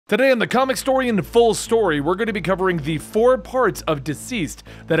Today on the Comicstorian Full Story, we're going to be covering the 4 parts of DCeased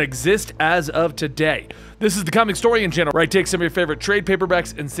that exist as of today. This is the Comicstorian channel, where I take some of your favorite trade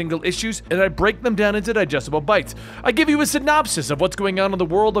paperbacks and single issues, and I break them down into digestible bites. I give you a synopsis of what's going on in the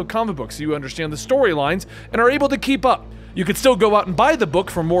world of comic books so you understand the storylines and are able to keep up. You can still go out and buy the book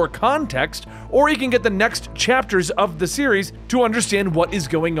for more context, or you can get the next chapters of the series to understand what is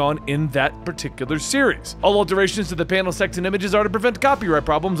going on in that particular series. All alterations to the panel, text, and images are to prevent copyright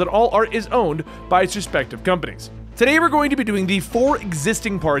problems, and all art is owned by its respective companies. Today we're going to be doing the 4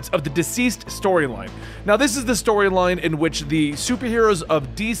 existing parts of the DCeased storyline. Now this is the storyline in which the superheroes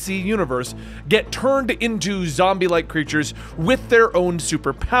of DC Universe get turned into zombie-like creatures with their own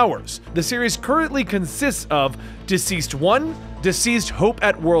superpowers. The series currently consists of DCeased 1, DCeased Hope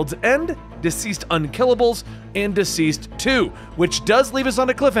at World's End, DCeased Unkillables, and DCeased 2, which does leave us on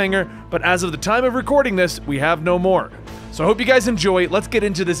a cliffhanger, but as of the time of recording this, we have no more. So I hope you guys enjoy. Let's get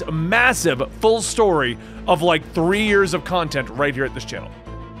into this massive full story of like 3 years of content right here at this channel.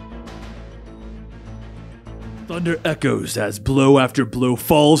 Thunder echoes as blow after blow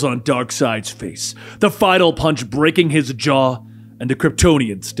falls on Darkseid's face, the final punch breaking his jaw, and the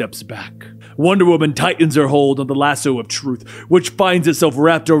Kryptonian steps back. Wonder Woman tightens her hold on the lasso of truth, which finds itself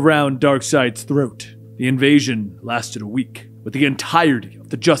wrapped around Darkseid's throat. The invasion lasted a week, with the entirety of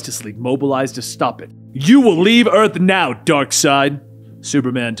the Justice League mobilized to stop it. "You will leave Earth now, Darkseid,"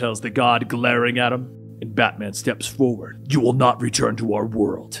 Superman tells the god, glaring at him, and Batman steps forward. "You will not return to our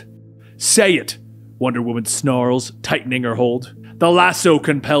world." "Say it," Wonder Woman snarls, tightening her hold. "The lasso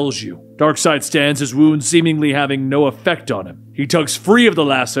compels you." Darkseid stands, his wounds seemingly having no effect on him. He tugs free of the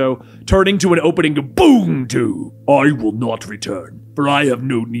lasso, turning to an opening boom tube. "I will not return, for I have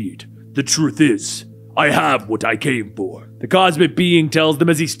no need. The truth is, I have what I came for," the cosmic being tells them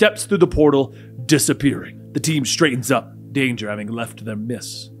as he steps through the portal, disappearing. The team straightens up, danger having left their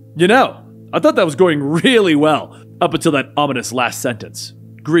miss. You know, I thought that was going really well, up until that ominous last sentence.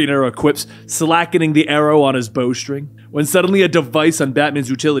 Green Arrow quips, slackening the arrow on his bowstring, when suddenly a device on Batman's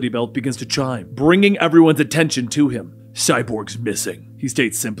utility belt begins to chime, bringing everyone's attention to him. "Cyborg's missing," he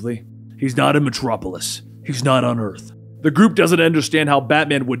states simply. "He's not in Metropolis. He's not on Earth." The group doesn't understand how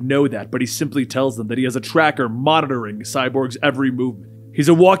Batman would know that, but he simply tells them that he has a tracker monitoring Cyborg's every movement. He's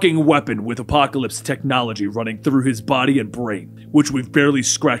a walking weapon with Apocalypse technology running through his body and brain, which we've barely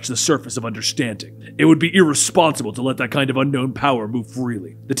scratched the surface of understanding. It would be irresponsible to let that kind of unknown power move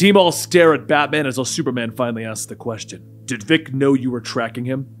freely. The team all stare at Batman until Superman finally asks the question. "Did Vic know you were tracking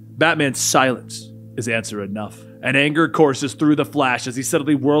him?" Batman's silence is answer enough, and anger courses through the Flash as he's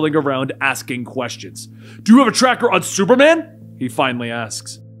suddenly whirling around asking questions. "Do you have a tracker on Superman?" he finally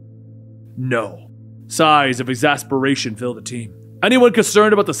asks. "No." Sighs of exasperation fill the team. "Anyone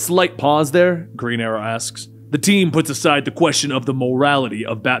concerned about the slight pause there?" Green Arrow asks. The team puts aside the question of the morality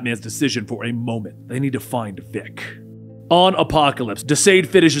of Batman's decision for a moment. They need to find Vic. On Apocalypse, DCeased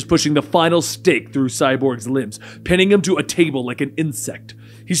finishes pushing the final stake through Cyborg's limbs, pinning him to a table like an insect.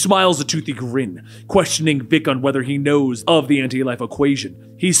 He smiles a toothy grin, questioning Vic on whether he knows of the anti-life equation.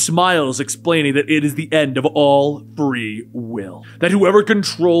 He smiles, explaining that it is the end of all free will, that whoever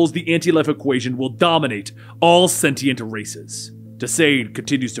controls the anti-life equation will dominate all sentient races. DCeased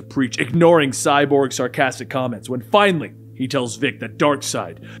continues to preach, ignoring Cyborg's sarcastic comments, when finally he tells Vic that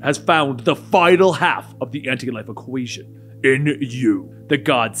Darkseid has found the final half of the anti-life equation. "In you," the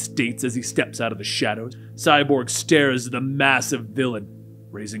god states as he steps out of the shadows. Cyborg stares at the massive villain,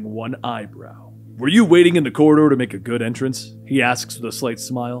 raising one eyebrow. "Were you waiting in the corridor to make a good entrance?" he asks with a slight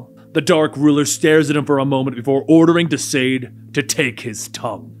smile. The Dark Ruler stares at him for a moment before ordering DCeased to take his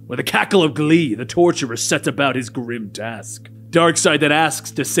tongue. With a cackle of glee, the torturer sets about his grim task. Darkseid then asks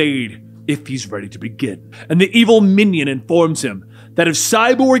DCeased if he's ready to begin, and the evil minion informs him that if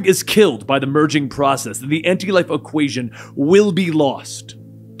Cyborg is killed by the merging process, then the anti-life equation will be lost.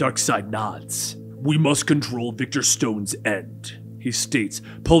 Darkseid nods. "We must control Victor Stone's end," he states,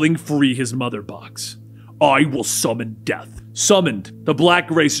 pulling free his mother box. "I will summon death." Summoned, the Black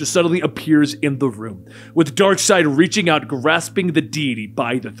Racer suddenly appears in the room, with Darkseid reaching out, grasping the deity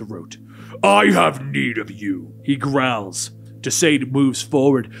by the throat. "I have need of you," he growls. DCeased moves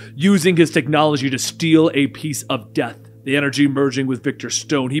forward, using his technology to steal a piece of death. The energy merging with Victor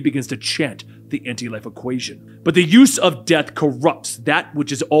Stone, he begins to chant the anti-life equation. But the use of death corrupts that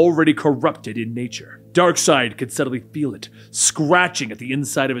which is already corrupted in nature. Darkseid can suddenly feel it, scratching at the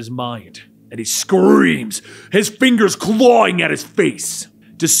inside of his mind. And he screams, his fingers clawing at his face.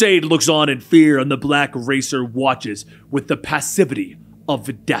 DCeased looks on in fear, and the Black Racer watches with the passivity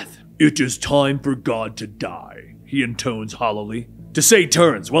of death. "It is time for God to die," he intones hollowly. DCeased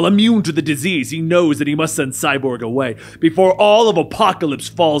turns. While immune to the disease, he knows that he must send Cyborg away before all of Apocalypse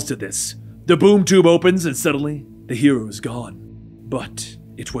falls to this. The boom tube opens and suddenly, the hero is gone. But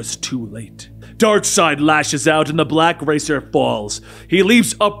it was too late. Darkseid lashes out and the Black Racer falls. He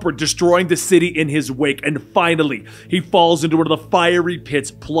leaps upward, destroying the city in his wake, and finally, he falls into one of the fiery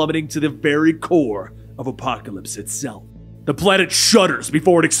pits, plummeting to the very core of Apocalypse itself. The planet shudders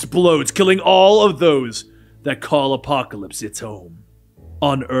before it explodes, killing all of those that call Apocalypse its home.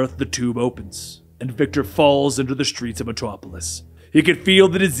 On Earth, the tube opens, and Victor falls into the streets of Metropolis. He can feel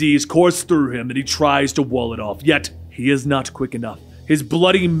the disease course through him, and he tries to wall it off, yet he is not quick enough. His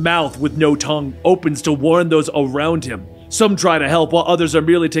bloody mouth with no tongue opens to warn those around him. Some try to help, while others are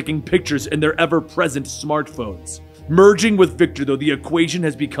merely taking pictures in their ever-present smartphones. Merging with Victor, though, the equation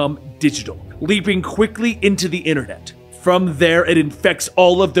has become digital, leaping quickly into the internet. From there, it infects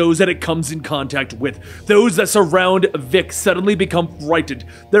all of those that it comes in contact with. Those that surround Vic suddenly become frightened,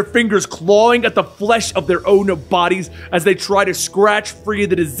 their fingers clawing at the flesh of their own bodies as they try to scratch free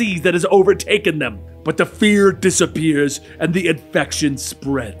of the disease that has overtaken them. But the fear disappears and the infection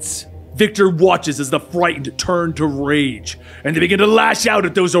spreads. Victor watches as the frightened turn to rage, and they begin to lash out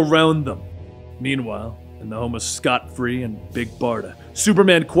at those around them. Meanwhile, in the home of Scott-Free and Big Barda,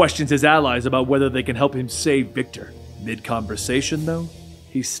 Superman questions his allies about whether they can help him save Victor. Mid-conversation, though,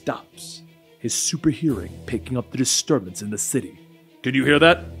 he stops, his super hearing picking up the disturbance in the city. "Did you hear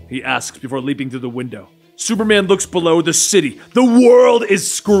that?" he asks before leaping through the window. Superman looks below the city. The world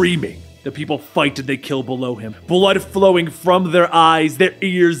is screaming. The people fight and they kill below him, blood flowing from their eyes, their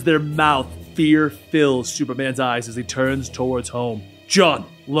ears, their mouth. Fear fills Superman's eyes as he turns towards home. John,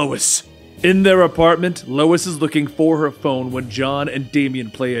 Lois. In their apartment, Lois is looking for her phone when John and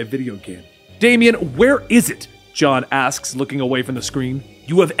Damian play a video game. "Damian, where is it?" John asks, looking away from the screen.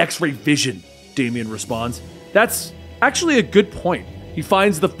 "You have X-ray vision," Damian responds. "That's actually a good point." He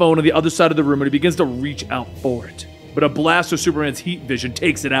finds the phone on the other side of the room and he begins to reach out for it. But a blast of Superman's heat vision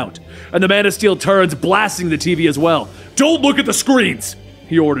takes it out, and the Man of Steel turns, blasting the TV as well. "Don't look at the screens!"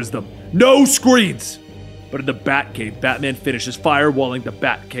 he orders them. "No screens!" But in the Batcave, Batman finishes firewalling the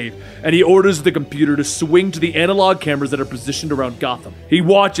Batcave, and he orders the computer to swing to the analog cameras that are positioned around Gotham. He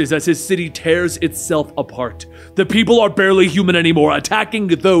watches as his city tears itself apart. The people are barely human anymore, attacking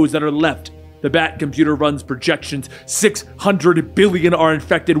those that are left. The Bat computer runs projections. 600 billion are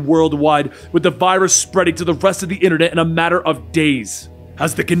infected worldwide, with the virus spreading to the rest of the internet in a matter of days.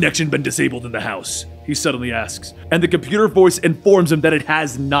 "Has the connection been disabled in the house?" he suddenly asks, and the computer voice informs him that it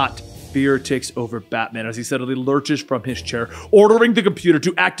has not. Fear takes over Batman as he suddenly lurches from his chair, ordering the computer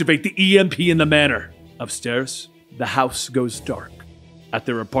to activate the EMP in the manor. Upstairs, the house goes dark. At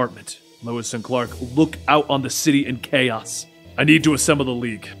their apartment, Lois and Clark look out on the city in chaos. "I need to assemble the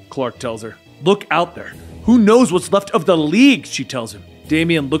League," Clark tells her. "Look out there. Who knows what's left of the League?" she tells him.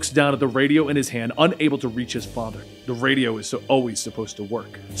 Damian looks down at the radio in his hand, unable to reach his father. The radio is always supposed to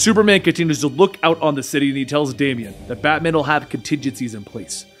work. Superman continues to look out on the city and he tells Damian that Batman will have contingencies in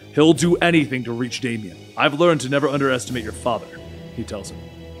place. He'll do anything to reach Damian. "I've learned to never underestimate your father," he tells him.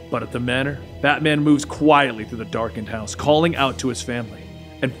 But at the manor, Batman moves quietly through the darkened house, calling out to his family,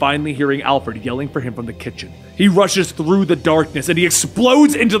 and finally hearing Alfred yelling for him from the kitchen. He rushes through the darkness and he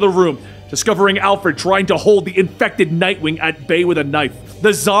explodes into the room, discovering Alfred trying to hold the infected Nightwing at bay with a knife.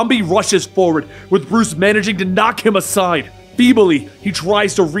 The zombie rushes forward, with Bruce managing to knock him aside. Feebly, he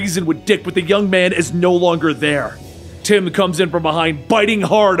tries to reason with Dick, but the young man is no longer there. Tim comes in from behind, biting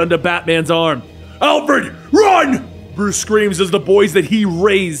hard onto Batman's arm. "Alfred, run!" Bruce screams as the boys that he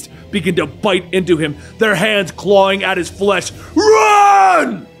raised begin to bite into him, their hands clawing at his flesh.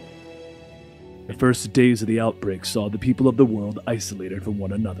 "Run!" The first days of the outbreak saw the people of the world isolated from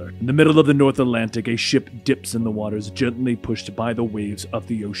one another. In the middle of the North Atlantic, a ship dips in the waters, gently pushed by the waves of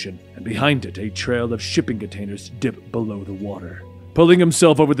the ocean, and behind it, a trail of shipping containers dip below the water. Pulling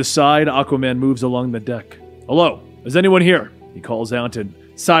himself over the side, Aquaman moves along the deck. "Hello? Is anyone here?" he calls out, and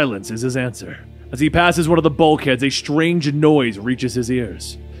silence is his answer. As he passes one of the bulkheads, a strange noise reaches his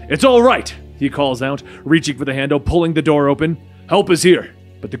ears. "It's all right," he calls out, reaching for the handle, pulling the door open. "Help is here."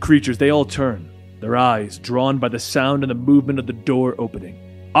 But the creatures, they all turn, their eyes drawn by the sound and the movement of the door opening.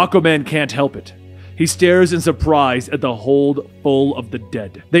 Aquaman can't help it. He stares in surprise at the hold full of the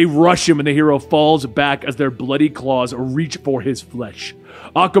dead. They rush him and the hero falls back as their bloody claws reach for his flesh.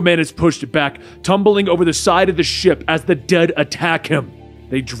 Aquaman is pushed back, tumbling over the side of the ship as the dead attack him.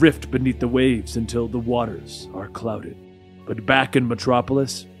 They drift beneath the waves until the waters are clouded. But back in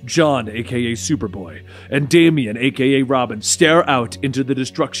Metropolis, John, aka Superboy, and Damian, aka Robin, stare out into the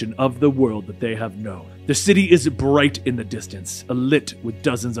destruction of the world that they have known. The city is bright in the distance, alit with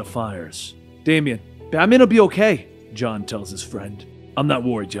dozens of fires. "Damian, Batman will be okay," John tells his friend. I'm not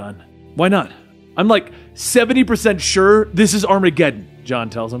worried, John. Why not? I'm like 70% sure this is Armageddon, John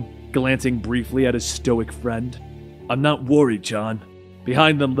tells him, glancing briefly at his stoic friend. I'm not worried, John.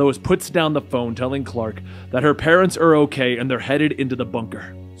 Behind them, Lois puts down the phone, telling Clark that her parents are okay and they're headed into the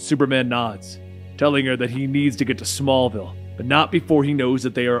bunker. Superman nods, telling her that he needs to get to Smallville, but not before he knows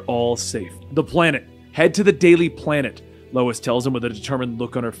that they are all safe. The planet. Head to the Daily Planet, Lois tells him with a determined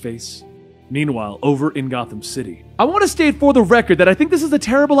look on her face. Meanwhile, over in Gotham City. I want to state for the record that I think this is a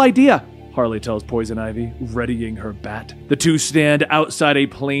terrible idea, Harley tells Poison Ivy, readying her bat. The two stand outside a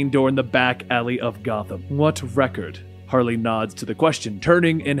plain door in the back alley of Gotham. What record? Harley nods to the question,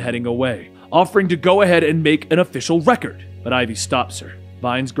 turning and heading away, offering to go ahead and make an official record. But Ivy stops her,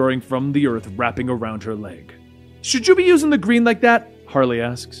 vines growing from the earth wrapping around her leg. Should you be using the green like that? Harley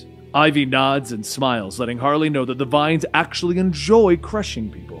asks. Ivy nods and smiles, letting Harley know that the vines actually enjoy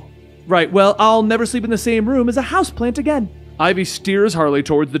crushing people. Right, well, I'll never sleep in the same room as a houseplant again. Ivy steers Harley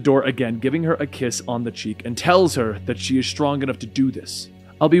towards the door again, giving her a kiss on the cheek, and tells her that she is strong enough to do this.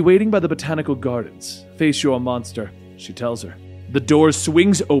 I'll be waiting by the botanical gardens. Face your monster, she tells her. The door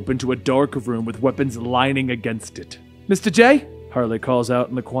swings open to a dark room with weapons lining against it. Mr. J? Harley calls out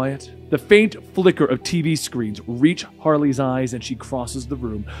in the quiet. The faint flicker of TV screens reach Harley's eyes and she crosses the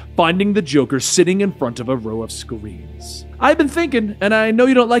room, finding the Joker sitting in front of a row of screens. I've been thinking, and I know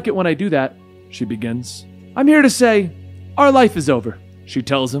you don't like it when I do that, she begins. I'm here to say, our life is over, she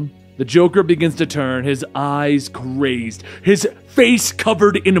tells him. The Joker begins to turn, his eyes crazed, his face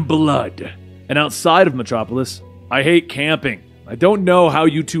covered in blood. And outside of Metropolis, I hate camping. I don't know how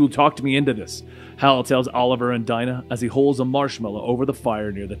you two talked me into this, Hal tells Oliver and Dinah as he holds a marshmallow over the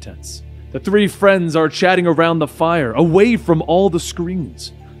fire near the tents. The three friends are chatting around the fire, away from all the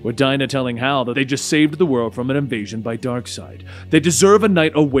screens, with Dinah telling Hal that they just saved the world from an invasion by Darkseid. They deserve a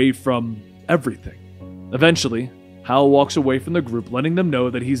night away from everything. Eventually, Hal walks away from the group, letting them know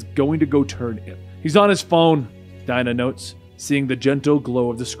that he's going to go turn in. He's on his phone, Dinah notes, seeing the gentle glow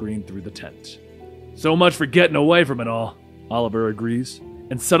of the screen through the tent. So much for getting away from it all, Oliver agrees.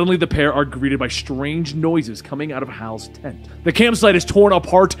 And suddenly the pair are greeted by strange noises coming out of Hal's tent. The campsite is torn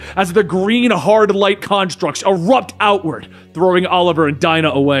apart as the green hard light constructs erupt outward, throwing Oliver and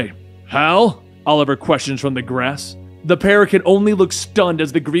Dinah away. Hal? Oliver questions from the grass. The pair can only look stunned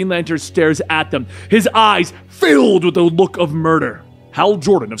as the Green Lantern stares at them, his eyes filled with a look of murder. Hal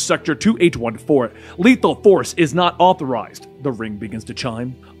Jordan of Sector 2814. Lethal force is not authorized. The ring begins to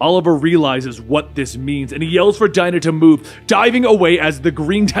chime. Oliver realizes what this means, and he yells for Dinah to move, diving away as the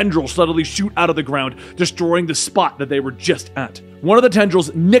green tendrils suddenly shoot out of the ground, destroying the spot that they were just at. One of the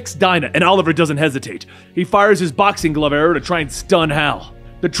tendrils nicks Dinah, and Oliver doesn't hesitate. He fires his boxing glove arrow to try and stun Hal.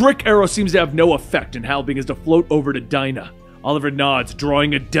 The trick arrow seems to have no effect, and Hal begins to float over to Dinah. Oliver nods,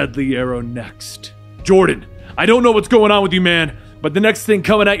 drawing a deadly arrow next. Jordan, I don't know what's going on with you, man, but the next thing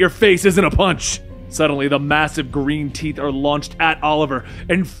coming at your face isn't a punch. Suddenly, the massive green teeth are launched at Oliver,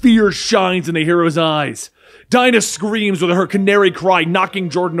 and fear shines in the hero's eyes. Dinah screams with her canary cry,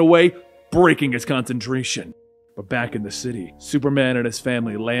 knocking Jordan away, breaking his concentration. But back in the city, Superman and his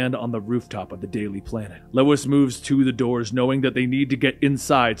family land on the rooftop of the Daily Planet. Lois moves to the doors, knowing that they need to get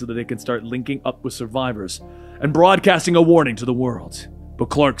inside so that they can start linking up with survivors and broadcasting a warning to the world. But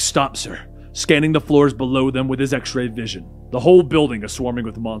Clark stops her, scanning the floors below them with his X-ray vision. The whole building is swarming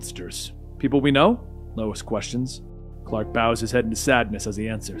with monsters. People we know? Lois questions. Clark bows his head in sadness as he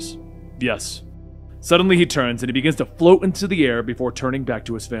answers. Yes. Suddenly he turns and he begins to float into the air before turning back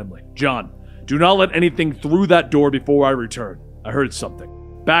to his family. John, do not let anything through that door before I return. I heard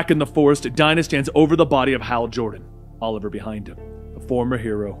something. Back in the forest, Dinah stands over the body of Hal Jordan. Oliver behind him, the former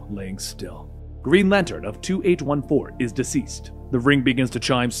hero laying still. Green Lantern of 2814 is deceased. The ring begins to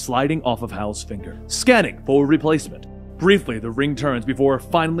chime, sliding off of Hal's finger. Scanning for replacement. Briefly, the ring turns before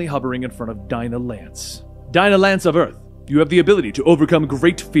finally hovering in front of Dinah Lance. Dinah Lance of Earth, you have the ability to overcome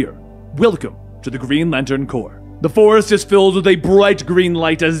great fear. Welcome to the Green Lantern Corps. The forest is filled with a bright green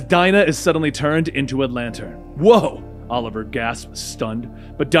light as Dinah is suddenly turned into a lantern. Whoa! Oliver gasps, stunned,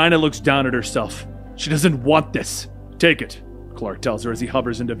 but Dinah looks down at herself. She doesn't want this. Take it, Clark tells her as he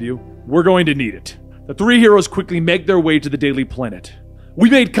hovers into view. We're going to need it. The three heroes quickly make their way to the Daily Planet. We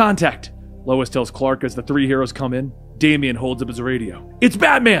made contact, Lois tells Clark as the three heroes come in. Damian holds up his radio. It's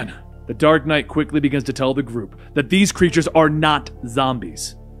Batman! The Dark Knight quickly begins to tell the group that these creatures are not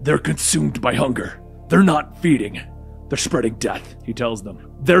zombies. They're consumed by hunger. They're not feeding. They're spreading death, he tells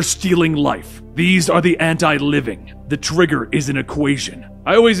them. They're stealing life. These are the anti-living. The trigger is an equation.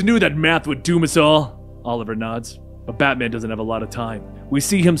 I always knew that math would doom us all. Oliver nods. But Batman doesn't have a lot of time. We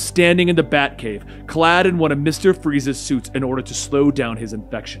see him standing in the Batcave, clad in one of Mr. Freeze's suits in order to slow down his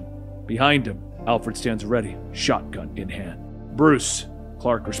infection. Behind him, Alfred stands ready, shotgun in hand. Bruce,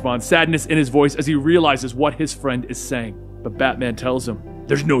 Clark responds, sadness in his voice as he realizes what his friend is saying. But Batman tells him,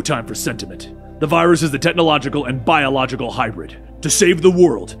 there's no time for sentiment. The virus is a technological and biological hybrid. To save the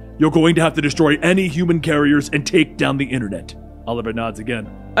world, you're going to have to destroy any human carriers and take down the internet. Oliver nods again.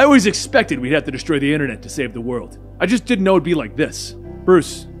 I always expected we'd have to destroy the internet to save the world. I just didn't know it'd be like this.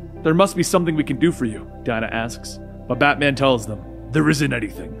 Bruce, there must be something we can do for you, Dinah asks. But Batman tells them, there isn't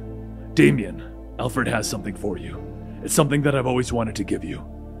anything. Damian, Alfred has something for you. It's something that I've always wanted to give you.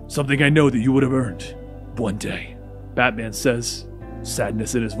 Something I know that you would have earned one day. Batman says,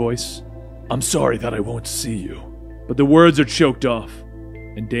 sadness in his voice, I'm sorry that I won't see you. But the words are choked off,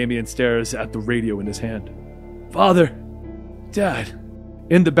 and Damian stares at the radio in his hand. Father, Dad.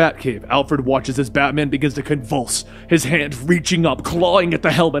 In the Batcave, Alfred watches as Batman begins to convulse, his hand reaching up, clawing at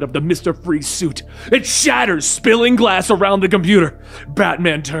the helmet of the Mr. Freeze suit. It shatters, spilling glass around the computer.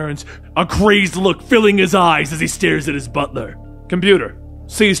 Batman turns, a crazed look filling his eyes as he stares at his butler. Computer,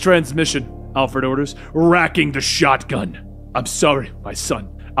 cease transmission, Alfred orders, racking the shotgun. I'm sorry, my son,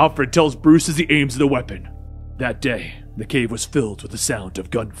 Alfred tells Bruce as he aims the weapon. That day, the cave was filled with the sound of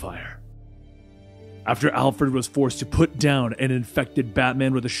gunfire. After Alfred was forced to put down an infected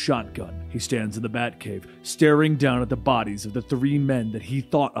Batman with a shotgun, he stands in the Batcave, staring down at the bodies of the 3 men that he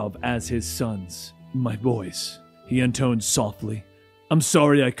thought of as his sons. My boys, he intones softly. I'm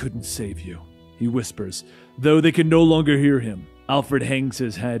sorry I couldn't save you, he whispers, though they can no longer hear him. Alfred hangs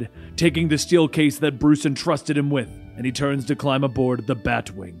his head, taking the steel case that Bruce entrusted him with, and he turns to climb aboard the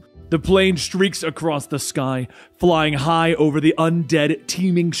Batwing. The plane streaks across the sky, flying high over the undead,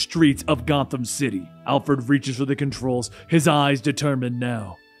 teeming streets of Gotham City. Alfred reaches for the controls, his eyes determined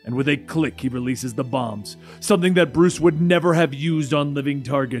now. And with a click, he releases the bombs, something that Bruce would never have used on living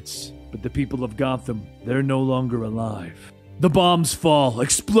targets. But the people of Gotham, they're no longer alive. The bombs fall,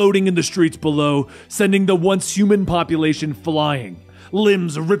 exploding in the streets below, sending the once human population flying,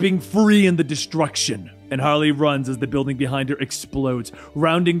 limbs ripping free in the destruction. And Harley runs as the building behind her explodes,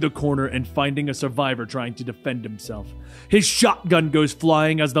 rounding the corner and finding a survivor trying to defend himself. His shotgun goes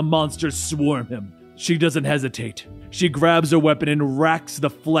flying as the monsters swarm him. She doesn't hesitate. She grabs a weapon and racks the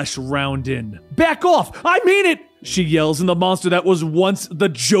flesh round in. Back off! I mean it! She yells, and the monster that was once the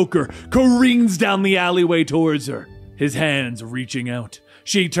Joker careens down the alleyway towards her, his hands reaching out.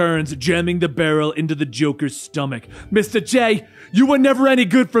 She turns, jamming the barrel into the Joker's stomach. Mr. J, you were never any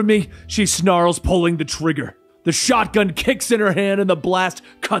good for me, she snarls, pulling the trigger. The shotgun kicks in her hand and the blast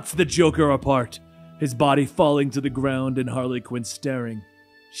cuts the Joker apart, his body falling to the ground and Harley Quinn staring,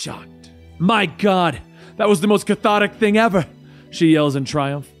 shocked. My God, that was the most cathartic thing ever, she yells in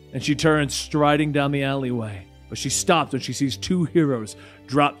triumph, and she turns, striding down the alleyway. But she stops when she sees 2 heroes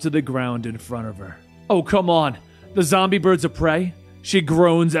drop to the ground in front of her. Oh, come on, the zombie birds of prey? She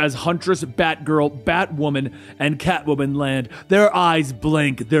groans as Huntress, Batgirl, Batwoman, and Catwoman land, their eyes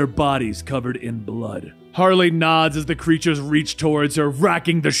blank, their bodies covered in blood. Harley nods as the creatures reach towards her,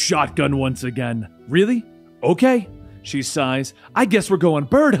 racking the shotgun once again. Really? Okay, she sighs. I guess we're going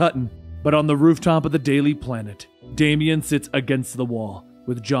bird hunting. But on the rooftop of the Daily Planet, Damian sits against the wall,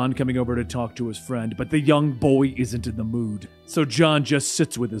 with John coming over to talk to his friend, but the young boy isn't in the mood. So John just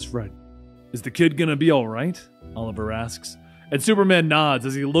sits with his friend. Is the kid gonna be alright? Oliver asks. And Superman nods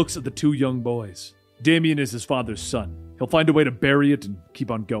as he looks at the 2 young boys. Damian is his father's son. He'll find a way to bury it and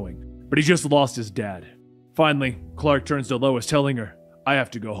keep on going. But he just lost his dad. Finally, Clark turns to Lois, telling her, I have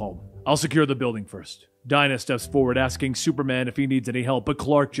to go home. I'll secure the building first. Dinah steps forward, asking Superman if he needs any help, but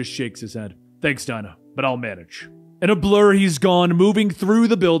Clark just shakes his head. Thanks, Dinah, but I'll manage. In a blur, he's gone, moving through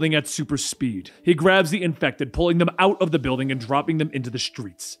the building at super speed. He grabs the infected, pulling them out of the building and dropping them into the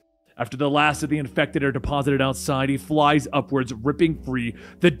streets. After the last of the infected are deposited outside, he flies upwards, ripping free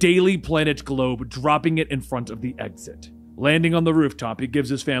the Daily Planet globe, dropping it in front of the exit. Landing on the rooftop, he gives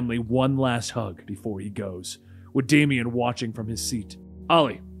his family one last hug before he goes, with Damian watching from his seat.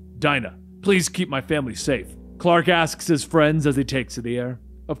 Ollie, Dinah, please keep my family safe, Clark asks his friends as he takes to the air.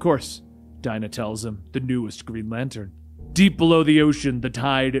 Of course, Dinah tells him, the newest Green Lantern. Deep below the ocean, the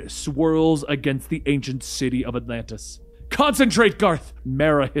tide swirls against the ancient city of Atlantis. Concentrate, Garth,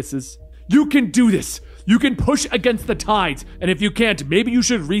 Mara hisses. You can do this. You can push against the tides, and if you can't, maybe you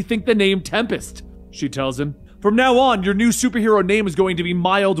should rethink the name Tempest, she tells him. From now on, your new superhero name is going to be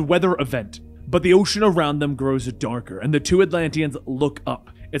Mild Weather Event. But the ocean around them grows darker, and the 2 Atlanteans look up.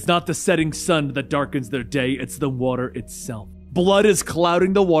 It's not the setting sun that darkens their day, it's the water itself. Blood is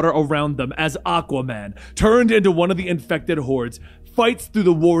clouding the water around them as Aquaman, turned into one of the infected hordes, fights through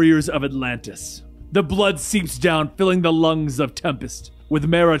the warriors of Atlantis. The blood seeps down, filling the lungs of Tempest. with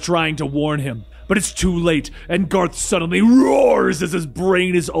Mara trying to warn him. But it's too late, and Garth suddenly roars as his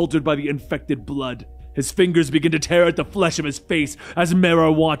brain is altered by the infected blood. His fingers begin to tear at the flesh of his face as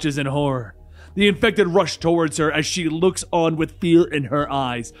Mara watches in horror. The infected rush towards her as she looks on with fear in her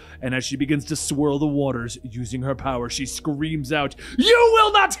eyes, and as she begins to swirl the waters using her power, she screams out, "You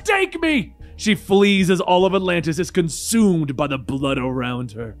will not take me!" She flees as all of Atlantis is consumed by the blood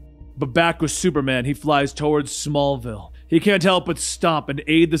around her. But back with Superman, he flies towards Smallville. He can't help but stop and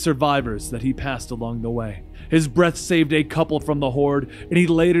aid the survivors that he passed along the way. His breath saved a couple from the horde, and he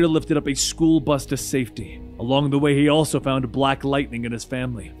later lifted up a school bus to safety. Along the way, he also found Black Lightning and his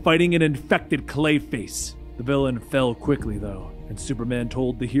family, fighting an infected Clayface. The villain fell quickly, though, and Superman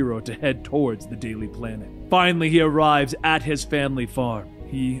told the hero to head towards the Daily Planet. Finally, he arrives at his family farm.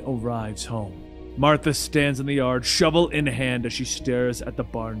 He arrives home. Martha stands in the yard, shovel in hand, as she stares at the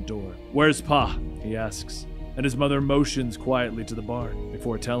barn door. "Where's Pa?" he asks, and his mother motions quietly to the barn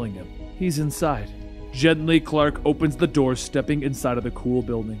before telling him. "He's inside." Gently, Clark opens the door, stepping inside of the cool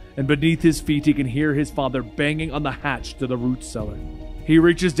building, and beneath his feet he can hear his father banging on the hatch to the root cellar. He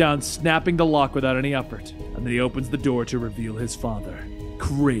reaches down, snapping the lock without any effort, and then he opens the door to reveal his father,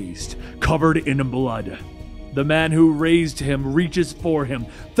 crazed, covered in blood. The man who raised him reaches for him,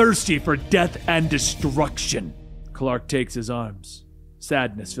 thirsty for death and destruction. Clark takes his arms,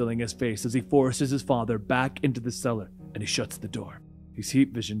 sadness filling his face as he forces his father back into the cellar, and he shuts the door. His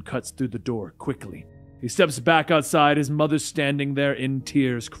heat vision cuts through the door quickly. He steps back outside, his mother standing there in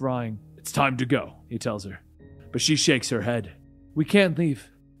tears, crying. "It's time to go," he tells her. But she shakes her head. "We can't leave.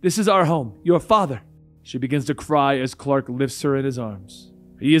 This is our home, your father." She begins to cry as Clark lifts her in his arms.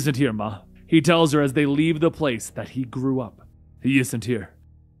 "He isn't here, Ma," he tells her as they leave the place that he grew up. "He isn't here."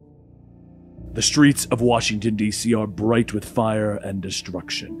 The streets of Washington, D.C. are bright with fire and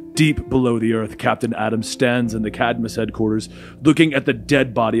destruction. Deep below the earth, Captain Adam stands in the Cadmus headquarters, looking at the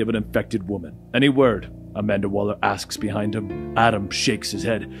dead body of an infected woman. "Any word?" Amanda Waller asks behind him. Adam shakes his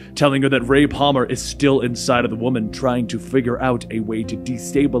head, telling her that Ray Palmer is still inside of the woman, trying to figure out a way to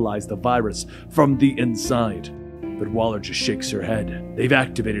destabilize the virus from the inside. But Waller just shakes her head. They've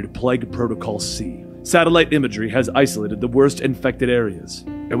activated Plague Protocol C. Satellite imagery has isolated the worst infected areas.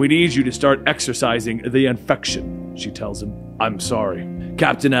 "And we need you to start exorcising the infection," she tells him. "I'm sorry."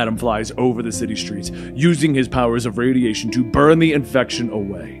 Captain Adam flies over the city streets, using his powers of radiation to burn the infection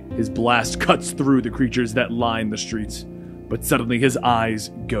away. His blast cuts through the creatures that line the streets, but suddenly his eyes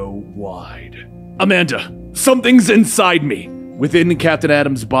go wide. "Amanda, something's inside me!" Within Captain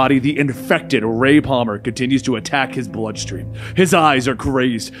Adam's body, the infected Ray Palmer continues to attack his bloodstream. His eyes are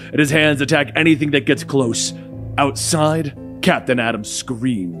crazed, and his hands attack anything that gets close. Outside, Captain Adam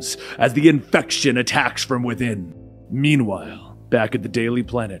screams as the infection attacks from within. Meanwhile, back at the Daily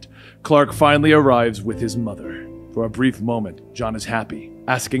Planet, Clark finally arrives with his mother. For a brief moment, John is happy,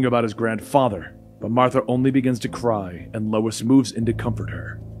 asking about his grandfather, but Martha only begins to cry, and Lois moves in to comfort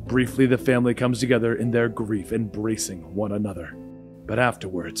her. Briefly, the family comes together in their grief, embracing one another. But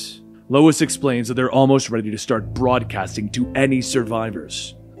afterwards, Lois explains that they're almost ready to start broadcasting to any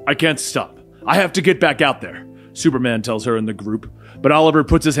survivors. "I can't stop. I have to get back out there," Superman tells her in the group, but Oliver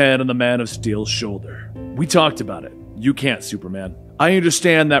puts his hand on the Man of Steel's shoulder. "We talked about it. You can't, Superman. I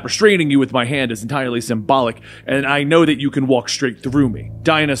understand that restraining you with my hand is entirely symbolic, and I know that you can walk straight through me."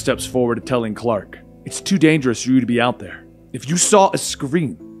 Diana steps forward, telling Clark, "It's too dangerous for you to be out there. If you saw a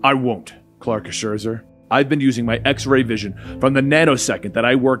scream..." "I won't," Clark assures her. "I've been using my X-ray vision from the nanosecond that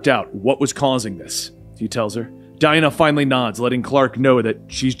I worked out what was causing this," he tells her. Diana finally nods, letting Clark know that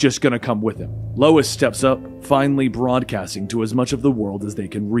she's just gonna come with him. Lois steps up, finally broadcasting to as much of the world as they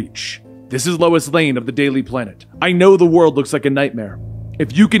can reach. "This is Lois Lane of the Daily Planet. I know the world looks like a nightmare.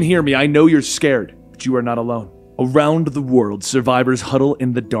 If you can hear me, I know you're scared, but you are not alone." Around the world, survivors huddle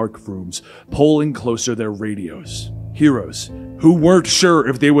in the dark rooms, pulling closer their radios. Heroes, who weren't sure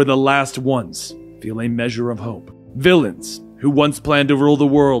if they were the last ones, feel a measure of hope. Villains, who once planned to rule the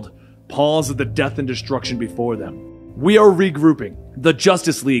world, pause at the death and destruction before them. We are regrouping. The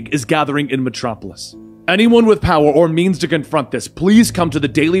Justice League is gathering in Metropolis. Anyone with power or means to confront this, please come to the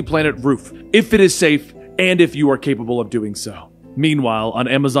Daily Planet roof, if it is safe and if you are capable of doing so. Meanwhile, on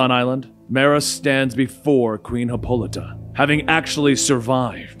Amazon Island, Mara stands before Queen Hippolyta, having actually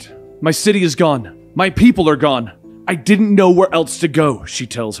survived. "My city is gone. My people are gone. I didn't know where else to go," she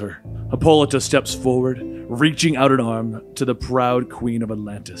tells her. Hippolyta steps forward, reaching out an arm to the proud Queen of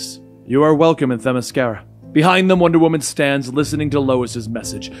Atlantis. "You are welcome in Themyscira." Behind them, Wonder Woman stands listening to Lois's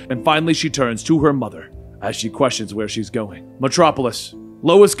message, and finally she turns to her mother as she questions where she's going. Metropolis.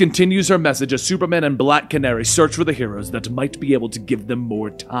 Lois continues her message as Superman and Black Canary search for the heroes that might be able to give them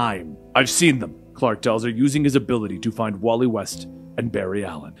more time. "I've seen them. Clark tells her, using his ability to find Wally West and Barry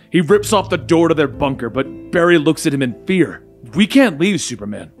Allen. He rips off the door to their bunker, but Barry looks at him in fear. We can't leave,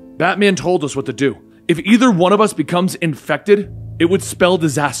 Superman. Batman told us what to do. If either one of us becomes infected, it would spell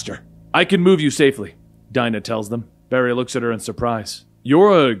disaster. I can move you safely, Dinah tells them. Barry looks at her in surprise.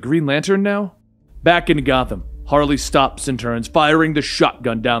 You're a Green Lantern now? Back in Gotham, Harley stops and turns, firing the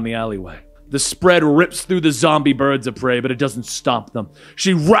shotgun down the alleyway. The spread rips through the zombie birds of prey, but it doesn't stop them.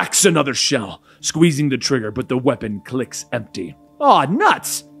 She racks another shell, squeezing the trigger, but the weapon clicks empty. Aw,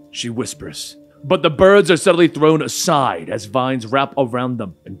 nuts, she whispers. But the birds are suddenly thrown aside as vines wrap around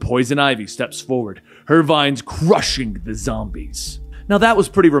them, and Poison Ivy steps forward, her vines crushing the zombies. Now that was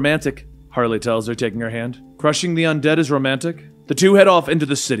pretty romantic, Harley tells her, taking her hand. Crushing the undead is romantic? The two head off into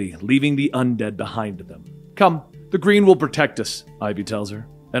the city, leaving the undead behind them. Come, the green will protect us, Ivy tells her.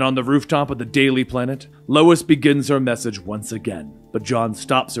 And on the rooftop of the Daily Planet, Lois begins her message once again. But John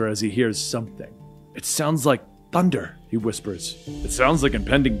stops her as he hears something. It sounds like thunder, he whispers. It sounds like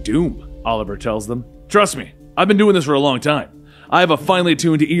impending doom, Oliver tells them. Trust me, I've been doing this for a long time. I have a finely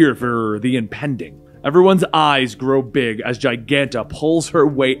tuned ear for the impending. Everyone's eyes grow big as Giganta pulls her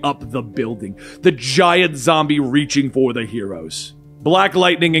way up the building, the giant zombie reaching for the heroes. Black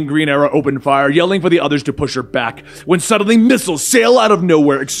Lightning and Green Arrow open fire, yelling for the others to push her back, when suddenly missiles sail out of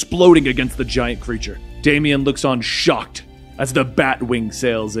nowhere, exploding against the giant creature. Damian looks on shocked as the Batwing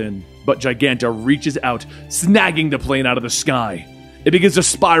sails in, but Giganta reaches out, snagging the plane out of the sky. It begins to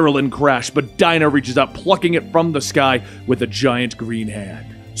spiral and crash, but Dinah reaches out, plucking it from the sky with a giant green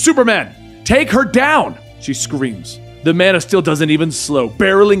hand. Superman, take her down, she screams. The Man of Steel doesn't even slow,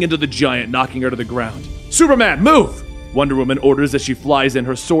 barreling into the giant, knocking her to the ground. Superman, move! Wonder Woman orders as she flies in,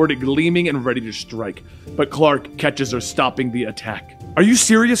 her sword gleaming and ready to strike. But Clark catches her, stopping the attack. Are you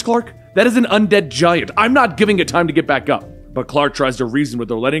serious, Clark? That is an undead giant. I'm not giving it time to get back up. But Clark tries to reason with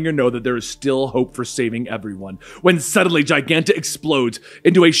her, letting her know that there is still hope for saving everyone. When suddenly Giganta explodes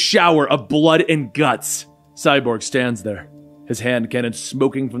into a shower of blood and guts. Cyborg stands there, his hand cannon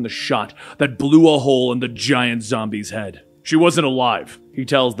smoking from the shot that blew a hole in the giant zombie's head. She wasn't alive, he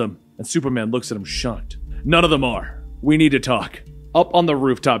tells them, and Superman looks at him shocked. None of them are. We need to talk. Up on the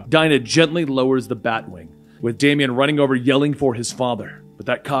rooftop, Dinah gently lowers the Batwing, with Damian running over yelling for his father. But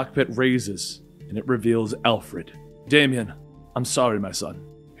that cockpit raises, and it reveals Alfred. Damian, I'm sorry, my son,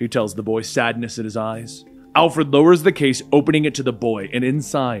 he tells the boy, sadness in his eyes. Alfred lowers the case, opening it to the boy, and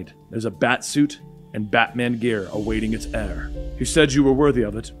inside, there's a bat suit and Batman gear awaiting its heir. He said you were worthy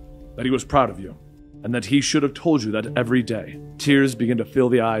of it, that he was proud of you, and that he should have told you that every day. Tears begin to fill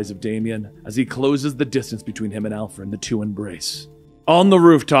the eyes of Damian as he closes the distance between him and Alfred, and the two embrace. On the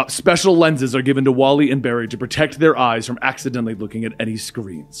rooftop, special lenses are given to Wally and Barry to protect their eyes from accidentally looking at any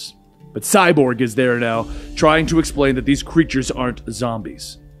screens. But Cyborg is there now, trying to explain that these creatures aren't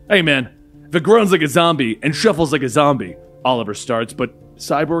zombies. Hey man, if it groans like a zombie and shuffles like a zombie, Oliver starts, but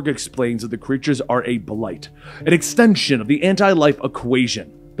Cyborg explains that the creatures are a blight, an extension of the anti-life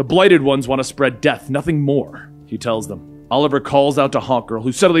equation. The blighted ones want to spread death, nothing more, he tells them. Oliver calls out to Hawkgirl,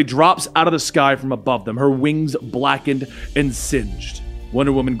 who suddenly drops out of the sky from above them, her wings blackened and singed.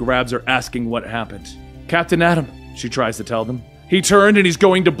 Wonder Woman grabs her, asking what happened. Captain Atom, she tries to tell them. He turned and he's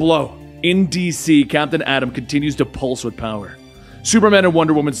going to blow. In DC, Captain Atom continues to pulse with power. Superman and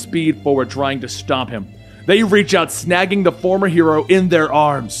Wonder Woman speed forward, trying to stop him. They reach out, snagging the former hero in their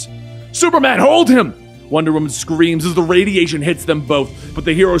arms. Superman, hold him! Wonder Woman screams as the radiation hits them both, but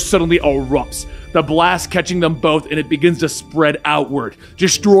the hero suddenly erupts, the blast catching them both, and it begins to spread outward,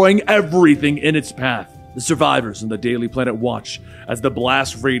 destroying everything in its path. The survivors in the Daily Planet watch as the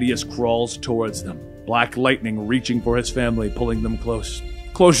blast radius crawls towards them. Black Lightning reaching for his family, pulling them close.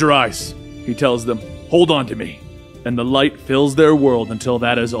 Close your eyes, he tells them. Hold on to me. And the light fills their world until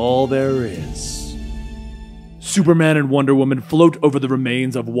that is all there is. Superman and Wonder Woman float over the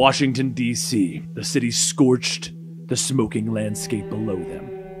remains of Washington, D.C., the city scorched, the smoking landscape below them.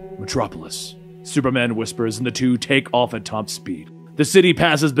 Metropolis, Superman whispers, and the two take off at top speed. The city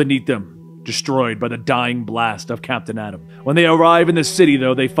passes beneath them, destroyed by the dying blast of Captain Atom. When they arrive in the city,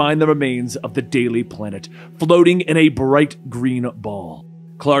 though, they find the remains of the Daily Planet, floating in a bright green ball.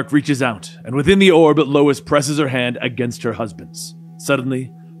 Clark reaches out, and within the orb, Lois presses her hand against her husband's.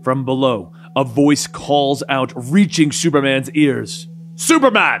 Suddenly, from below, a voice calls out, reaching Superman's ears.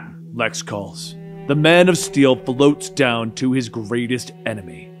 Superman! Lex calls. The Man of Steel floats down to his greatest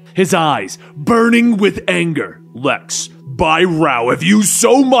enemy. His eyes burning with anger. Lex, by Rao, if you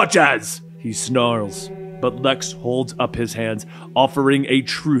so much as... He snarls, but Lex holds up his hands, offering a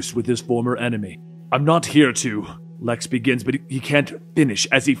truce with his former enemy. I'm not here to... Lex begins, but he can't finish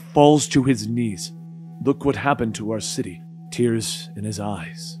as he falls to his knees. Look what happened to our city. Tears in his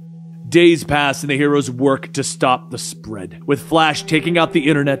eyes. Days pass and the heroes work to stop the spread, with Flash taking out the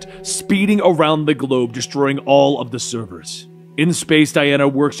internet, speeding around the globe, destroying all of the servers. In space, Diana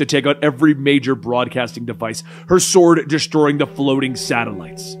works to take out every major broadcasting device, her sword destroying the floating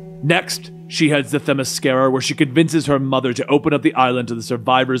satellites. Next, she heads to Themyscira, where she convinces her mother to open up the island to the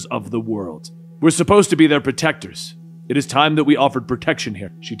survivors of the world. We're supposed to be their protectors. It is time that we offered protection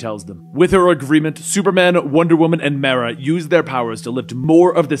here, she tells them. With her agreement, Superman, Wonder Woman, and Mara use their powers to lift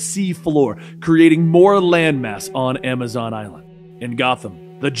more of the sea floor, creating more landmass on Amazon Island. In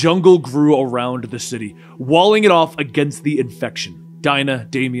Gotham, the jungle grew around the city, walling it off against the infection. Dinah,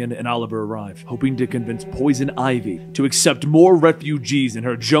 Damian, and Oliver arrive, hoping to convince Poison Ivy to accept more refugees in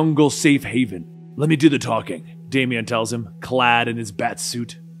her jungle safe haven. Let me do the talking, Damian tells him, clad in his bat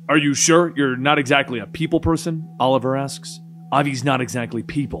suit. Are you sure you're not exactly a people person? Oliver asks. Ivy's not exactly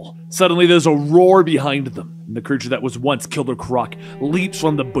people. Suddenly there's a roar behind them, and the creature that was once Killer Croc leaps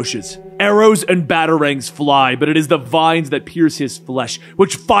from the bushes. Arrows and batarangs fly, but it is the vines that pierce his flesh,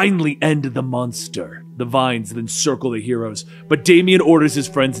 which finally end the monster. The vines then circle the heroes, but Damian orders his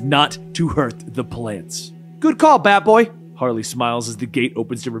friends not to hurt the plants. Good call, Batboy. Harley smiles as the gate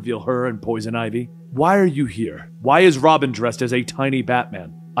opens to reveal her and Poison Ivy. Why are you here? Why is Robin dressed as a tiny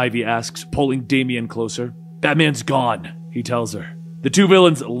Batman? Ivy asks, pulling Damian closer. Batman's gone, he tells her. The two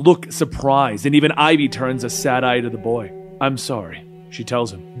villains look surprised, and even Ivy turns a sad eye to the boy. I'm sorry, she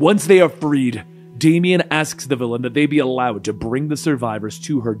tells him. Once they are freed, Damian asks the villain that they be allowed to bring the survivors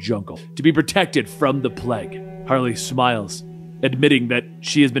to her jungle, to be protected from the plague. Harley smiles, admitting that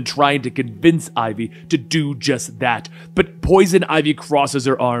she has been trying to convince Ivy to do just that, but Poison Ivy crosses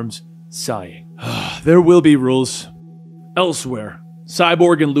her arms, sighing. There will be rules. Elsewhere,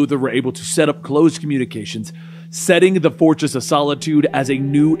 Cyborg and Luthor were able to set up closed communications, setting the Fortress of Solitude as a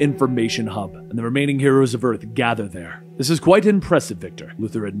new information hub, and the remaining heroes of Earth gather there. This is quite impressive, Victor,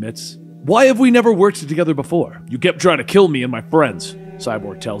 Luthor admits. Why have we never worked together before? You kept trying to kill me and my friends,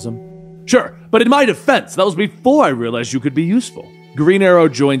 Cyborg tells him. Sure, but in my defense, that was before I realized you could be useful. Green Arrow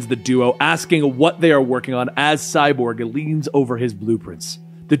joins the duo, asking what they are working on as Cyborg leans over his blueprints.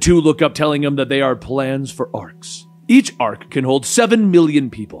 The two look up, telling him that they are plans for arcs. Each arc can hold 7 million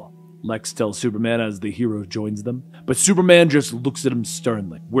people, Lex tells Superman as the hero joins them. But Superman just looks at him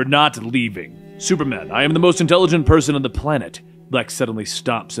sternly. We're not leaving. Superman, I am the most intelligent person on the planet. Lex suddenly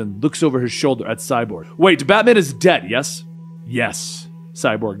stops and looks over his shoulder at Cyborg. Wait, Batman is dead, yes? Yes,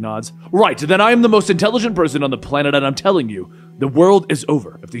 Cyborg nods. Right, then I am the most intelligent person on the planet, and I'm telling you, the world is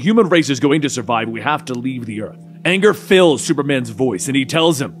over. If the human race is going to survive, we have to leave the Earth. Anger fills Superman's voice, and he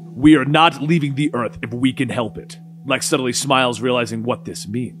tells him, we are not leaving the Earth if we can help it. Lex suddenly smiles, realizing what this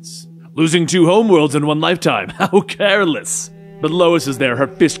means. Losing 2 homeworlds in one lifetime. How careless. But Lois is there, her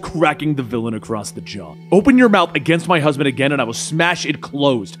fist cracking the villain across the jaw. Open your mouth against my husband again and I will smash it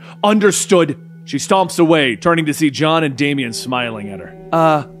closed. Understood? She stomps away, turning to see John and Damian smiling at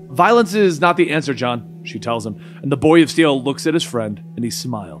her. Violence is not the answer, John, she tells him. And the Boy of Steel looks at his friend and he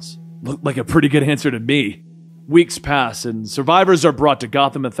smiles. Looked like a pretty good answer to me. Weeks pass and survivors are brought to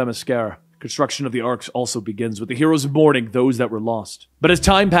Gotham and Themyscira. Construction of the arcs also begins, with the heroes mourning those that were lost. But as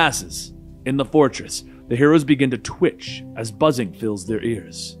time passes, in the fortress, the heroes begin to twitch as buzzing fills their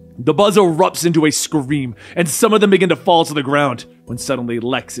ears. The buzz erupts into a scream, and some of them begin to fall to the ground, when suddenly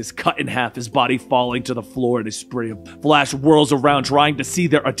Lex is cut in half, his body falling to the floor in a spray of Flash whirls around trying to see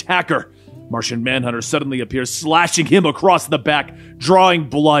their attacker. Martian Manhunter suddenly appears, slashing him across the back, drawing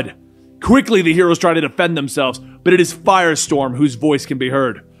blood. Quickly, the heroes try to defend themselves, but it is Firestorm whose voice can be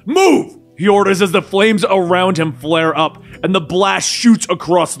heard. Move! He orders as the flames around him flare up, and the blast shoots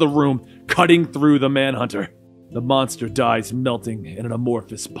across the room, cutting through the Manhunter. The monster dies, melting in an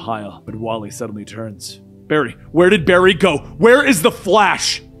amorphous pile, but Wally suddenly turns. Barry, where did Barry go? Where is the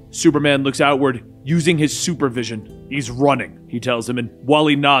Flash? Superman looks outward, using his supervision. He's running, he tells him, and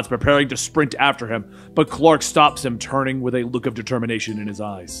Wally nods, preparing to sprint after him, but Clark stops him, turning with a look of determination in his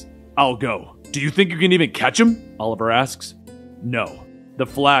eyes. I'll go. Do you think you can even catch him? Oliver asks. No. The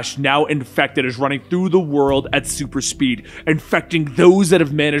Flash, now infected, is running through the world at super speed, infecting those that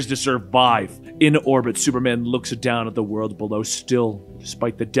have managed to survive. In orbit, Superman looks down at the world below still,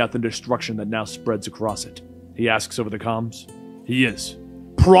 despite the death and destruction that now spreads across it. He asks over the comms. He is.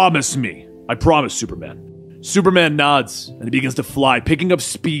 Promise me. I promise, Superman. Superman nods, and he begins to fly, picking up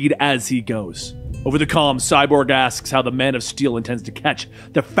speed as he goes. Over the comms, Cyborg asks how the Man of Steel intends to catch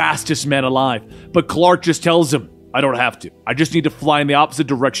the fastest man alive, but Clark just tells him, I don't have to. I just need to fly in the opposite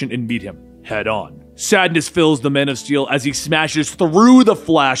direction and meet him. Head on. Sadness fills the Man of Steel as he smashes through the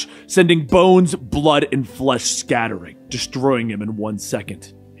Flash, sending bones, blood, and flesh scattering, destroying him in 1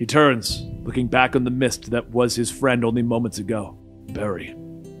 second. He turns, looking back on the mist that was his friend only moments ago. Barry.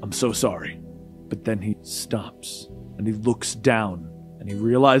 I'm so sorry. But then he stops, and he looks down, and he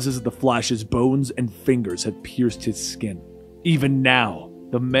realizes that the Flash's bones and fingers had pierced his skin. Even now,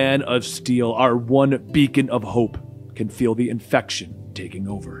 the Man of Steel, our one beacon of hope, can feel the infection taking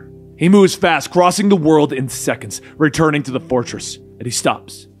over. He moves fast, crossing the world in seconds, returning to the fortress, and he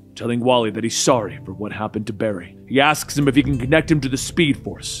stops, telling Wally that he's sorry for what happened to Barry. He asks him if he can connect him to the Speed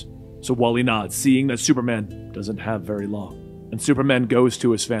Force. So Wally nods, seeing that Superman doesn't have very long. And Superman goes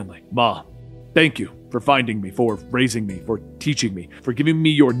to his family. Ma, thank you for finding me, for raising me, for teaching me, for giving me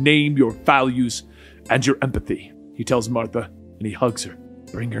your name, your values, and your empathy. He tells Martha, and he hugs her,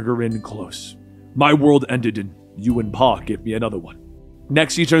 bringing her in close. My world ended, and you and Pa gave me another one.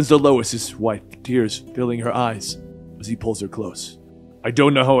 Next, he turns to Lois, his wife, tears filling her eyes as he pulls her close. I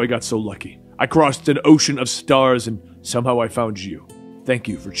don't know how I got so lucky. I crossed an ocean of stars, and somehow I found you. Thank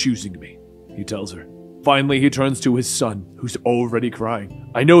you for choosing me, he tells her. Finally, he turns to his son, who's already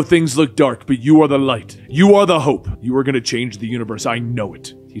crying. I know things look dark, but you are the light. You are the hope. You are going to change the universe. I know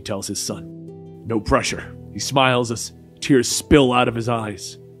it, he tells his son. No pressure. He smiles as tears spill out of his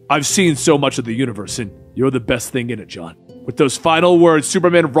eyes. I've seen so much of the universe, and you're the best thing in it, John. With those final words,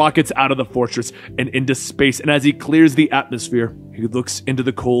 Superman rockets out of the fortress and into space, and as he clears the atmosphere, he looks into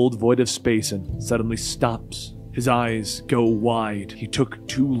the cold void of space and suddenly stops. His eyes go wide. He took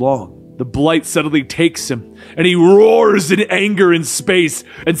too long. The blight suddenly takes him, and he roars in anger in space,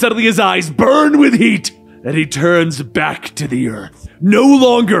 and suddenly his eyes burn with heat, and he turns back to the Earth. No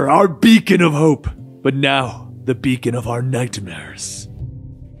longer our beacon of hope, but now the beacon of our nightmares.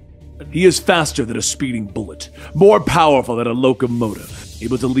 He is faster than a speeding bullet, more powerful than a locomotive,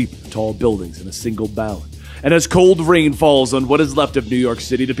 able to leap tall buildings in a single bound. And as cold rain falls on what is left of New York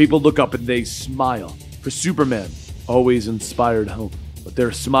City, the people look up and they smile. For Superman always inspired hope. But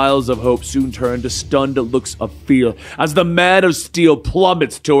their smiles of hope soon turn to stunned looks of fear as the Man of Steel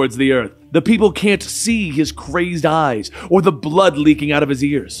plummets towards the earth. The people can't see his crazed eyes or the blood leaking out of his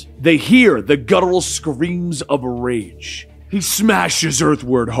ears. They hear the guttural screams of rage. He smashes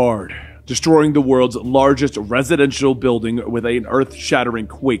earthward hard, destroying the world's largest residential building with an earth-shattering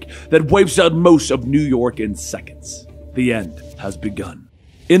quake that wipes out most of New York in seconds. The end has begun.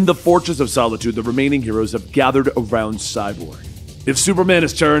 In the Fortress of Solitude, the remaining heroes have gathered around Cyborg. If Superman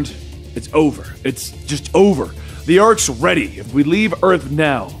is turned, it's over. It's just over. The Ark's ready. If we leave Earth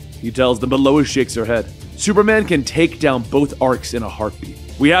now, he tells them, but Lois shakes her head. Superman can take down both Arks in a heartbeat.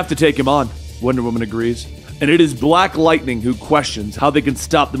 We have to take him on, Wonder Woman agrees. And it is Black Lightning who questions how they can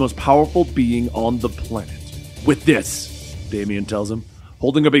stop the most powerful being on the planet. With this, Damian tells him,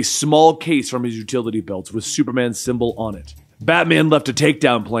 holding up a small case from his utility belt with Superman's symbol on it. Batman left a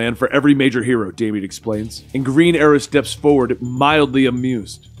takedown plan for every major hero, Damian explains, and Green Arrow steps forward, mildly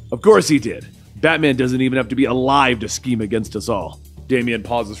amused. Of course he did. Batman doesn't even have to be alive to scheme against us all. Damian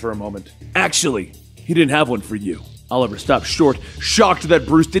pauses for a moment. Actually, he didn't have one for you. Oliver stops short, shocked that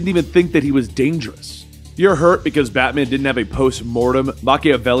Bruce didn't even think that he was dangerous. You're hurt because Batman didn't have a post-mortem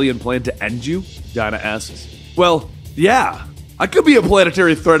Machiavellian plan to end you? Dinah asks. Well, yeah. I could be a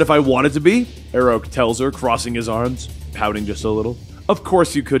planetary threat if I wanted to be, Arrow tells her, crossing his arms, pouting just a little. Of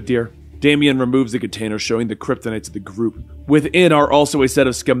course you could, dear. Damian removes the container, showing the kryptonite to the group. Within are also a set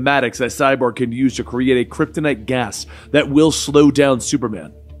of schematics that Cyborg can use to create a kryptonite gas that will slow down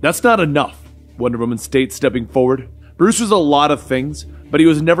Superman. That's not enough, Wonder Woman states, stepping forward. Bruce was a lot of things, but he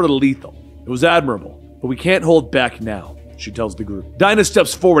was never lethal. It was admirable. But we can't hold back now, she tells the group. Dinah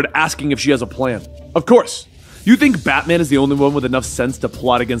steps forward, asking if she has a plan. Of course. You think Batman is the only one with enough sense to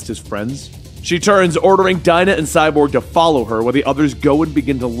plot against his friends? She turns, ordering Dinah and Cyborg to follow her while the others go and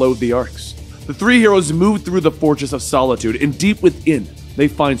begin to load the Arks. The three heroes move through the Fortress of Solitude, and deep within, they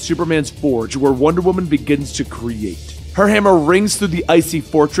find Superman's forge, where Wonder Woman begins to create. Her hammer rings through the icy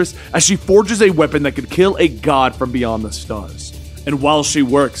fortress as she forges a weapon that could kill a god from beyond the stars. And while she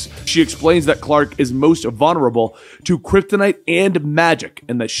works, she explains that Clark is most vulnerable to kryptonite and magic,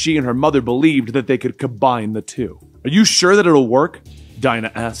 and that she and her mother believed that they could combine the two. Are you sure that it'll work?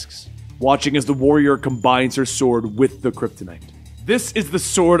 Dinah asks, watching as the warrior combines her sword with the kryptonite. This is the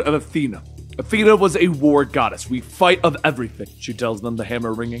sword of Athena. Athena was a war goddess. We fight of everything, she tells them, the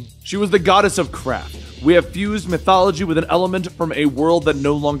hammer ringing. She was the goddess of craft. We have fused mythology with an element from a world that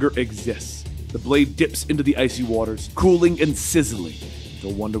no longer exists. The blade dips into the icy waters, cooling and sizzling,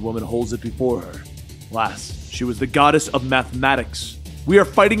 until Wonder Woman holds it before her. Last, she was the goddess of mathematics. We are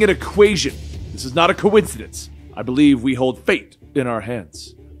fighting an equation. This is not a coincidence. I believe we hold fate in our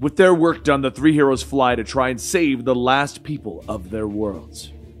hands. With their work done, the three heroes fly to try and save the last people of their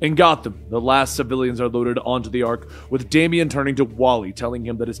worlds. In Gotham, the last civilians are loaded onto the Ark, with Damian turning to Wally, telling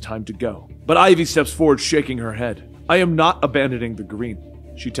him that it's time to go. But Ivy steps forward, shaking her head. I am not abandoning the green.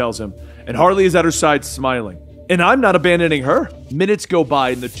 she tells him, and Harley is at her side smiling. And I'm not abandoning her. Minutes go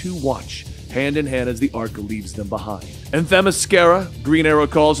by and the two watch, hand in hand as the Ark leaves them behind. In Themyscira, Green Arrow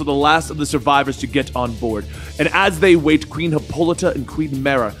calls for the last of the survivors to get on board, and as they wait, Queen Hippolyta and Queen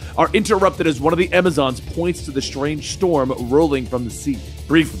Mara are interrupted as one of the Amazons points to the strange storm rolling from the sea.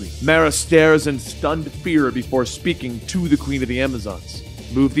 Briefly, Mara stares in stunned fear before speaking to the Queen of the Amazons.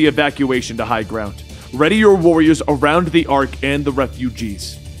 Move the evacuation to high ground. Ready your warriors around the Ark and the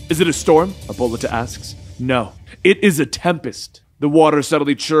refugees. Is it a storm? Hippolyta asks. No, it is a tempest. The waters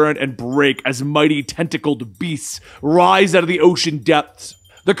suddenly churn and break as mighty tentacled beasts rise out of the ocean depths.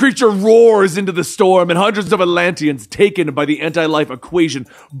 The creature roars into the storm, and hundreds of Atlanteans, taken by the anti-life equation,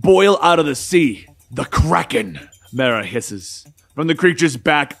 boil out of the sea. The Kraken, Mara hisses. From the creature's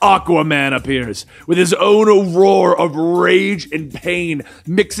back, Aquaman appears, with his own roar of rage and pain,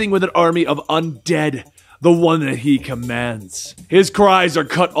 mixing with an army of undead, the one that he commands. His cries are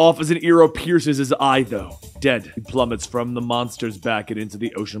cut off as an arrow pierces his eye, though. Dead, he plummets from the monster's back and into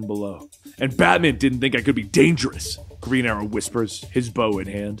the ocean below. And Batman didn't think I could be dangerous, Green Arrow whispers, his bow in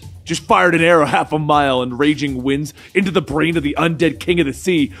hand. Just fired an arrow half a mile in raging winds into the brain of the undead king of the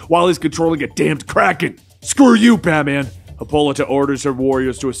sea while he's controlling a damned kraken. Screw you, Batman! Hippolyta orders her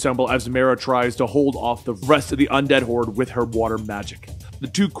warriors to assemble as Mara tries to hold off the rest of the undead horde with her water magic. The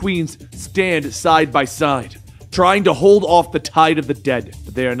two queens stand side by side, trying to hold off the tide of the dead,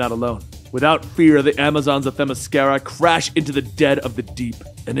 but they are not alone. Without fear, the Amazons of Themyscira crash into the dead of the deep.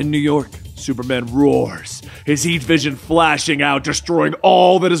 And in New York, Superman roars, his heat vision flashing out, destroying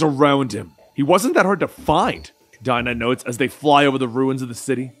all that is around him. He wasn't that hard to find, Dinah notes as they fly over the ruins of the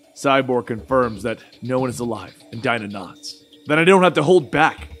city. Cyborg confirms that no one is alive, and Dinah nods. Then I don't have to hold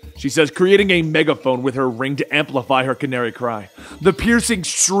back, she says, creating a megaphone with her ring to amplify her canary cry. The piercing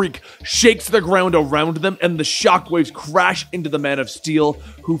shriek shakes the ground around them, and the shockwaves crash into the Man of Steel,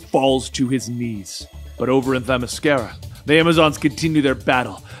 who falls to his knees. But over in Themyscira, the Amazons continue their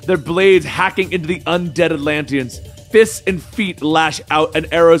battle, their blades hacking into the undead Atlanteans. Fists and feet lash out, and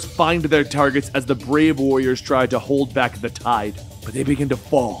arrows find their targets as the brave warriors try to hold back the tide. But they begin to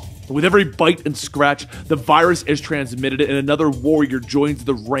fall. With every bite and scratch, the virus is transmitted and another warrior joins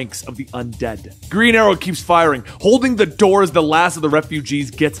the ranks of the undead. Green Arrow keeps firing, holding the door as the last of the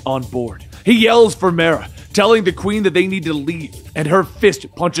refugees gets on board. He yells for Mara, telling the queen that they need to leave, and her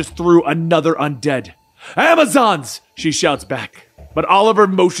fist punches through another undead. Amazons! She shouts back. But Oliver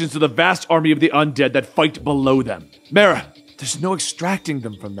motions to the vast army of the undead that fight below them. Mara, there's no extracting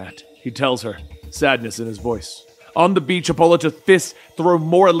them from that, he tells her, sadness in his voice. On the beach, Hippolyta's fists throw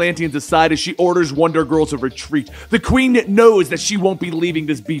more Atlanteans aside as she orders Wonder Girl to retreat. The queen knows that she won't be leaving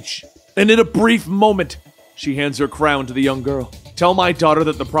this beach. And in a brief moment, she hands her crown to the young girl. Tell my daughter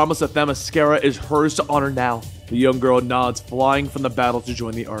that the promise of Themyscira is hers to honor now. The young girl nods, flying from the battle to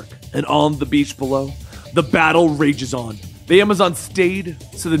join the Ark. And on the beach below, the battle rages on. The Amazons stayed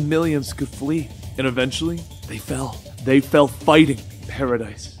so that millions could flee. And eventually, they fell. They fell fighting.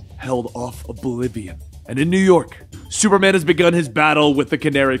 Paradise held off oblivion. And in New York, Superman has begun his battle with the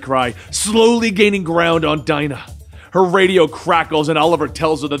Canary Cry, slowly gaining ground on Dinah. Her radio crackles and Oliver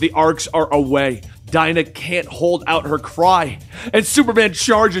tells her that the Arks are away. Dinah can't hold out her cry, and Superman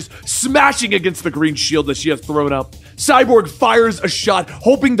charges, smashing against the green shield that she has thrown up. Cyborg fires a shot,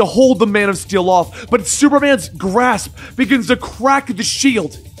 hoping to hold the Man of Steel off, but Superman's grasp begins to crack the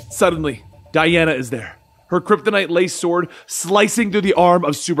shield. Suddenly, Diana is there, her kryptonite lace sword slicing through the arm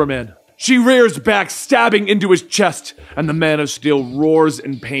of Superman. She rears back, stabbing into his chest, and the Man of Steel roars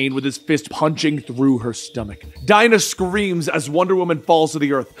in pain with his fist punching through her stomach. Dinah screams as Wonder Woman falls to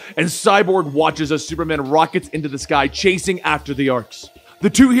the earth, and Cyborg watches as Superman rockets into the sky, chasing after the Arks. The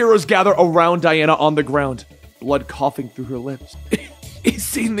two heroes gather around Diana on the ground, blood coughing through her lips. He's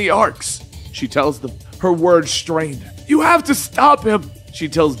seen the Arks, she tells them, her words strained. You have to stop him, she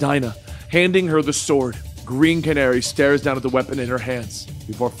tells Dinah, handing her the sword. Green Canary stares down at the weapon in her hands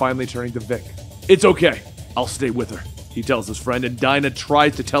before finally turning to Vic. It's okay. I'll stay with her, he tells his friend, and Dinah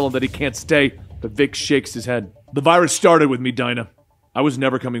tries to tell him that he can't stay, but Vic shakes his head. The virus started with me, Dinah. I was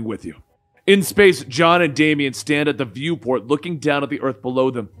never coming with you. In space, John and Damian stand at the viewport looking down at the Earth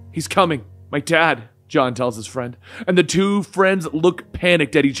below them. He's coming. My dad, John tells his friend, and the two friends look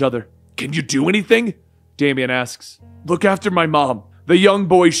panicked at each other. Can you do anything? Damian asks. Look after my mom. The young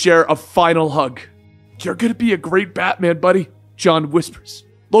boys share a final hug. You're gonna be a great Batman, buddy, John whispers.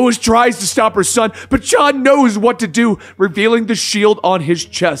 Lois tries to stop her son, but John knows what to do, revealing the shield on his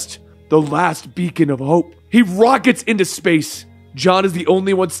chest, the last beacon of hope. He rockets into space. John is the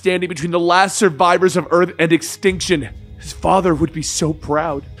only one standing between the last survivors of Earth and extinction. His father would be so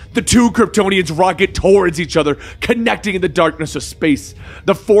proud. The two Kryptonians rocket towards each other, connecting in the darkness of space,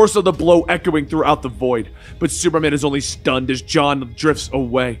 the force of the blow echoing throughout the void. But Superman is only stunned as John drifts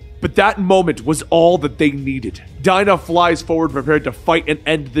away. But that moment was all that they needed. Dinah flies forward, prepared to fight and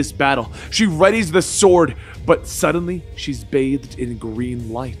end this battle. She readies the sword, but suddenly she's bathed in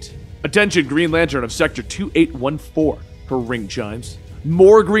green light. Attention, Green Lantern of Sector 2814. Her ring chimes.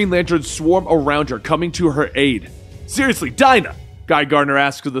 More Green Lanterns swarm around her, coming to her aid. Seriously, Dinah, Guy Gardner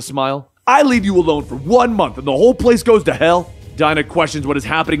asks with a smile. I leave you alone for 1 month and the whole place goes to hell? Dinah questions what is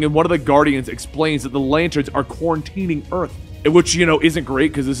happening, and one of the Guardians explains that the Lanterns are quarantining Earth. Which, isn't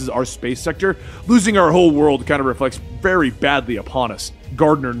great because this is our space sector. Losing our whole world kind of reflects very badly upon us.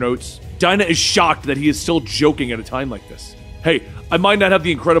 Gardner notes. Dinah is shocked that he is still joking at a time like this. Hey, I might not have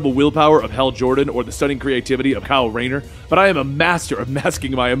the incredible willpower of Hal Jordan or the stunning creativity of Kyle Rayner, but I am a master of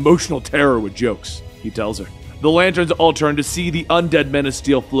masking my emotional terror with jokes, he tells her. The Lanterns all turn to see the undead Men of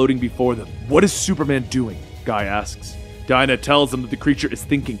Steel floating before them. What is Superman doing? Guy asks. Dinah tells them that the creature is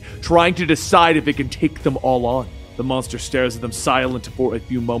thinking, trying to decide if it can take them all on. The monster stares at them silent for a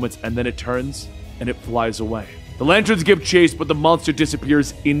few moments, and then it turns, and it flies away. The Lanterns give chase, but the monster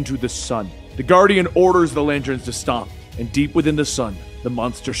disappears into the sun. The Guardian orders the Lanterns to stop, and deep within the sun, the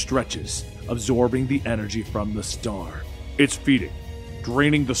monster stretches, absorbing the energy from the star. It's feeding,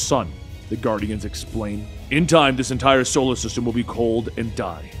 draining the sun, the Guardians explain. In time, this entire solar system will be cold and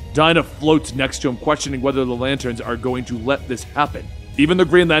die. Dinah floats next to him, questioning whether the Lanterns are going to let this happen. Even the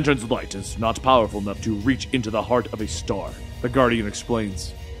Green Lantern's light is not powerful enough to reach into the heart of a star, the Guardian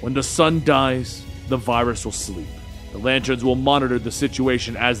explains. When the sun dies, the virus will sleep. The Lanterns will monitor the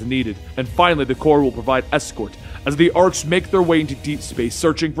situation as needed, and finally the Corps will provide escort as the Arcs make their way into deep space,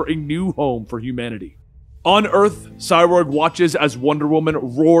 searching for a new home for humanity. On Earth, Cyborg watches as Wonder Woman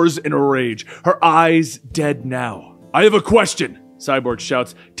roars in a rage, her eyes dead now. I have a question, Cyborg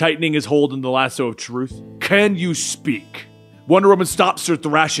shouts, tightening his hold in the lasso of truth. Can you speak? Wonder Woman stops her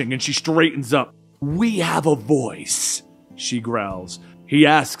thrashing and she straightens up. We have a voice, she growls. He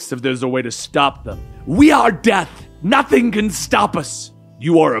asks if there's a way to stop them. We are death. Nothing can stop us.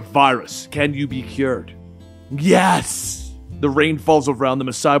 You are a virus. Can you be cured? Yes. The rain falls around them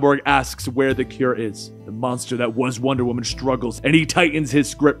as Cyborg asks where the cure is. The monster that was Wonder Woman struggles, and he tightens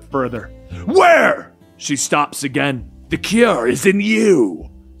his grip further. Where? She stops again. The cure is in you.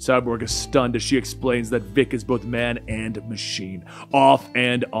 Cyborg is stunned as she explains that Vic is both man and machine. Off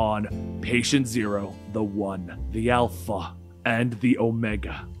and on. Patient Zero, the One, the Alpha, and the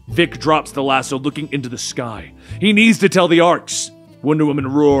Omega. Vic drops the lasso, looking into the sky. He needs to tell the Arcs. Wonder Woman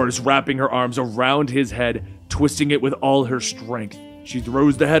roars, wrapping her arms around his head, twisting it with all her strength. She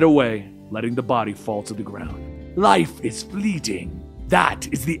throws the head away, letting the body fall to the ground. Life is fleeting. That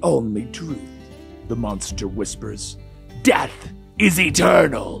is the only truth, the monster whispers. Death is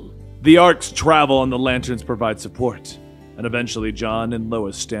eternal. The Arcs travel and the Lanterns provide support, and eventually John and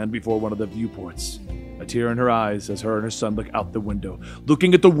Lois stand before one of the viewports. A tear in her eyes as her and her son look out the window,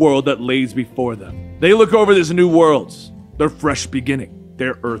 looking at the world that lays before them. They look over this new world, their fresh beginning,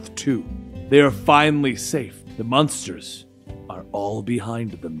 their Earth too. They are finally safe. The monsters are all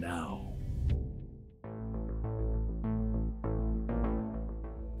behind them now.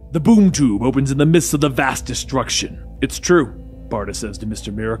 The boom tube opens in the midst of the vast destruction. It's true, Barda says to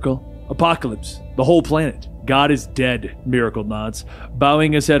Mr. Miracle. Apocalypse, the whole planet. God is dead, Miracle nods,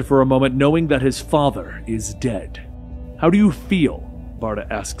 bowing his head for a moment, knowing that his father is dead. How do you feel? Barda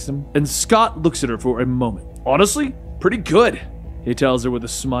asks him, and Scott looks at her for a moment. Honestly, pretty good, he tells her with a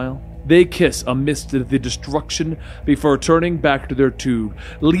smile. They kiss amidst the destruction before turning back to their tube,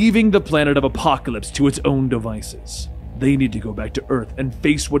 leaving the planet of Apocalypse to its own devices. They need to go back to Earth and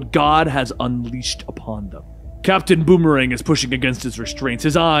face what God has unleashed upon them. Captain Boomerang is pushing against his restraints,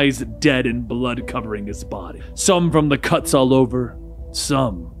 his eyes dead and blood covering his body. Some from the cuts all over,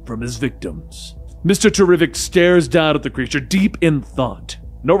 some from his victims. Mr. Terrific stares down at the creature, deep in thought.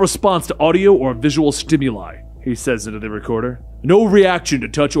 No response to audio or visual stimuli, he says into the recorder. No reaction to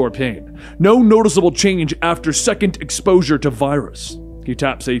touch or pain. No noticeable change after second exposure to virus. He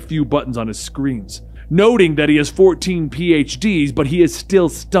taps a few buttons on his screens, noting that he has 14 PhDs, but he is still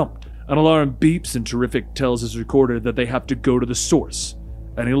stumped. An alarm beeps and Terrific tells his recorder that they have to go to the source,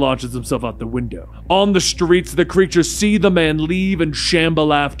 and he launches himself out the window. On the streets, the creatures see the man leave and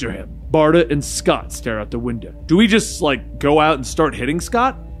shamble after him. Barda and Scott stare out the window. Do we just, go out and start hitting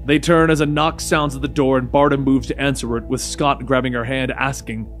Scott? They turn as a knock sounds at the door and Barda moves to answer it, with Scott grabbing her hand,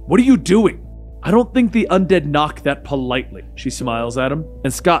 asking, "What are you doing?" "I don't think the undead knock that politely," she smiles at him,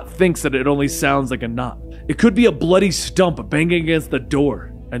 and Scott thinks that it only sounds like a knock. It could be a bloody stump banging against the door.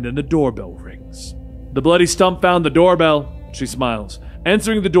 And then the doorbell rings. The bloody stump found the doorbell, she smiles.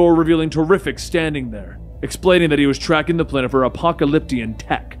 answering the door, revealing Terrific standing there, explaining that he was tracking the planet for apocalyptian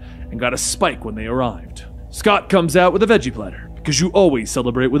tech and got a spike when they arrived. Scott comes out with a veggie platter, because you always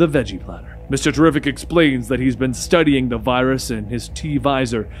celebrate with a veggie platter. Mr. Terrific explains that he's been studying the virus and his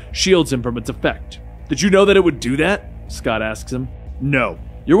T-visor shields him from its effect. Did you know that it would do that? Scott asks him. No.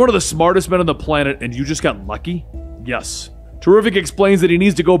 You're one of the smartest men on the planet and you just got lucky? Yes. Terrific explains that he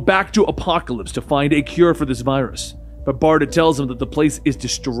needs to go back to Apocalypse to find a cure for this virus, but Barda tells him that the place is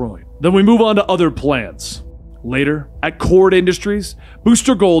destroyed. Then we move on to other plans. Later, at Cord Industries,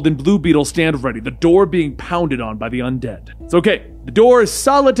 Booster Gold and Blue Beetle stand ready, the door being pounded on by the undead. It's okay, the door is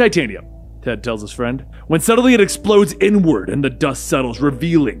solid titanium, Ted tells his friend, when suddenly it explodes inward and the dust settles,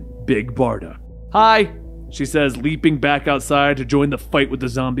 revealing Big Barda. Hi, she says, leaping back outside to join the fight with the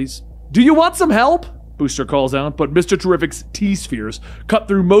zombies. Do you want some help? Booster calls out, but Mr. Terrific's T-spheres cut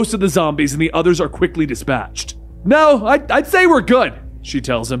through most of the zombies and the others are quickly dispatched. No, I'd say we're good, she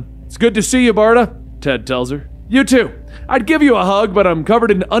tells him. It's good to see you, Barda, Ted tells her. You too. I'd give you a hug, but I'm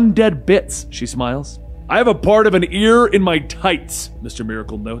covered in undead bits, she smiles. I have a part of an ear in my tights, Mr.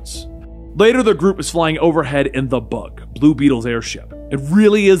 Miracle notes. Later, the group is flying overhead in the Bug, Blue Beetle's airship. It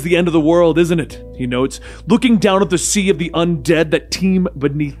really is the end of the world, isn't it? He notes, looking down at the sea of the undead that teem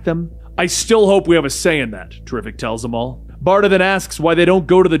beneath them. I still hope we have a say in that, Terrific tells them all. Barda then asks why they don't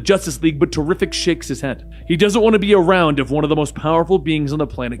go to the Justice League, but Terrific shakes his head. He doesn't want to be around if one of the most powerful beings on the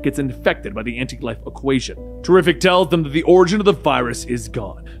planet gets infected by the anti-life equation. Terrific tells them that the origin of the virus is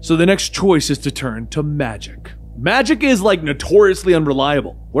gone, so the next choice is to turn to magic. Magic is like notoriously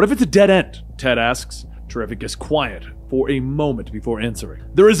unreliable. What if it's a dead end? Ted asks. Terrific is quiet for a moment before answering.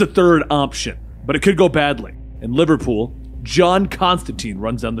 There is a third option, but it could go badly. In Liverpool, John Constantine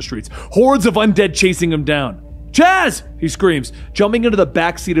runs down the streets, hordes of undead chasing him down. Chaz! He screams, jumping into the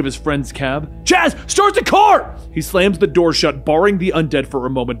backseat of his friend's cab. Chaz, start the car! He slams the door shut, barring the undead for a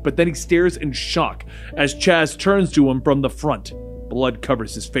moment, but then he stares in shock as Chaz turns to him from the front. Blood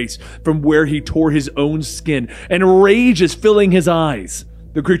covers his face from where he tore his own skin, and rage is filling his eyes.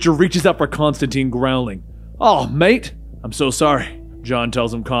 The creature reaches out for Constantine, growling. Oh, mate, I'm so sorry, John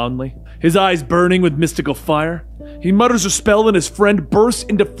tells him calmly, his eyes burning with mystical fire. He mutters a spell and his friend bursts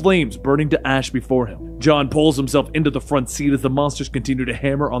into flames, burning to ash before him. John pulls himself into the front seat as the monsters continue to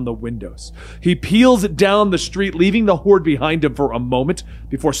hammer on the windows. He peels down the street, leaving the horde behind him for a moment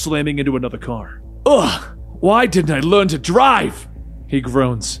before slamming into another car. Ugh, why didn't I learn to drive? He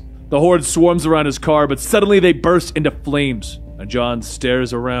groans. The horde swarms around his car, but suddenly they burst into flames, and John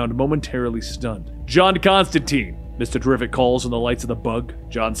stares around, momentarily stunned. John Constantine, Mr. Terrific calls on the lights of the Bug.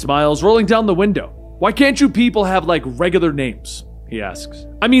 John smiles, rolling down the window. Why can't you people have, like, regular names? He asks.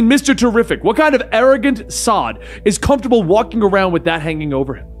 I mean, Mr. Terrific, what kind of arrogant sod is comfortable walking around with that hanging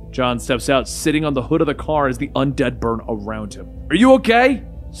over him? John steps out, sitting on the hood of the car as the undead burn around him. Are you okay?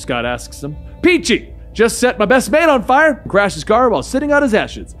 Scott asks him. Peachy! Just set my best man on fire and crashed his car while sitting on his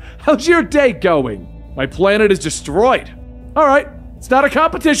ashes. How's your day going? My planet is destroyed. All right, it's not a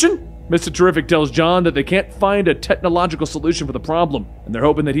competition. Mr. Terrific tells John that they can't find a technological solution for the problem, and they're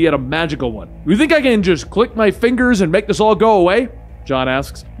hoping that he had a magical one. You think I can just click my fingers and make this all go away? John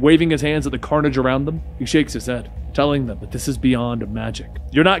asks, waving his hands at the carnage around them. He shakes his head, telling them that this is beyond magic.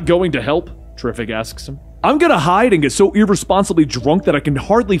 You're not going to help? Terrific asks him. I'm gonna hide and get so irresponsibly drunk that I can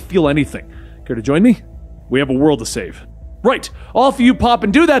hardly feel anything. Care to join me? We have a world to save. Right, all for you pop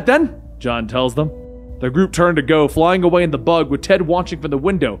and do that then, John tells them. The group turn to go, flying away in the Bug with Ted watching from the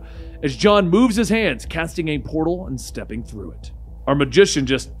window as John moves his hands, casting a portal and stepping through it. Our magician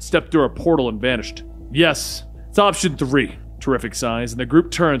just stepped through a portal and vanished. Yes, it's option 3, Terrific sighs, and the group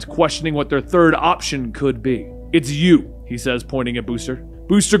turns, questioning what their third option could be. It's you, he says, pointing at Booster.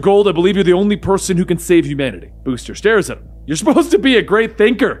 Booster Gold, I believe you're the only person who can save humanity. Booster stares at him. You're supposed to be a great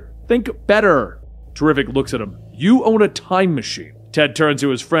thinker. Think better. Terrific looks at him. You own a time machine. Ted turns to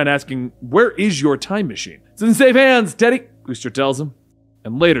his friend, asking, where is your time machine? It's in safe hands, Teddy, Booster tells him.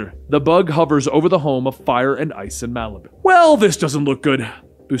 And later, the Bug hovers over the home of Fire and Ice in Malibu. Well, this doesn't look good,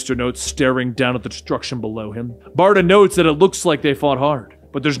 Booster notes, staring down at the destruction below him. Barda notes that it looks like they fought hard,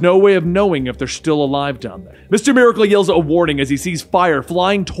 but there's no way of knowing if they're still alive down there. Mr. Miracle yells a warning as he sees Fire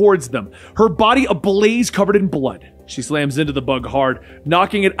flying towards them, her body ablaze covered in blood. She slams into the Bug hard,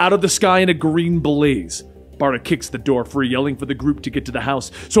 knocking it out of the sky in a green blaze. Barda kicks the door free, yelling for the group to get to the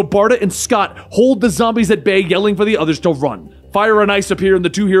house, so Barda and Scott hold the zombies at bay, yelling for the others to run. Fire and Ice appear and the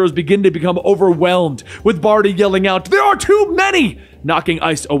two heroes begin to become overwhelmed, with Barda yelling out, there are too many! Knocking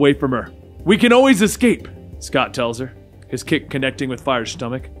Ice away from her. We can always escape, Scott tells her, his kick connecting with Fire's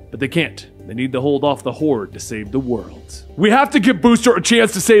stomach, but they can't. They need to hold off the horde to save the world. We have to give Booster a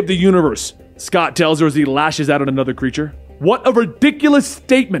chance to save the universe, Scott tells her as he lashes out at another creature. What a ridiculous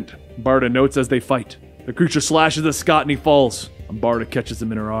statement, Barda notes as they fight. The creature slashes at Scott and he falls, and Barda catches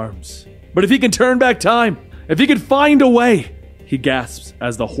him in her arms. But if he can turn back time, if he can find a way, he gasps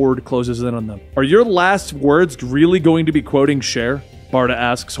as the horde closes in on them. Are your last words really going to be quoting Cher? Barda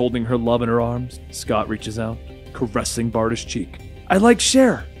asks, holding her love in her arms. Scott reaches out, caressing Barda's cheek. I like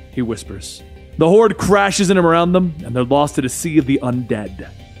Cher, he whispers. The horde crashes in around them, and they're lost in a sea of the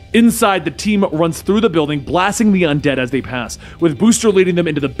undead. Inside, the team runs through the building, blasting the undead as they pass, with Booster leading them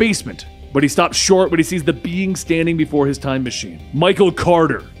into the basement. But he stops short when he sees the being standing before his time machine. Michael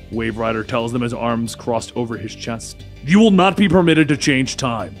Carter, Wave Rider tells them, his arms crossed over his chest. You will not be permitted to change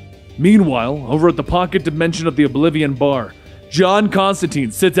time. Meanwhile, over at the pocket dimension of the Oblivion Bar, John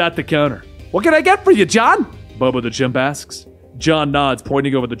Constantine sits at the counter. What can I get for you, John? Bobo the chimp asks. John nods,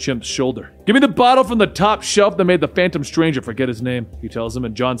 pointing over the chimp's shoulder. Give me the bottle from the top shelf that made the Phantom Stranger forget his name, he tells him,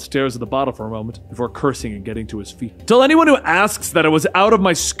 and John stares at the bottle for a moment before cursing and getting to his feet. Tell anyone who asks that I was out of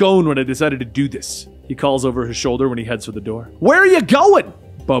my scone when I decided to do this, he calls over his shoulder when he heads for the door. Where are you going?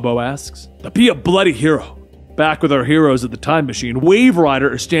 Bobo asks. To be a bloody hero. Back with our heroes at the time machine, Wave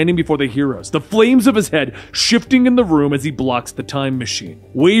Rider is standing before the heroes, the flames of his head shifting in the room as he blocks the time machine.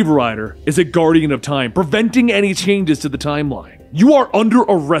 Wave Rider is a guardian of time, preventing any changes to the timeline. You are under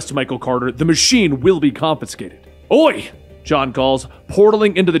arrest, Michael Carter. The machine will be confiscated. Oi! John calls,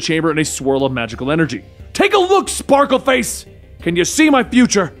 portaling into the chamber in a swirl of magical energy. Take a look, Sparkleface! Can you see my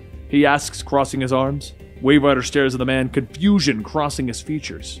future? He asks, crossing his arms. Wave Rider stares at the man, confusion crossing his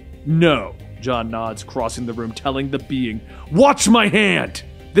features. No. John nods, crossing the room, telling the being, watch my hand!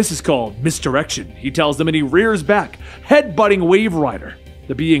 This is called misdirection, he tells them, and he rears back, headbutting Wave Rider.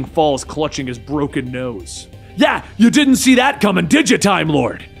 The being falls, clutching his broken nose. Yeah, you didn't see that coming, did you, Time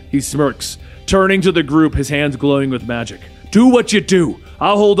Lord? He smirks, turning to the group, his hands glowing with magic. Do what you do.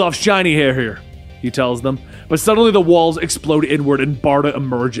 I'll hold off shiny hair here, he tells them. But suddenly the walls explode inward and Barda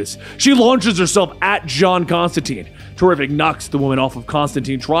emerges. She launches herself at John Constantine. Terrific knocks the woman off of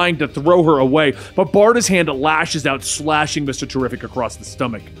Constantine, trying to throw her away, but Barda's hand lashes out, slashing Mr. Terrific across the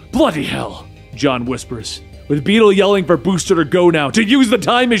stomach. Bloody hell, John whispers, with Beetle yelling for Booster to go now, to use the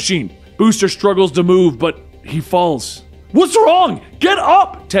time machine. Booster struggles to move, but he falls. What's wrong? Get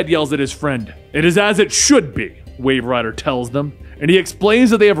up, Ted yells at his friend. It is as it should be, Wave Rider tells them, and he explains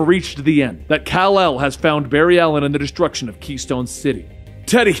that they have reached the end, that Kal-El has found Barry Allen in the destruction of Keystone City.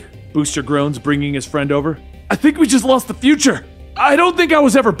 Teddy, Booster groans, bringing his friend over. I think we just lost the future. I don't think I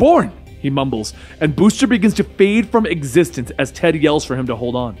was ever born, he mumbles, and Booster begins to fade from existence as Ted yells for him to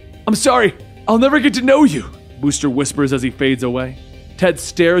hold on. I'm sorry, I'll never get to know you, Booster whispers as he fades away. Ted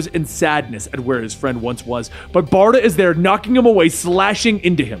stares in sadness at where his friend once was, but Barda is there, knocking him away, slashing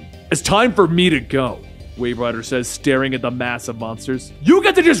into him. It's time for me to go, Wave Rider says, staring at the mass of monsters. You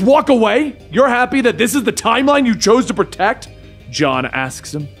get to just walk away? You're happy that this is the timeline you chose to protect? John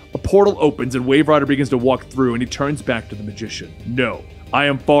asks him. A portal opens and Wave Rider begins to walk through, and he turns back to the magician. No, I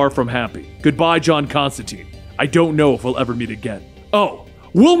am far from happy. Goodbye, John Constantine. I don't know if we'll ever meet again. Oh,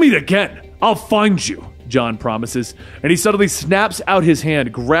 we'll meet again. I'll find you, John promises, and he suddenly snaps out his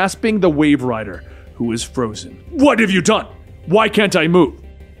hand, grasping the Wave Rider, who is frozen. What have you done? Why can't I move?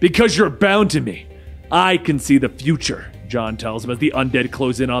 Because you're bound to me. I can see the future, John tells him as the undead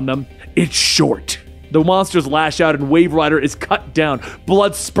close in on them. It's short. The monsters lash out and Wave Rider is cut down,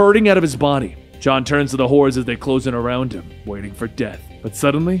 blood spurting out of his body. John turns to the hordes as they close in around him, waiting for death. But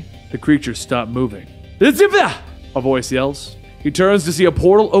suddenly, the creatures stop moving. A voice yells. He turns to see a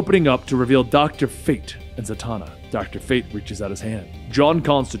portal opening up to reveal Dr. Fate and Zatanna. Dr. Fate reaches out his hand. John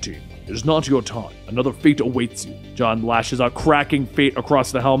Constantine, it is not your time. Another fate awaits you. John lashes out, cracking Fate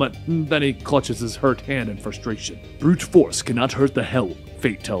across the helmet. Then he clutches his hurt hand in frustration. Brute force cannot hurt the helm,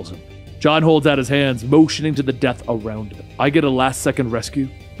 Fate tells him. John holds out his hands, motioning to the death around them. I get a last-second rescue,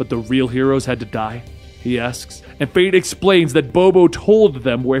 but the real heroes had to die? He asks, and Fate explains that Bobo told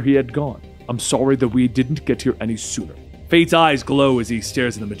them where he had gone. I'm sorry that we didn't get here any sooner. Fate's eyes glow as he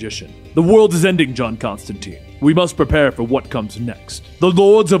stares at the magician. The world is ending, John Constantine. We must prepare for what comes next. The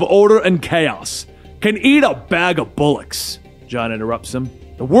Lords of Order and Chaos can eat a bag of bullocks. John interrupts him.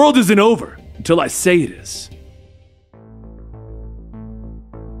 The world isn't over until I say it is.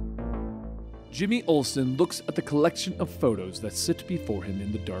 Jimmy Olsen looks at the collection of photos that sit before him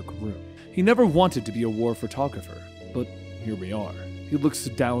in the dark room. He never wanted to be a war photographer, but here we are. He looks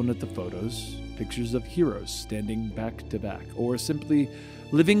down at the photos, pictures of heroes standing back to back, or simply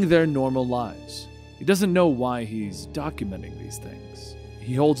living their normal lives. He doesn't know why he's documenting these things.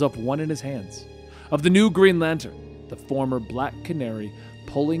 He holds up one in his hands, of the new Green Lantern, the former Black Canary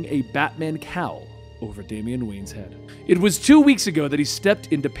pulling a Batman cowl over Damian Wayne's head. It was 2 weeks ago that he stepped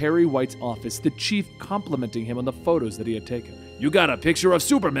into Perry White's office, the chief complimenting him on the photos that he had taken. "You got a picture of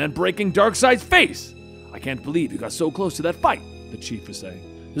Superman breaking Darkseid's face! I can't believe you got so close to that fight," the chief was saying.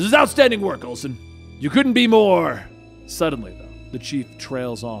 "This is outstanding work, Olsen. You couldn't be more..." Suddenly, though, the chief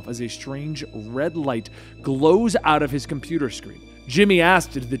trails off as a strange red light glows out of his computer screen. Jimmy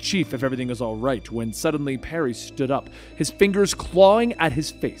asked the chief if everything was all right when suddenly Perry stood up, his fingers clawing at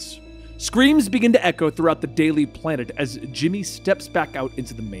his face. Screams begin to echo throughout the Daily Planet as Jimmy steps back out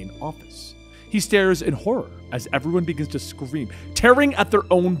into the main office. He stares in horror as everyone begins to scream, tearing at their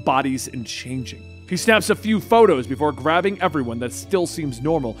own bodies and changing. He snaps a few photos before grabbing everyone that still seems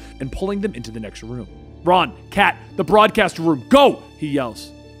normal and pulling them into the next room. "Ron, Kat, the broadcast room, go!" he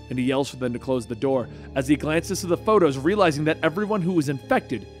yells. And he yells for them to close the door as he glances to the photos, realizing that everyone who was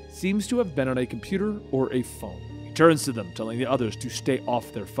infected seems to have been on a computer or a phone. He turns to them, telling the others to stay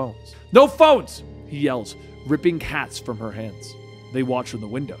off their phones. "No phones!" he yells, ripping Kat's from her hands. They watch from the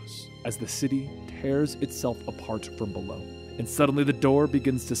windows as the city tears itself apart from below. And suddenly the door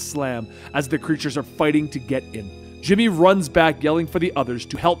begins to slam as the creatures are fighting to get in. Jimmy runs back, yelling for the others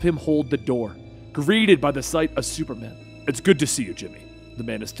to help him hold the door, greeted by the sight of Superman. "It's good to see you, Jimmy," the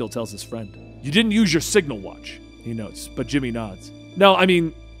man still tells his friend. "You didn't use your signal watch," he notes, but Jimmy nods. "No, I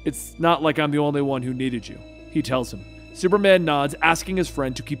mean, it's not like I'm the only one who needed you," he tells him. Superman nods, asking his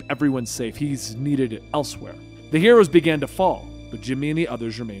friend to keep everyone safe. He's needed elsewhere. The heroes began to fall, but Jimmy and the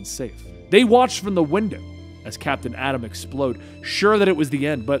others remained safe. They watched from the window as Captain Atom explode, sure that it was the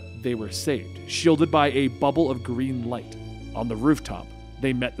end, but they were saved, shielded by a bubble of green light. On the rooftop,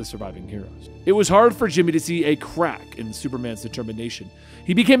 they met the surviving heroes. It was hard for Jimmy to see a crack in Superman's determination.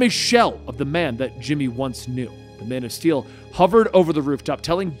 He became a shell of the man that Jimmy once knew. The Man of Steel hovered over the rooftop,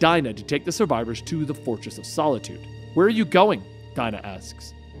 telling Dinah to take the survivors to the Fortress of Solitude. "Where are you going?" Dinah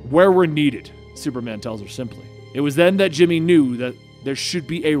asks. "Where we're needed," Superman tells her simply. It was then that Jimmy knew that there should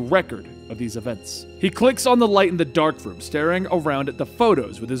be a record of these events. He clicks on the light in the dark room, staring around at the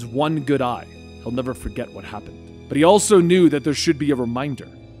photos with his one good eye. He'll never forget what happened. But he also knew that there should be a reminder.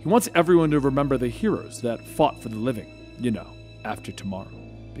 He wants everyone to remember the heroes that fought for the living, after tomorrow.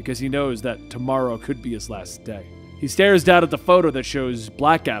 Because he knows that tomorrow could be his last day. He stares down at the photo that shows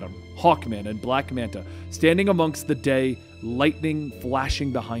Black Adam, Hawkman, and Black Manta standing amongst the day, lightning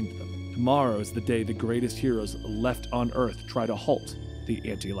flashing behind them. Tomorrow is the day the greatest heroes left on Earth try to halt the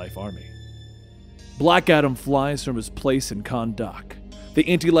Anti-Life Army. Black Adam flies from his place in Kahndaq. The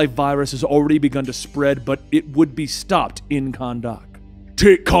anti-life virus has already begun to spread, but it would be stopped in Kahndaq.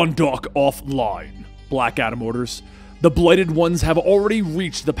 "Take Kahndaq offline," Black Adam orders. The Blighted Ones have already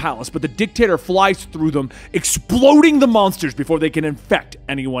reached the palace, but the dictator flies through them, exploding the monsters before they can infect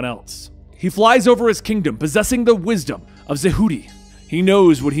anyone else. He flies over his kingdom, possessing the wisdom of Zehudi. He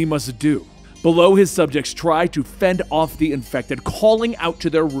knows what he must do. Below, his subjects try to fend off the infected, calling out to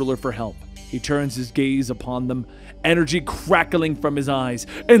their ruler for help. He turns his gaze upon them, energy crackling from his eyes,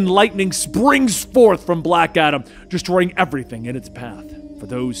 and lightning springs forth from Black Adam, destroying everything in its path. For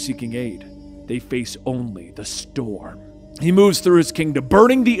those seeking aid, they face only the storm. He moves through his kingdom,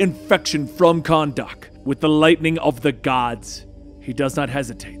 burning the infection from Kahndaq with the lightning of the gods. He does not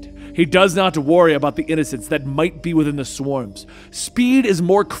hesitate. He does not worry about the innocents that might be within the swarms. Speed is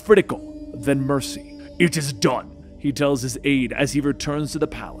more critical than mercy. "It is done," he tells his aide as he returns to the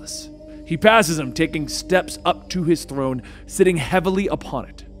palace. He passes him, taking steps up to his throne, sitting heavily upon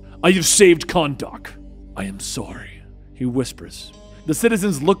it. "I have saved Kahndaq. I am sorry," he whispers. The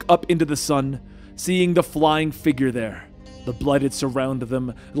citizens look up into the sun, seeing the flying figure there. The Blighted surround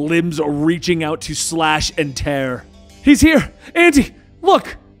them, limbs reaching out to slash and tear. "He's here! Auntie,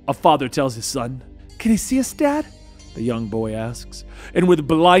 look!" a father tells his son. "Can he see us, Dad?" the young boy asks. And with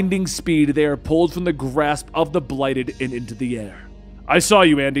blinding speed, they are pulled from the grasp of the Blighted and into the air. "I saw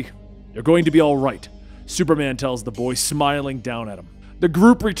you, Andy. You're going to be all right," Superman tells the boy, smiling down at him. The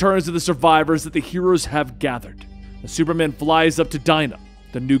group returns to the survivors that the heroes have gathered. The Superman flies up to Dinah,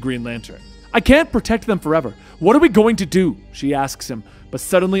 the new Green Lantern. "I can't protect them forever. What are we going to do?" she asks him, but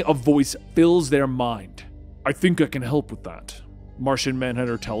suddenly a voice fills their mind. "I think I can help with that," Martian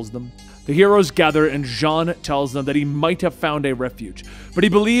Manhunter tells them. The heroes gather and Jean tells them that he might have found a refuge, but he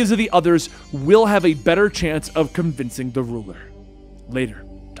believes that the others will have a better chance of convincing the ruler. Later,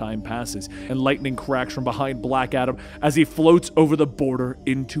 time passes, and lightning cracks from behind Black Adam as he floats over the border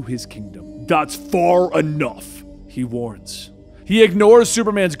into his kingdom. "That's far enough," he warns. He ignores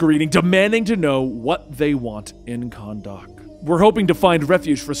Superman's greeting, demanding to know what they want in Kahndaq. "We're hoping to find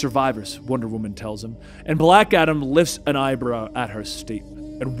refuge for survivors," Wonder Woman tells him, and Black Adam lifts an eyebrow at her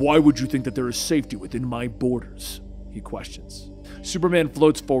statement. "And why would you think that there is safety within my borders?" he questions. Superman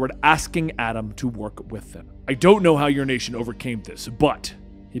floats forward, asking Adam to work with them. I don't know how your nation overcame this, but...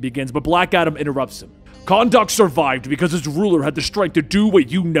 He begins, but Black Adam interrupts him. Kahndaq survived because his ruler had the strength to do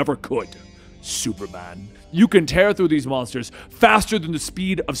what you never could. Superman, you can tear through these monsters faster than the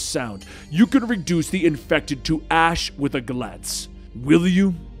speed of sound. You can reduce the infected to ash with a glance. Will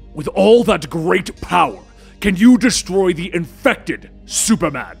you? With all that great power, can you destroy the infected,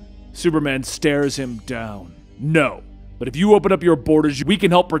 Superman? Superman stares him down. No. But if you open up your borders, we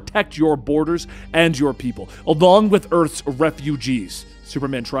can help protect your borders and your people, along with Earth's refugees.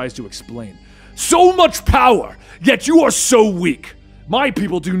 Superman tries to explain. So much power, yet you are so weak. My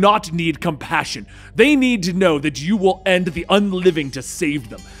people do not need compassion. They need to know that you will end the unliving to save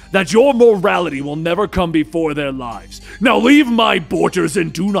them, that your morality will never come before their lives. Now leave my borders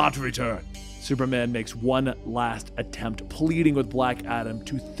and do not return. Superman makes one last attempt, pleading with Black Adam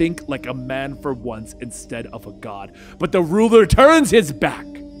to think like a man for once instead of a god. But the ruler turns his back.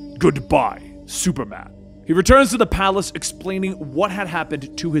 Goodbye, Superman. He returns to the palace, explaining what had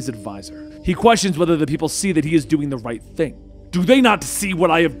happened to his advisor. He questions whether the people see that he is doing the right thing. Do they not see what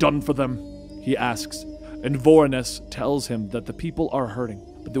I have done for them? He asks, and Voronezh tells him that the people are hurting,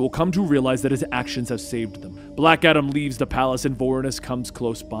 but they will come to realize that his actions have saved them. Black Adam leaves the palace and Voronezh comes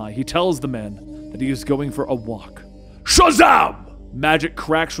close by. He tells the man that he is going for a walk. Shazam! Magic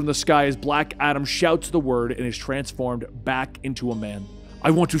cracks from the sky as Black Adam shouts the word and is transformed back into a man.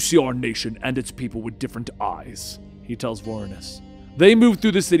 I want to see our nation and its people with different eyes, he tells Voronezh. They move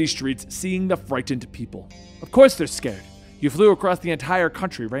through the city streets, seeing the frightened people. Of course they're scared. You flew across the entire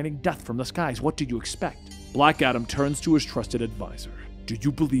country, raining death from the skies. What did you expect? Black Adam turns to his trusted advisor. Do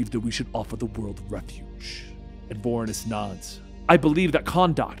you believe that we should offer the world refuge? And Voronezh nods. I believe that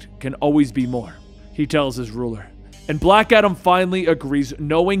Kahndaq can always be more, he tells his ruler. And Black Adam finally agrees,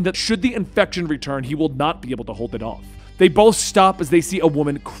 knowing that should the infection return, he will not be able to hold it off. They both stop as they see a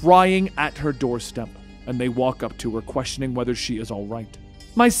woman crying at her doorstep, and they walk up to her, questioning whether she is all right.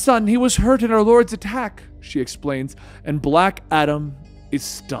 My son, he was hurt in our Lord's attack, she explains, and Black Adam is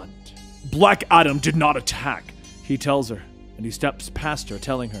stunned. Black Adam did not attack, he tells her, and he steps past her,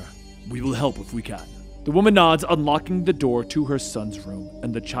 telling her, we will help if we can. The woman nods, unlocking the door to her son's room,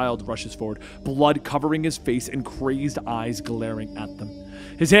 and the child rushes forward, blood covering his face and crazed eyes glaring at them.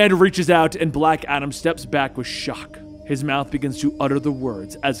 His hand reaches out, and Black Adam steps back with shock. His mouth begins to utter the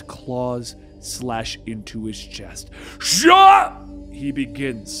words as claws slash into his chest. Shut! He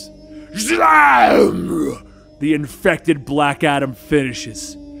begins. Zam! The infected Black Adam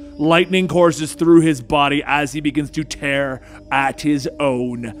finishes. Lightning courses through his body as he begins to tear at his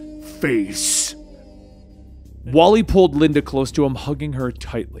own face. Wally pulled Linda close to him, hugging her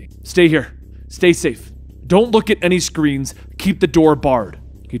tightly. Stay here. Stay safe. Don't look at any screens. Keep the door barred,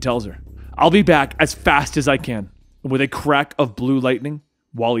 he tells her. I'll be back as fast as I can. And with a crack of blue lightning,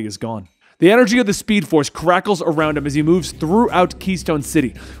 Wally is gone. The energy of the Speed Force crackles around him as he moves throughout Keystone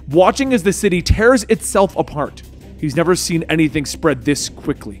City, watching as the city tears itself apart. He's never seen anything spread this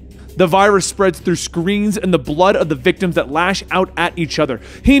quickly. The virus spreads through screens and the blood of the victims that lash out at each other.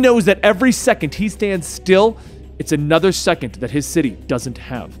 He knows that every second he stands still, it's another second that his city doesn't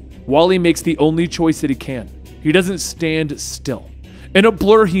have. Wally makes the only choice that he can. He doesn't stand still. In a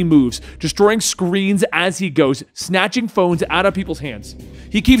blur, he moves, destroying screens as he goes, snatching phones out of people's hands.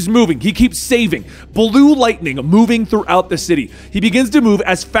 He keeps moving. He keeps saving. Blue lightning moving throughout the city. He begins to move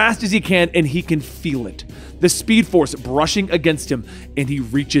as fast as he can, and he can feel it. The Speed Force brushing against him, and he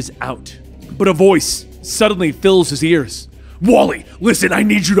reaches out. But a voice suddenly fills his ears. Wally, listen, I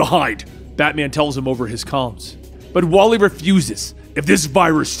need you to hide, Batman tells him over his comms. But Wally refuses. If this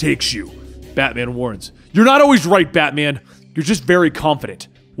virus takes you, Batman warns. You're not always right, Batman. You're just very confident,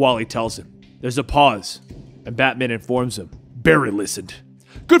 Wally tells him. There's a pause, and Batman informs him. Barry listened.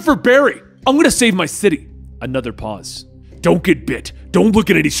 Good for Barry! I'm gonna save my city. Another pause. Don't get bit. Don't look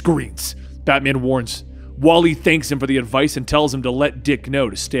at any screens, Batman warns. Wally thanks him for the advice and tells him to let Dick know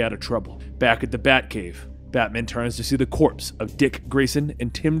to stay out of trouble. Back at the Batcave, Batman turns to see the corpse of Dick Grayson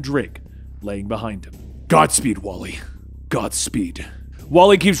and Tim Drake laying behind him. Godspeed, Wally. Godspeed.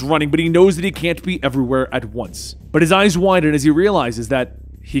 Wally keeps running, but he knows that he can't be everywhere at once. But his eyes widen as he realizes that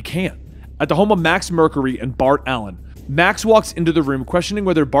he can. At the home of Max Mercury and Bart Allen, Max walks into the room, questioning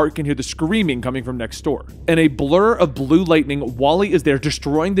whether Bart can hear the screaming coming from next door. In a blur of blue lightning, Wally is there,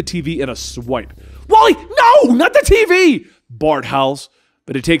 destroying the TV in a swipe. Wally, no, not the TV! Bart howls,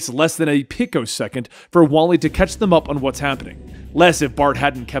 but it takes less than a picosecond for Wally to catch them up on what's happening. Less if Bart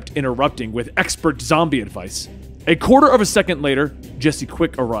hadn't kept interrupting with expert zombie advice. A quarter of a second later, Jesse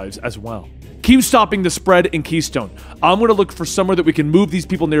Quick arrives as well. Keep stopping the spread in Keystone. I'm gonna look for somewhere that we can move these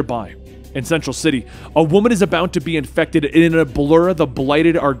people nearby. In Central City, a woman is about to be infected, and in a blur, the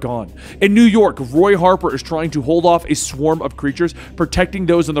blighted are gone. In New York, Roy Harper is trying to hold off a swarm of creatures, protecting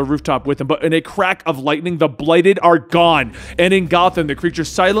those on the rooftop with him, but in a crack of lightning, the blighted are gone. And in Gotham, the creatures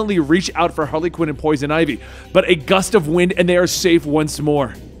silently reach out for Harley Quinn and Poison Ivy, but a gust of wind and they are safe once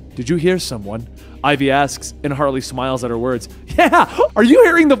more. Did you hear someone? Ivy asks, and Harley smiles at her words. Yeah, are you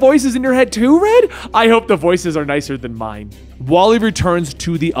hearing the voices in your head too, Red? I hope the voices are nicer than mine. Wally returns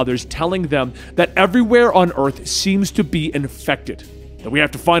to the others, telling them that everywhere on Earth seems to be infected. That we have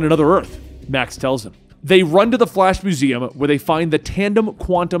to find another Earth, Max tells them. They run to the Flash Museum where they find the tandem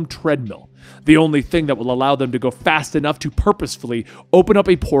quantum treadmill, the only thing that will allow them to go fast enough to purposefully open up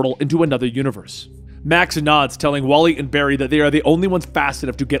a portal into another universe. Max nods, telling Wally and Barry that they are the only ones fast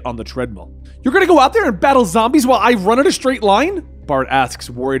enough to get on the treadmill. You're gonna go out there and battle zombies while I run in a straight line? Bart asks,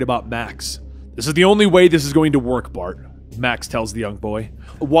 worried about Max. This is the only way this is going to work, Bart, Max tells the young boy.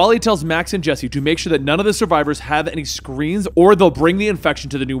 Wally tells Max and Jesse to make sure that none of the survivors have any screens or they'll bring the infection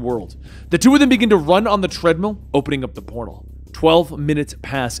to the new world. The two of them begin to run on the treadmill, opening up the portal. 12 minutes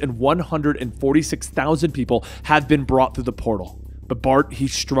pass and 146,000 people have been brought through the portal. But Bart,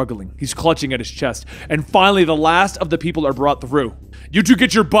 he's struggling. He's clutching at his chest. And finally, the last of the people are brought through. You two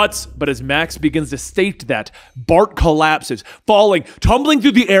get your butts. But as Max begins to state that, Bart collapses, falling, tumbling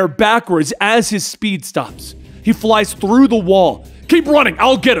through the air backwards as his speed stops. He flies through the wall. Keep running,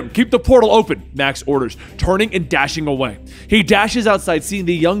 I'll get him. Keep the portal open, Max orders, turning and dashing away. He dashes outside, seeing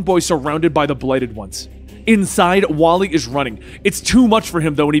the young boy surrounded by the blighted ones. Inside, Wally is running. It's too much for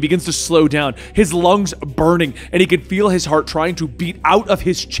him though, and he begins to slow down, his lungs burning, and he can feel his heart trying to beat out of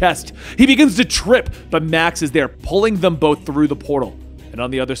his chest. He begins to trip, but Max is there, pulling them both through the portal. And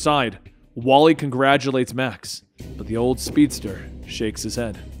on the other side, Wally congratulates Max, but the old speedster shakes his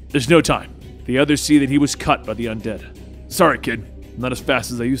head. There's no time. The others see that he was cut by the undead. Sorry, kid. I'm not as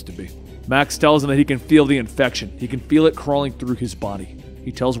fast as I used to be. Max tells him that he can feel the infection. He can feel it crawling through his body.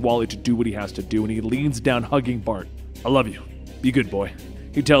 He tells Wally to do what he has to do, and he leans down, hugging Bart. I love you. Be good, boy,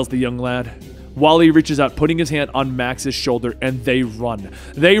 he tells the young lad. Wally reaches out, putting his hand on Max's shoulder, and they run.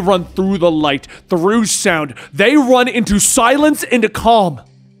 They run through the light, through sound. They run into silence, into calm.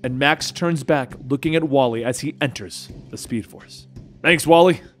 And Max turns back, looking at Wally as he enters the Speed Force. Thanks,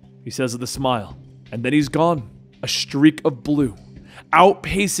 Wally, he says with a smile. And then he's gone. A streak of blue.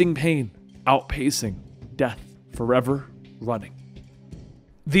 Outpacing pain. Outpacing death. Forever running.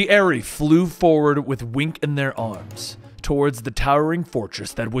 The Aerie flew forward with Wink in their arms, towards the towering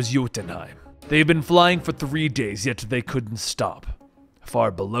fortress that was Jotunheim. They had been flying for 3 days, yet they couldn't stop.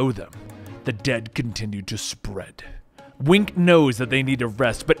 Far below them, the dead continued to spread. Wink knows that they need to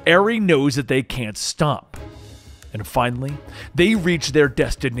rest, but Aerie knows that they can't stop. And finally, they reached their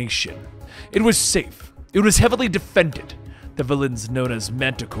destination. It was safe. It was heavily defended. The villains known as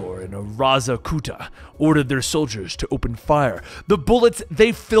Manticore and Raza Kuta ordered their soldiers to open fire. The bullets,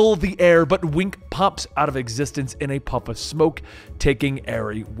 they fill the air, but Wink pops out of existence in a puff of smoke, taking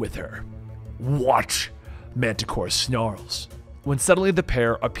Aerie with her. Watch, Manticore snarls. When suddenly the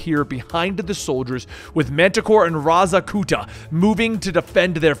pair appear behind the soldiers with Manticore and Raza Kuta moving to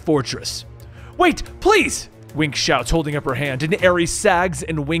defend their fortress. Wait, please! Wink shouts, holding up her hand, and Aerie sags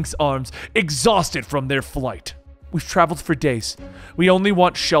in Wink's arms, exhausted from their flight. We've traveled for days. We only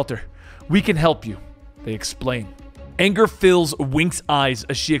want shelter. We can help you, they explain. Anger fills Wink's eyes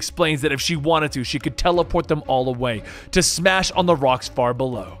as she explains that if she wanted to, she could teleport them all away to smash on the rocks far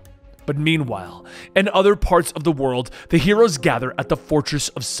below. But meanwhile, in other parts of the world, the heroes gather at the Fortress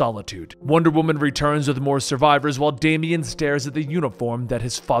of Solitude. Wonder Woman returns with more survivors while Damian stares at the uniform that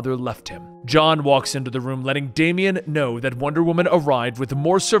his father left him. John walks into the room, letting Damian know that Wonder Woman arrived with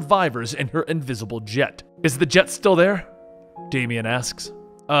more survivors in her invisible jet. Is the jet still there? Damian asks.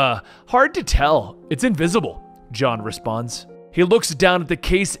 Hard to tell. It's invisible, John responds. He looks down at the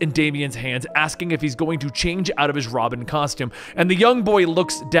case in Damian's hands, asking if he's going to change out of his Robin costume, and the young boy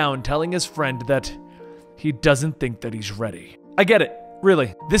looks down, telling his friend that he doesn't think that he's ready. I get it,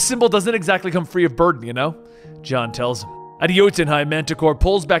 really. This symbol doesn't exactly come free of burden, you know? John tells him. At Jotunheim, Manticore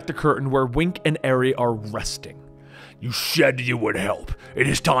pulls back the curtain where Wink and Aerie are resting. You said you would help. It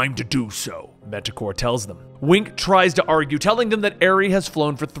is time to do so, Manticore tells them. Wink tries to argue, telling them that Aerie has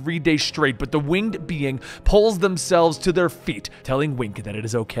flown for 3 days straight, but the winged being pulls themselves to their feet, telling Wink that it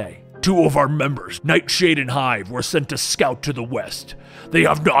is okay. 2 of our members, Nightshade and Hive, were sent to scout to the west. They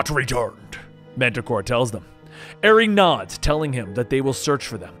have not returned, Manticore tells them. Aerie nods, telling him that they will search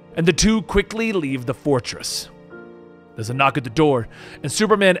for them, and the 2 quickly leave the fortress. There's a knock at the door, and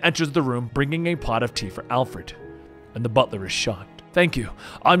Superman enters the room, bringing a pot of tea for Alfred. And the butler is shocked. Thank you.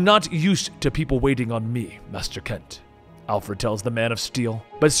 I'm not used to people waiting on me, Master Kent. Alfred tells the Man of Steel.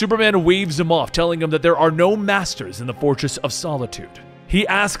 But Superman waves him off, telling him that there are no masters in the Fortress of Solitude. He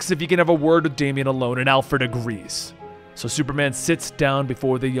asks if he can have a word with Damian alone, and Alfred agrees. So Superman sits down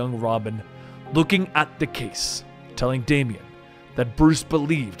before the young Robin, looking at the case, telling Damian that Bruce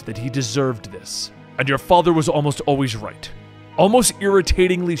believed that he deserved this. And your father was almost always right. Almost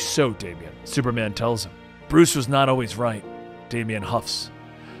irritatingly so, Damian, Superman tells him. Bruce was not always right, Damian huffs.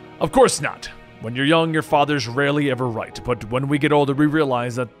 Of course not. When you're young, your father's rarely ever right, but when we get older, we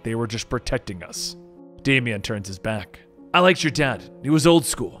realize that they were just protecting us. Damian turns his back. I liked your dad. He was old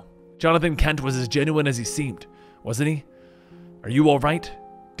school. Jonathan Kent was as genuine as he seemed, wasn't he? Are you all right?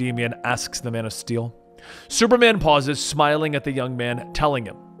 Damian asks the Man of Steel. Superman pauses, smiling at the young man, telling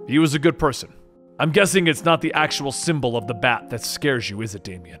him he was a good person. I'm guessing it's not the actual symbol of the bat that scares you, is it,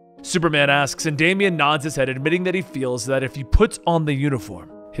 Damian? Superman asks, and Damian nods his head, admitting that he feels that if he puts on the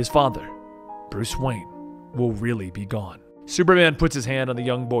uniform, his father, Bruce Wayne, will really be gone. Superman puts his hand on the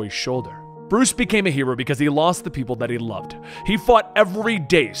young boy's shoulder. Bruce became a hero because he lost the people that he loved. He fought every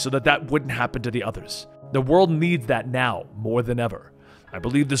day so that wouldn't happen to the others. The world needs that now more than ever. I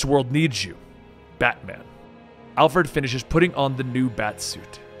believe this world needs you, Batman. Alfred finishes putting on the new bat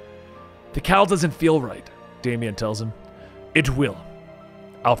suit. The cowl doesn't feel right, Damian tells him. It will.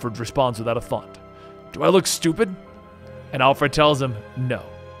 Alfred responds without a thought. Do I look stupid? And Alfred tells him no,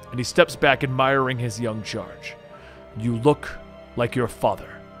 and he steps back, admiring his young charge. You look like your father.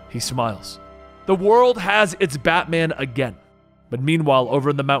 He smiles. The world has its Batman again. But meanwhile, over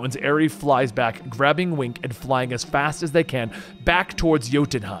in the mountains, Ares flies back, grabbing Wink and flying as fast as they can back towards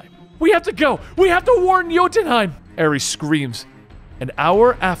Jotunheim. We have to go! We have to warn Jotunheim! Ares screams. An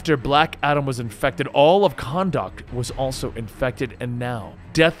hour after Black Adam was infected, all of Kahndaq was also infected, and now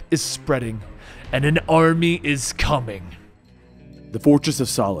death is spreading, and an army is coming. The Fortress of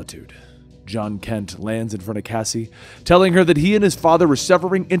Solitude. John Kent lands in front of Cassie, telling her that he and his father were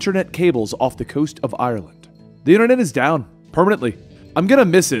severing internet cables off the coast of Ireland. The internet is down, permanently. I'm gonna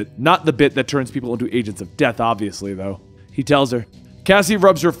miss it, not the bit that turns people into agents of death, obviously, though. He tells her. Cassie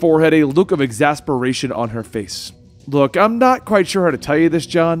rubs her forehead, a look of exasperation on her face. Look, I'm not quite sure how to tell you this,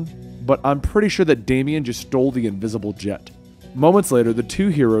 John, but I'm pretty sure that Damian just stole the invisible jet. Moments later, the two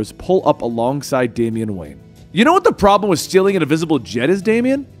heroes pull up alongside Damian Wayne. You know what the problem with stealing an invisible jet is,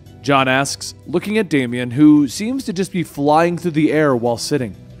 Damian? John asks, looking at Damian, who seems to just be flying through the air while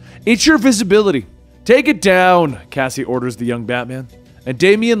sitting. It's your visibility. Take it down, Cassie orders the young Batman. And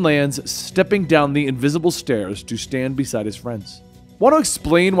Damian lands, stepping down the invisible stairs to stand beside his friends. Want to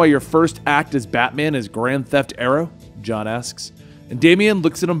explain why your first act as Batman is Grand Theft Arrow? John asks. And Damian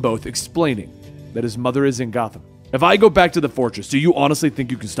looks at them both, explaining that his mother is in Gotham. If I go back to the fortress, do you honestly think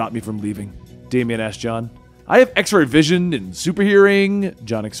you can stop me from leaving? Damian asks John. I have X-ray vision and super hearing,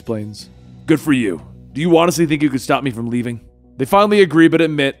 John explains. Good for you. Do you honestly think you could stop me from leaving? They finally agree but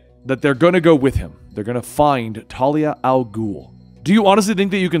admit that they're going to go with him. They're going to find Talia al Ghul. Do you honestly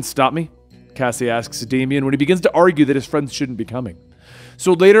think that you can stop me? Cassie asks Damian when he begins to argue that his friends shouldn't be coming.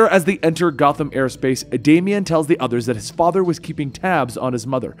 So later, as they enter Gotham airspace, Damian tells the others that his father was keeping tabs on his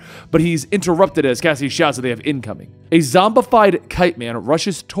mother, but he's interrupted as Cassie shouts that they have incoming. A zombified Kite Man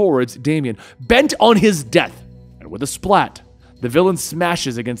rushes towards Damian, bent on his death, and with a splat, the villain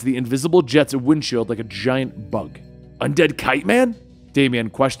smashes against the invisible jet's windshield like a giant bug. Undead Kite Man? Damian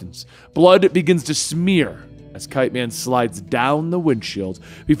questions. Blood begins to smear as Kite Man slides down the windshield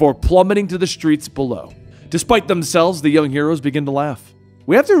before plummeting to the streets below. Despite themselves, the young heroes begin to laugh.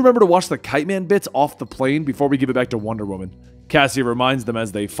 We have to remember to watch the Kite Man bits off the plane before we give it back to Wonder Woman. Cassie reminds them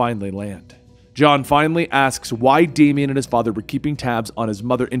as they finally land. John finally asks why Damian and his father were keeping tabs on his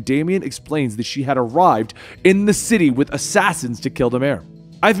mother, and Damian explains that she had arrived in the city with assassins to kill the mayor.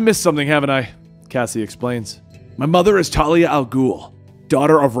 I've missed something, haven't I? Cassie explains. My mother is Talia al Ghul,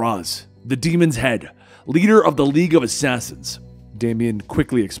 daughter of Raz, the demon's head, leader of the League of Assassins. Damian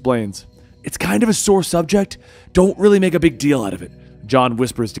quickly explains. It's kind of a sore subject. Don't really make a big deal out of it, John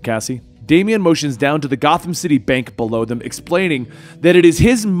whispers to Cassie. Damian motions down to the Gotham City Bank below them, explaining that it is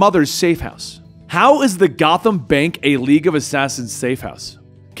his mother's safe house. How is the Gotham Bank a League of Assassins safe house?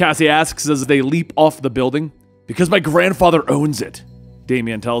 Cassie asks as they leap off the building. Because my grandfather owns it,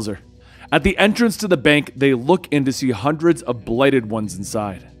 Damian tells her. At the entrance to the bank, they look in to see hundreds of blighted ones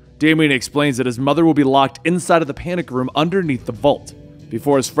inside. Damian explains that his mother will be locked inside of the panic room underneath the vault.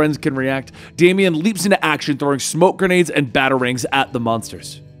 Before his friends can react, Damian leaps into action, throwing smoke grenades and batarangs at the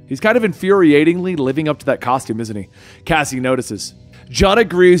monsters. He's kind of infuriatingly living up to that costume, isn't he? Cassie notices. John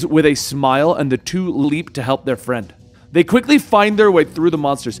agrees with a smile, and the two leap to help their friend. They quickly find their way through the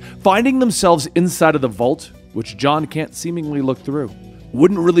monsters, finding themselves inside of the vault, which John can't seemingly look through.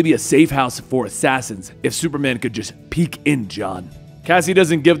 Wouldn't really be a safe house for assassins if Superman could just peek in, John. Cassie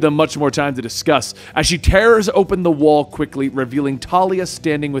doesn't give them much more time to discuss as she tears open the wall quickly, revealing Talia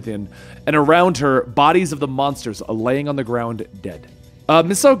standing within, and around her, bodies of the monsters are laying on the ground dead.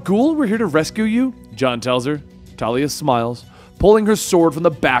 Miss Al Ghul, we're here to rescue you, John tells her. Talia smiles, pulling her sword from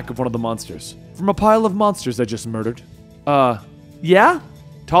the back of one of the monsters. From a pile of monsters I just murdered. Yeah?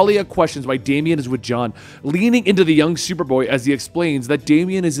 Talia questions why Damian is with John, leaning into the young Superboy as he explains that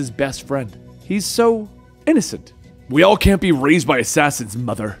Damian is his best friend. He's so innocent. We all can't be raised by assassins,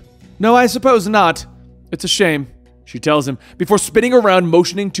 Mother. No, I suppose not. It's a shame, she tells him, before spinning around,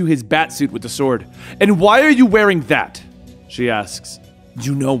 motioning to his batsuit with the sword. And why are you wearing that? She asks.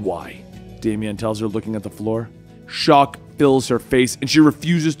 You know why, Damian tells her, looking at the floor. Shock fills her face, and she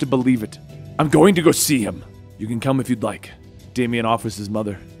refuses to believe it. I'm going to go see him. You can come if you'd like, Damian offers his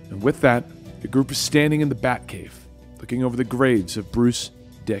mother. And with that, the group is standing in the Batcave, looking over the graves of Bruce,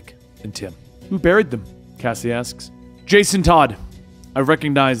 Dick, and Tim. Who buried them? Cassie asks. Jason Todd. I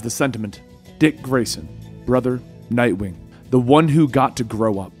recognize the sentiment. Dick Grayson, brother, Nightwing, the one who got to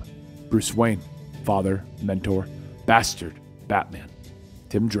grow up. Bruce Wayne, father, mentor, bastard, Batman.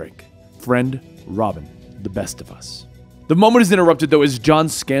 Tim Drake, friend, Robin, the best of us. The moment is interrupted, though, as John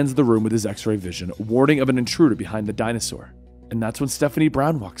scans the room with his X-ray vision, warning of an intruder behind the dinosaur. And that's when Stephanie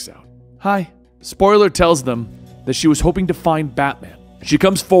Brown walks out. Hi. Spoiler tells them that she was hoping to find Batman. She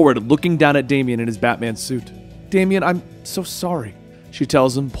comes forward, looking down at Damian in his Batman suit. Damian, I'm so sorry, she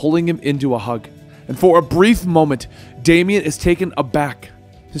tells him, pulling him into a hug. And for a brief moment, Damian is taken aback,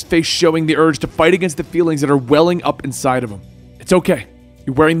 his face showing the urge to fight against the feelings that are welling up inside of him. It's okay.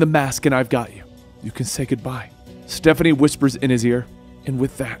 You're wearing the mask and I've got you. You can say goodbye. Stephanie whispers in his ear, and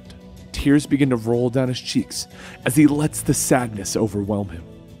with that, tears begin to roll down his cheeks as he lets the sadness overwhelm him.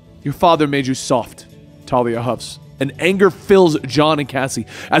 Your father made you soft, Talia huffs, and anger fills John and Cassie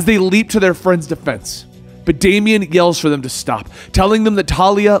as they leap to their friend's defense. But Damian yells for them to stop, telling them that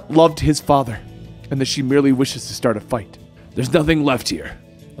Talia loved his father and that she merely wishes to start a fight. There's nothing left here.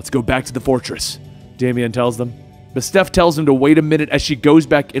 Let's go back to the fortress, Damian tells them. But Steph tells him to wait a minute as she goes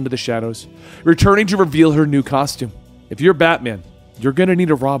back into the shadows, returning to reveal her new costume. If you're Batman, you're gonna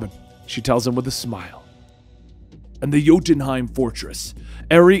need a Robin, she tells him with a smile. And the Jotunheim fortress.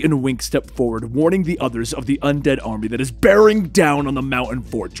 Eri and Wink step forward, warning the others of the undead army that is bearing down on the mountain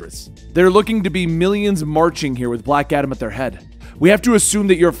fortress. They're looking to be millions marching here with Black Adam at their head. We have to assume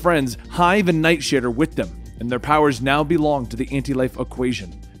that your friends, Hive and Nightshade, are with them, and their powers now belong to the anti-life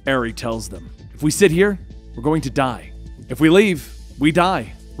equation, Eri tells them. If we sit here, we're going to die. If we leave, we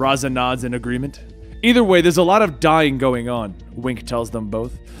die. Raza nods in agreement. Either way, there's a lot of dying going on, Wink tells them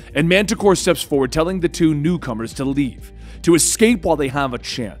both, and Manticore steps forward, telling the two newcomers to leave, to escape while they have a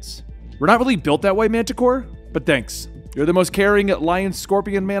chance. We're not really built that way, Manticore, but thanks. You're the most caring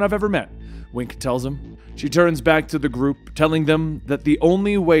lion-scorpion man I've ever met, Wink tells him. She turns back to the group, telling them that the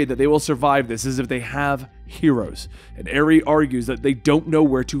only way that they will survive this is if they have heroes. And Eri argues that they don't know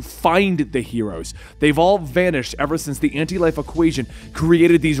where to find the heroes. They've all vanished ever since the anti-life equation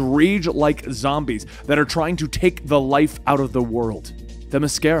created these rage-like zombies that are trying to take the life out of the world.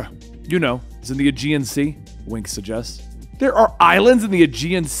 Themyscira, you know, is in the Aegean Sea, Wink suggests. There are islands in the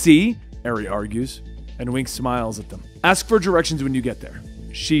Aegean Sea, Eri argues, and Wink smiles at them. Ask for directions when you get there,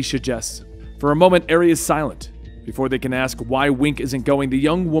 she suggests. For a moment, Eri is silent. Before they can ask why Wink isn't going, the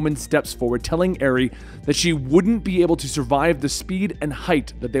young woman steps forward, telling Eri that she wouldn't be able to survive the speed and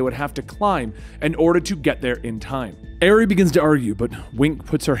height that they would have to climb in order to get there in time. Eri begins to argue, but Wink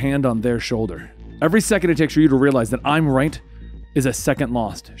puts her hand on their shoulder. Every second it takes for you to realize that I'm right is a second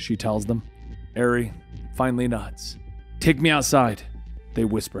lost, she tells them. Eri finally nods. Take me outside, they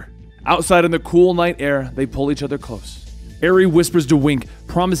whisper. Outside in the cool night air, they pull each other close. Eri whispers to Wink,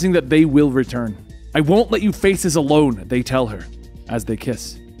 promising that they will return. I won't let you face this alone, they tell her, as they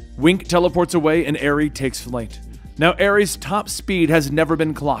kiss. Wink teleports away and Eri takes flight. Now Eri's top speed has never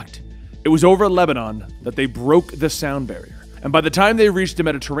been clocked. It was over Lebanon that they broke the sound barrier, and by the time they reached the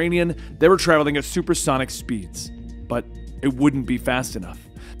Mediterranean, they were traveling at supersonic speeds. But it wouldn't be fast enough.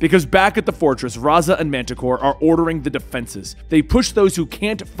 Because back at the fortress, Raza and Manticore are ordering the defenses. They push those who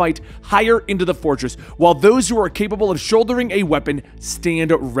can't fight higher into the fortress, while those who are capable of shouldering a weapon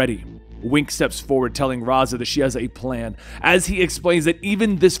stand ready. Wink steps forward, telling Raza that she has a plan, as he explains that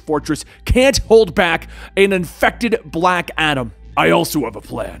even this fortress can't hold back an infected Black Adam. I also have a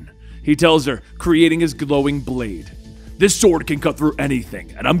plan, he tells her, creating his glowing blade. This sword can cut through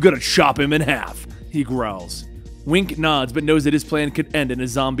anything, and I'm gonna chop him in half, he growls. Wink nods, but knows that his plan could end in a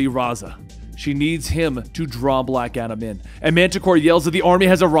zombie Raza. She needs him to draw Black Adam in, and Manticore yells that the army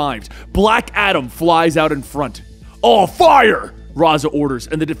has arrived. Black Adam flies out in front. All fire! Raza orders,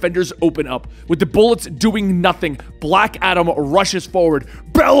 and the defenders open up. With the bullets doing nothing, Black Adam rushes forward,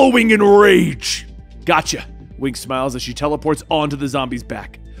 bellowing in rage. Gotcha. Wink smiles as she teleports onto the zombie's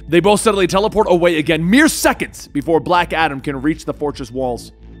back. They both suddenly teleport away again, mere seconds before Black Adam can reach the fortress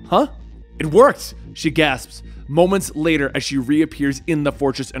walls. Huh? It worked, she gasps, moments later as she reappears in the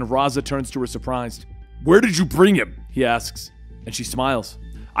fortress and Raza turns to her surprised. Where did you bring him? He asks, and she smiles.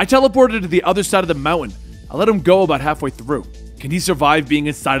 I teleported to the other side of the mountain. I let him go about halfway through. Can he survive being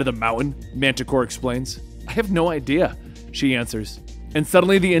inside of the mountain? Manticore explains. I have no idea, she answers. And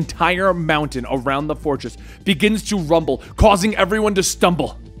suddenly the entire mountain around the fortress begins to rumble, causing everyone to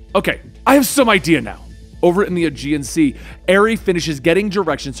stumble. Okay, I have some idea now. Over in the Aegean Sea, Eri finishes getting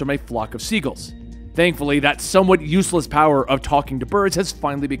directions from a flock of seagulls. Thankfully, that somewhat useless power of talking to birds has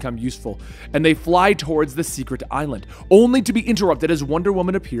finally become useful, and they fly towards the secret island, only to be interrupted as Wonder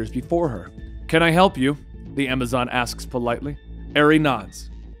Woman appears before her. Can I help you? The Amazon asks politely. Eri nods.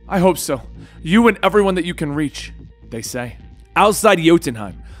 I hope so. You and everyone that you can reach, they say. Outside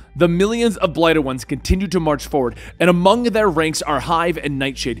Jotunheim, the millions of Blighted Ones continue to march forward, and among their ranks are Hive and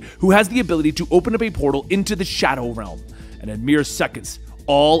Nightshade, who has the ability to open up a portal into the Shadow Realm. And in mere seconds,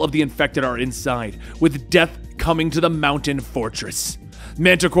 all of the infected are inside, with death coming to the mountain fortress.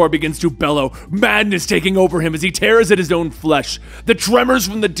 Manticore begins to bellow, madness taking over him as he tears at his own flesh. The tremors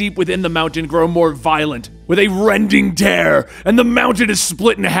from the deep within the mountain grow more violent, with a rending tear, and the mountain is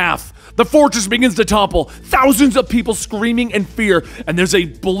split in half. The fortress begins to topple, thousands of people screaming in fear, and there's a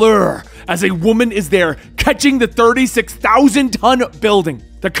blur as a woman is there, catching the 36,000-ton building.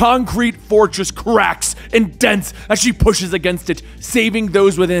 The concrete fortress cracks and dents as she pushes against it, saving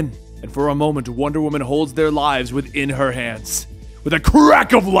those within. And for a moment, Wonder Woman holds their lives within her hands. With a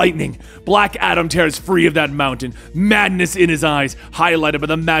crack of lightning, Black Adam tears free of that mountain, madness in his eyes, highlighted by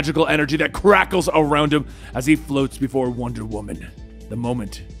the magical energy that crackles around him as he floats before Wonder Woman. The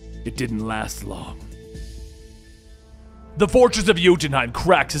moment, it didn't last long. The fortress of Jotunheim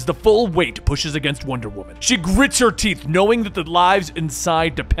cracks as the full weight pushes against Wonder Woman. She grits her teeth, knowing that the lives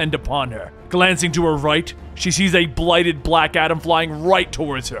inside depend upon her. Glancing to her right, she sees a blighted Black Adam flying right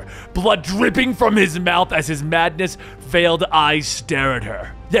towards her, blood dripping from his mouth as his madness-veiled eyes stare at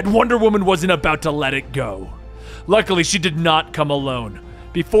her. Yet Wonder Woman wasn't about to let it go. Luckily, she did not come alone.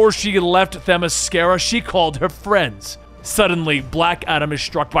 Before she left Themyscira, she called her friends. Suddenly, Black Adam is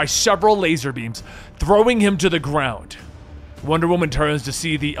struck by several laser beams, throwing him to the ground. Wonder Woman turns to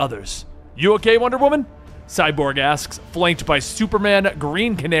see the others. You okay, Wonder Woman? Cyborg asks, flanked by Superman,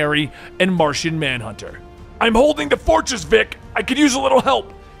 Green Canary, and Martian Manhunter. I'm holding the fortress, Vic. I could use a little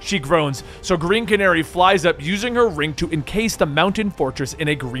help. She groans, so Green Canary flies up using her ring to encase the mountain fortress in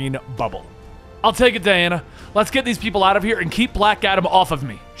a green bubble. I'll take it, Diana. Let's get these people out of here and keep Black Adam off of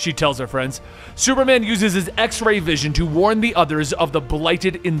me, she tells her friends. Superman uses his X-ray vision to warn the others of the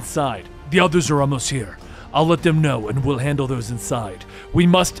blighted inside. The others are almost here. I'll let them know and we'll handle those inside. We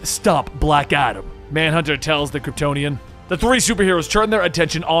must stop Black Adam, Manhunter tells the Kryptonian. The three superheroes turn their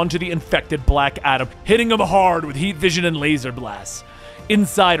attention onto the infected Black Adam, hitting him hard with heat vision and laser blasts.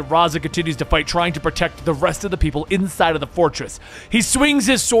 Inside, Raza continues to fight, trying to protect the rest of the people inside of the fortress. He swings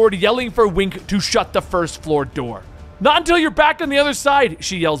his sword, yelling for Wink to shut the first floor door. Not until you're back on the other side,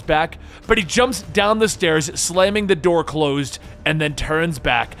 she yells back, but he jumps down the stairs, slamming the door closed, and then turns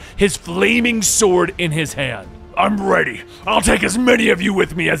back, his flaming sword in his hand. I'm ready. I'll take as many of you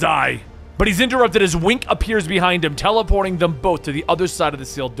with me as I... But he's interrupted as Wink appears behind him, teleporting them both to the other side of the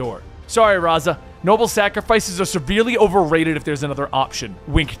sealed door. Sorry, Raza. Noble sacrifices are severely overrated if there's another option,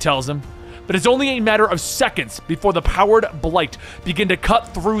 Wink tells him. But it's only a matter of seconds before the powered blight begin to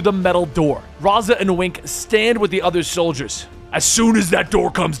cut through the metal door. Raza and Wink stand with the other soldiers. As soon as that door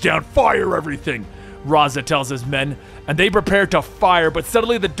comes down, fire everything, Raza tells his men, and they prepare to fire, but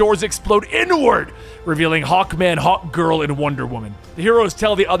suddenly the doors explode inward, revealing Hawkman, Hawkgirl, and Wonder Woman. The heroes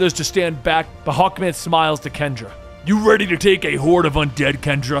tell the others to stand back, but Hawkman smiles to Kendra. You ready to take a horde of undead,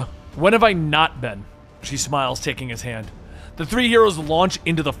 Kendra? When have I not been? She smiles, taking his hand. The three heroes launch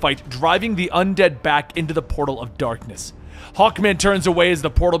into the fight, driving the undead back into the portal of darkness. Hawkman turns away as the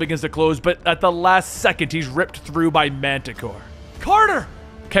portal begins to close, but at the last second, he's ripped through by Manticore. Carter!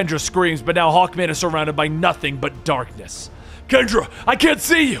 Kendra screams, but now Hawkman is surrounded by nothing but darkness. Kendra, I can't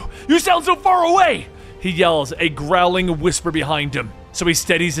see you! You sound so far away! He yells, a growling whisper behind him, so he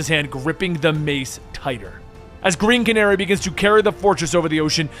steadies his hand, gripping the mace tighter. As Green Canary begins to carry the fortress over the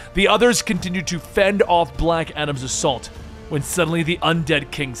ocean, the others continue to fend off Black Adam's assault, when suddenly the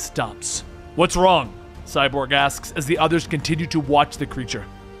undead king stops. What's wrong? Cyborg asks as the others continue to watch the creature.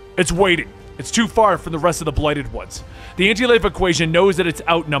 It's waiting. It's too far from the rest of the blighted ones. The anti-life equation knows that it's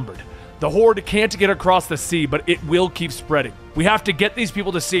outnumbered. The Horde can't get across the sea, but it will keep spreading. We have to get these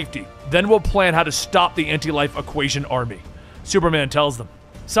people to safety. Then we'll plan how to stop the anti-life equation army. Superman tells them.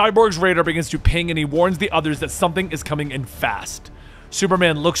 Cyborg's radar begins to ping and he warns the others that something is coming in fast.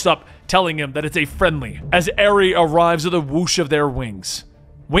 Superman looks up, telling him that it's a friendly, as Aerie arrives with a whoosh of their wings.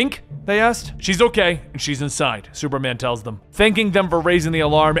 Wink? They asked. She's okay, and she's inside, Superman tells them. Thanking them for raising the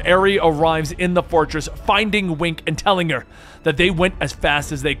alarm, Aerie arrives in the fortress, finding Wink and telling her that they went as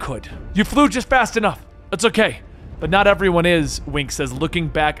fast as they could. You flew just fast enough. It's okay. But not everyone is, Wink says, looking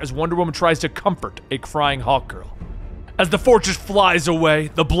back as Wonder Woman tries to comfort a crying Hawkgirl. As the fortress flies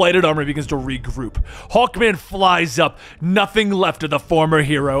away, the blighted army begins to regroup. Hawkman flies up, nothing left of the former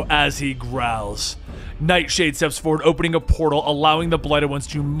hero as he growls. Nightshade steps forward, opening a portal, allowing the blighted ones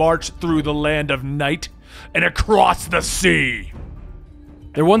to march through the land of night and across the sea.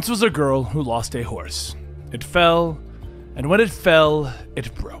 There once was a girl who lost a horse. It fell, and when it fell,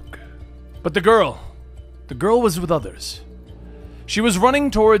 it broke. But the girl was with others. She was running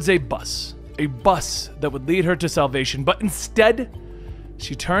towards a bus that would lead her to salvation, but instead,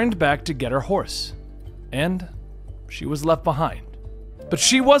 she turned back to get her horse, and she was left behind. But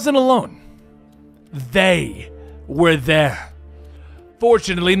she wasn't alone. They were there.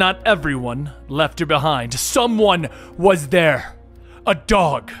 Fortunately, not everyone left her behind. Someone was there. A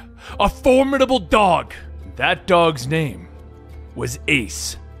dog. A formidable dog. That dog's name was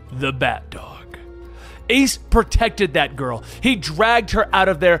Ace, the Bat Dog. Ace protected that girl. He dragged her out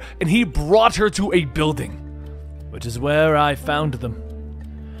of there and he brought her to a building, which is where I found them.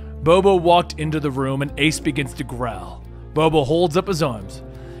 Bobo walked into the room and Ace begins to growl. Bobo holds up his arms.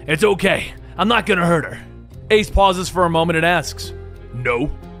 It's okay. I'm not gonna hurt her. Ace pauses for a moment and asks, No?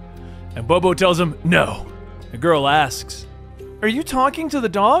 And Bobo tells him, No. The girl asks, Are you talking to the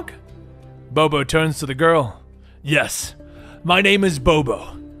dog? Bobo turns to the girl. Yes. My name is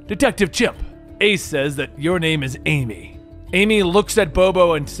Bobo. Detective Chimp. Ace says that your name is Amy. Amy looks at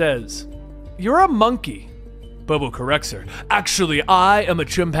Bobo and says, You're a monkey. Bobo corrects her. Actually, I am a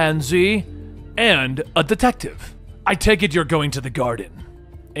chimpanzee and a detective. I take it you're going to the garden.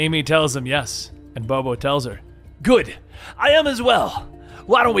 Amy tells him yes, and Bobo tells her, Good. I am as well.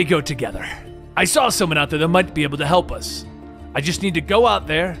 Why don't we go together? I saw someone out there that might be able to help us. I just need to go out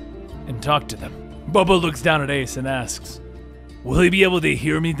there and talk to them. Bobo looks down at Ace and asks, Will he be able to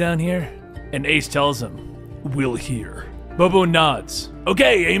hear me down here? And Ace tells him, We'll hear. Bobo nods.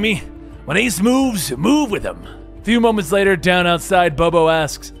 Okay, Amy. When Ace moves, move with him. A few moments later, down outside, Bobo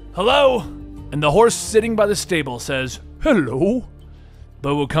asks, Hello? And the horse sitting by the stable says, Hello?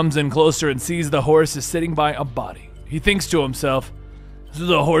 Bobo comes in closer and sees the horse is sitting by a body. He thinks to himself, This is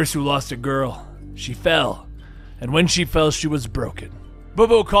a horse who lost a girl. She fell. And when she fell, she was broken.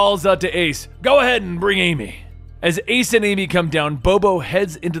 Bobo calls out to Ace, Go ahead and bring Amy. As Ace and Amy come down, Bobo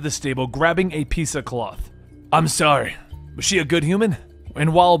heads into the stable, grabbing a piece of cloth. I'm sorry, was she a good human?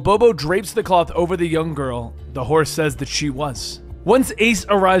 And while Bobo drapes the cloth over the young girl, the horse says that she was. Once Ace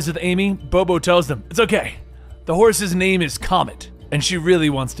arrives with Amy, Bobo tells them, It's okay. The horse's name is Comet, and she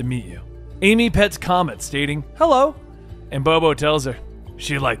really wants to meet you. Amy pets Comet, stating, Hello. And Bobo tells her,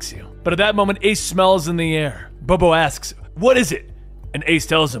 She likes you. But at that moment, Ace smells in the air. Bobo asks, What is it? And Ace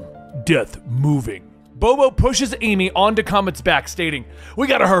tells him, Death moving. Bobo pushes Amy onto Comet's back, stating, We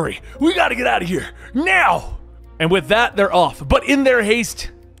gotta hurry. We gotta get out of here. Now! And with that, they're off. But in their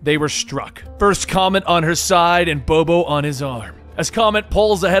haste, they were struck. First Comet on her side and Bobo on his arm. As Comet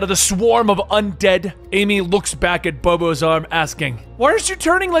pulls ahead of the swarm of undead, Amy looks back at Bobo's arm, asking, Why aren't you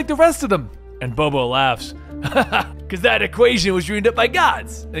turning like the rest of them? And Bobo laughs, Because that equation was dreamed up by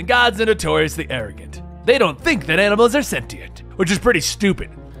gods, and gods are notoriously arrogant. They don't think that animals are sentient, which is pretty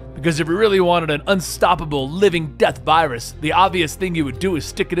stupid. Because if you really wanted an unstoppable living death virus, the obvious thing you would do is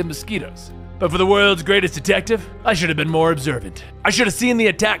stick it in mosquitoes. But for the world's greatest detective, I should have been more observant. I should have seen the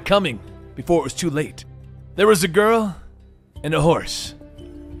attack coming before it was too late. There was a girl and a horse,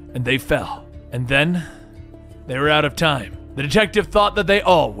 and they fell. And then they were out of time. The detective thought that they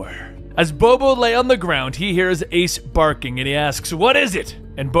all were. As Bobo lay on the ground, he hears Ace barking and he asks, What is it?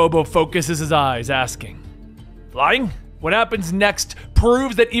 And Bobo focuses his eyes, asking, Flying? What happens next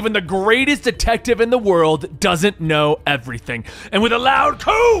proves that even the greatest detective in the world doesn't know everything. And with a loud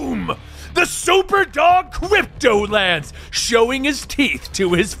coom, the super dog Crypto lands, showing his teeth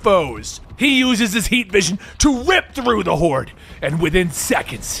to his foes. He uses his heat vision to rip through the horde, and within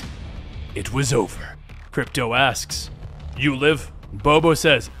seconds, it was over. Crypto asks, You live? Bobo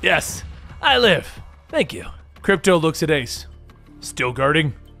says, Yes, I live. Thank you. Crypto looks at Ace. Still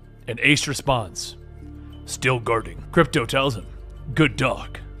guarding? And Ace responds, Still guarding. Crypto tells him, Good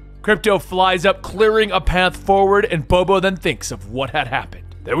dog. Crypto flies up, clearing a path forward, and Bobo then thinks of what had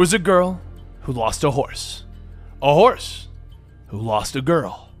happened. There was a girl who lost a horse who lost a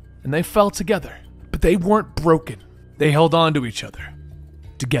girl, and they fell together. But they weren't broken. They held on to each other,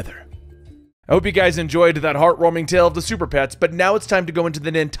 together. I hope you guys enjoyed that heartwarming tale of the Super Pets, but now it's time to go into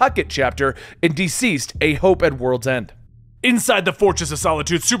the Nantucket chapter in DCeased, A Hope at World's End. Inside the Fortress of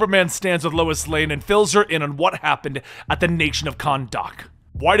Solitude, Superman stands with Lois Lane and fills her in on what happened at the Nation of Kahndaq.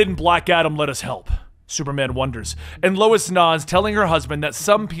 Why didn't Black Adam let us help? Superman wonders, and Lois nods, telling her husband that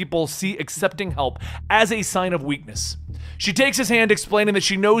some people see accepting help as a sign of weakness. She takes his hand, explaining that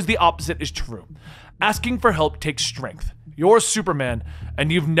she knows the opposite is true. Asking for help takes strength. You're Superman, and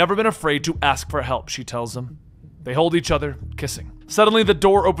you've never been afraid to ask for help, she tells him. They hold each other, kissing. Suddenly, the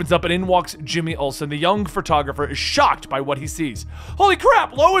door opens up and in walks Jimmy Olsen. The young photographer is shocked by what he sees. Holy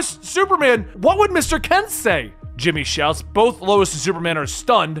crap, Lois, Superman, what would Mr. Kent say? Jimmy shouts. Both Lois and Superman are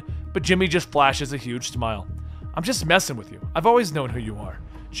stunned, but Jimmy just flashes a huge smile. I'm just messing with you. I've always known who you are,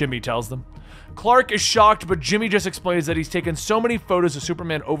 Jimmy tells them. Clark is shocked, but Jimmy just explains that he's taken so many photos of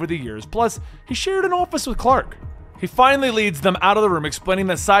Superman over the years, plus he shared an office with Clark. He finally leads them out of the room, explaining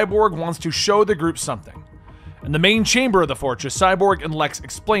that Cyborg wants to show the group something. In the main chamber of the fortress, Cyborg and Lex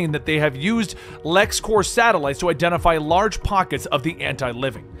explain that they have used LexCorp satellites to identify large pockets of the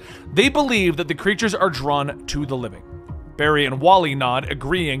anti-living. They believe that the creatures are drawn to the living. Barry and Wally nod,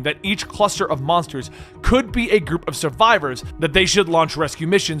 agreeing that each cluster of monsters could be a group of survivors that they should launch rescue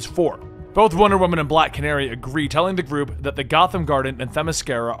missions for. Both Wonder Woman and Black Canary agree, telling the group that the Gotham Garden and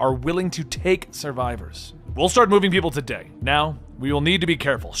Themyscira are willing to take survivors. We'll start moving people today. Now, we will need to be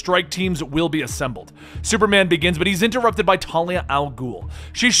careful. Strike teams will be assembled. Superman begins, but he's interrupted by Talia al Ghul.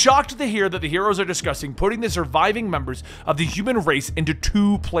 She's shocked to hear that the heroes are discussing putting the surviving members of the human race into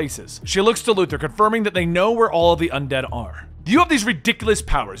two places. She looks to Luthor, confirming that they know where all of the undead are. You have these ridiculous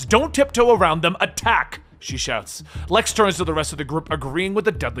powers. Don't tiptoe around them. Attack! She shouts. Lex turns to the rest of the group, agreeing with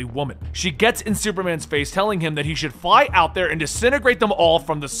the deadly woman. She gets in Superman's face, telling him that he should fly out there and disintegrate them all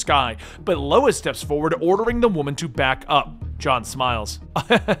from the sky. But Lois steps forward, ordering the woman to back up. John smiles.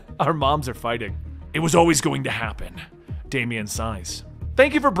 Our moms are fighting. It was always going to happen. Damian sighs.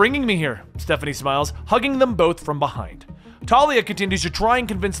 Thank you for bringing me here, Stephanie smiles, hugging them both from behind. Talia continues to try and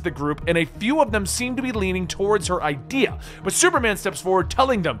convince the group, and a few of them seem to be leaning towards her idea. But Superman steps forward,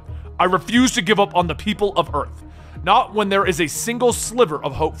 telling them, I refuse to give up on the people of Earth. Not when there is a single sliver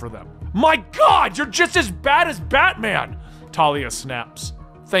of hope for them. My God, you're just as bad as Batman! Talia snaps.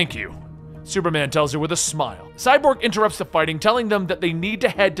 Thank you, Superman tells her with a smile. Cyborg interrupts the fighting, telling them that they need to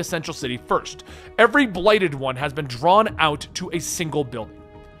head to Central City first. Every blighted one has been drawn out to a single building.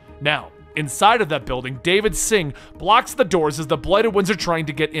 Now, inside of that building, David Singh blocks the doors as the blighted ones are trying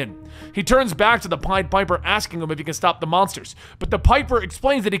to get in. He turns back to the Pied Piper, asking him if he can stop the monsters, but the Piper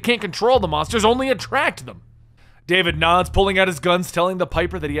explains that he can't control the monsters, only attract them. David nods, pulling out his guns, telling the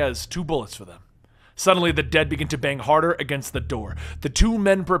Piper that he has 2 bullets for them. Suddenly, the dead begin to bang harder against the door. The 2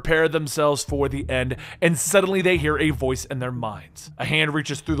 men prepare themselves for the end, and suddenly they hear a voice in their minds. A hand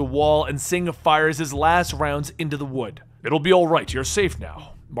reaches through the wall, and Singh fires his last rounds into the wood. It'll be all right, you're safe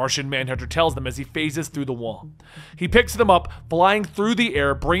now, Martian Manhunter tells them as he phases through the wall. He picks them up, flying through the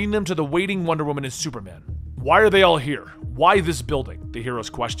air, bringing them to the waiting Wonder Woman and Superman. Why are they all here? Why this building? The heroes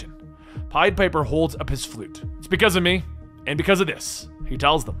question. Pied Piper holds up his flute. It's because of me, and because of this, he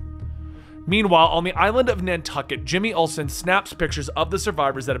tells them. Meanwhile, on the island of Nantucket, Jimmy Olsen snaps pictures of the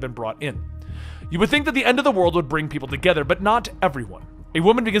survivors that have been brought in. You would think that the end of the world would bring people together, but not everyone. A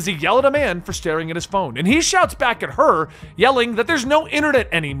woman begins to yell at a man for staring at his phone, and he shouts back at her, yelling that there's no internet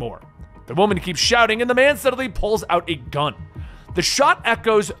anymore. The woman keeps shouting, and the man suddenly pulls out a gun. The shot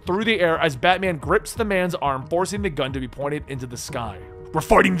echoes through the air as Batman grips the man's arm, forcing the gun to be pointed into the sky. We're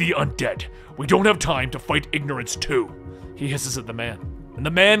fighting the undead. We don't have time to fight ignorance too, he hisses at the man. And the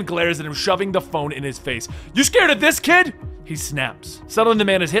man glares at him, shoving the phone in his face. You scared of this, kid? He snaps. Suddenly, the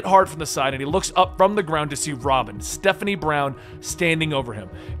man is hit hard from the side, and he looks up from the ground to see Robin, Stephanie Brown, standing over him.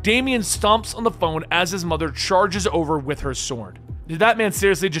 Damian stomps on the phone as his mother charges over with her sword. Did that man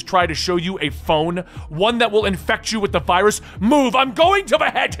seriously just try to show you a phone? One that will infect you with the virus? Move, I'm going to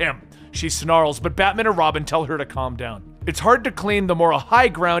behead him! She snarls, but Batman and Robin tell her to calm down. It's hard to claim the moral high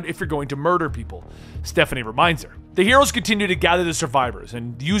ground if you're going to murder people, Stephanie reminds her. The heroes continue to gather the survivors,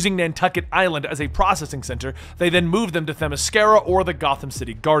 and using Nantucket Island as a processing center, they then move them to Themyscira or the Gotham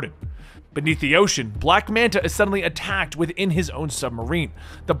City Garden. Beneath the ocean, Black Manta is suddenly attacked within his own submarine.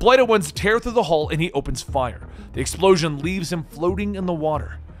 The Blighted Ones tear through the hull and he opens fire. The explosion leaves him floating in the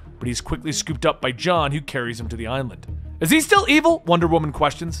water, but he's quickly scooped up by John, who carries him to the island. Is he still evil? Wonder Woman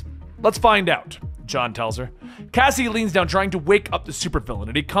questions. Let's find out, John tells her. Cassie leans down, trying to wake up the supervillain,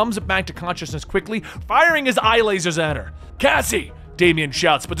 and he comes back to consciousness quickly, firing his eye lasers at her. Cassie! Damien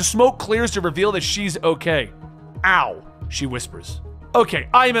shouts, but the smoke clears to reveal that she's okay. Ow, she whispers. Okay,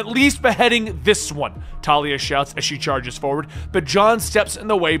 I am at least beheading this one, Talia shouts as she charges forward, but John steps in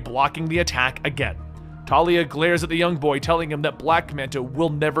the way, blocking the attack again. Talia glares at the young boy, telling him that Black Manta will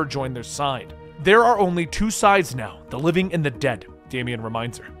never join their side. There are only two sides now, the living and the dead, Damien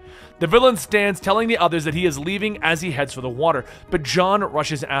reminds her. The villain stands, telling the others that he is leaving as he heads for the water, but John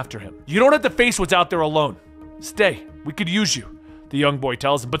rushes after him. You don't have to face what's out there alone. Stay, we could use you, the young boy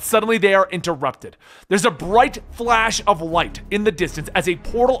tells him, but suddenly they are interrupted. There's a bright flash of light in the distance as a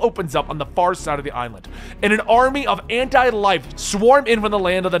portal opens up on the far side of the island, and an army of anti-life swarm in from the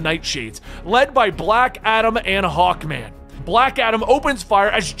land of the Nightshades, led by Black Adam and Hawkman. Black Adam opens fire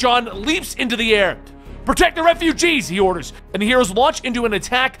as John leaps into the air. Protect the refugees, he orders, and the heroes launch into an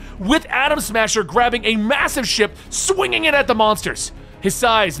attack with Atom Smasher grabbing a massive ship, swinging it at the monsters. His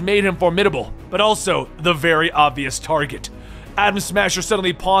size made him formidable, but also the very obvious target. Atom Smasher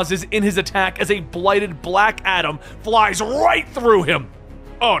suddenly pauses in his attack as a blighted Black Adam flies right through him.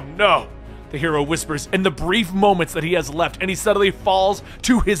 Oh no, the hero whispers in the brief moments that he has left, and he suddenly falls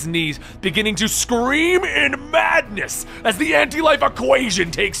to his knees, beginning to scream in madness as the anti-life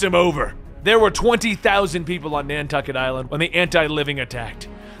equation takes him over. There were 20,000 people on Nantucket Island when the anti-living attacked.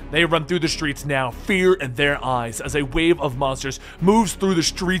 They run through the streets now, fear in their eyes, as a wave of monsters moves through the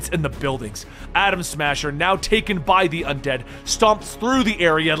streets and the buildings. Atom Smasher, now taken by the undead, stomps through the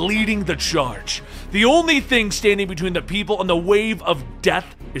area, leading the charge. The only thing standing between the people and the wave of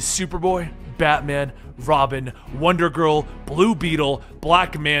death is Superboy, Batman, Robin, Wonder Girl, Blue Beetle,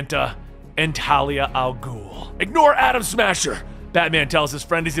 Black Manta, and Talia al Ghul. Ignore Atom Smasher, Batman tells his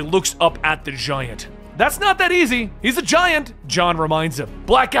friend as he looks up at the giant. That's not that easy. He's a giant, John reminds him.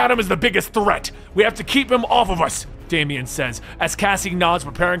 Black Adam is the biggest threat. We have to keep him off of us, Damien says, as Cassie nods,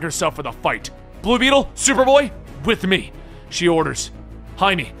 preparing herself for the fight. Blue Beetle, Superboy, with me, she orders.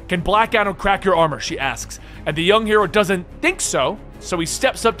 Jaime, can Black Adam crack your armor, she asks, and the young hero doesn't think so he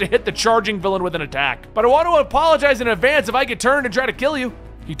steps up to hit the charging villain with an attack. But I want to apologize in advance if I get turned and try to kill you,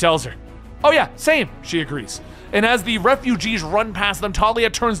 he tells her. Oh yeah, same, she agrees. And as the refugees run past them, Talia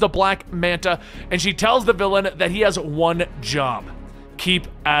turns to Black Manta, and she tells the villain that he has one job. Keep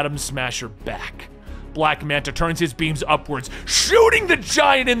Atom Smasher back. Black Manta turns his beams upwards, shooting the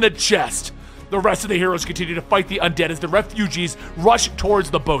giant in the chest. The rest of the heroes continue to fight the undead as the refugees rush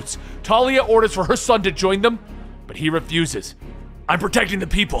towards the boats. Talia orders for her son to join them, but he refuses. I'm protecting the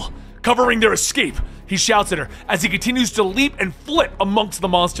people, covering their escape, he shouts at her as he continues to leap and flit amongst the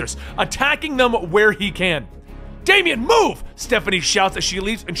monsters, attacking them where he can. Damien, move! Stephanie shouts as she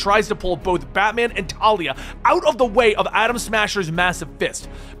leaps and tries to pull both Batman and Talia out of the way of Atom Smasher's massive fist,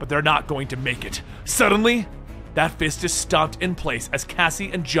 but they're not going to make it. Suddenly, that fist is stomped in place as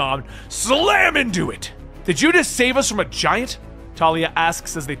Cassie and John slam into it. Did you just save us from a giant? Talia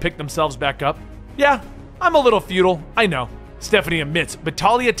asks as they pick themselves back up. Yeah, I'm a little futile, I know, Stephanie admits, but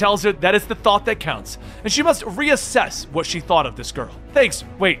Talia tells her that it's the thought that counts, and she must reassess what she thought of this girl. Thanks,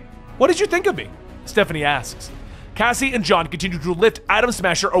 wait, what did you think of me? Stephanie asks. Cassie and John continue to lift Atom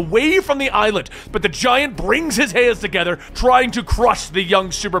Smasher away from the island, but the giant brings his hands together, trying to crush the young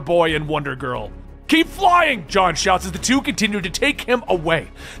Superboy and Wonder Girl. Keep flying, John shouts as the two continue to take him away.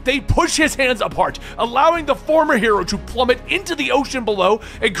 They push his hands apart, allowing the former hero to plummet into the ocean below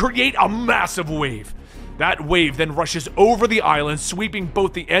and create a massive wave. That wave then rushes over the island, sweeping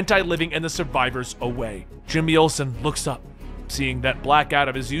both the anti-living and the survivors away. Jimmy Olsen looks up, seeing that Black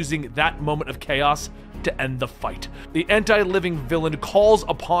Adam is using that moment of chaos to end the fight. The anti-living villain calls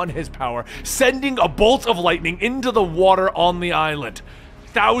upon his power, sending a bolt of lightning into the water on the island.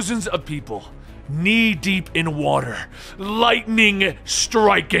 Thousands of people, knee-deep in water, lightning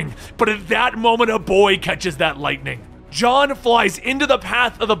striking, but at that moment a boy catches that lightning. John flies into the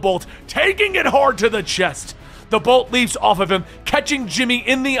path of the bolt, taking it hard to the chest. The bolt leaps off of him, catching Jimmy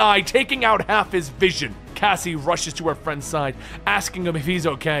in the eye, taking out half his vision. Cassie rushes to her friend's side, asking him if he's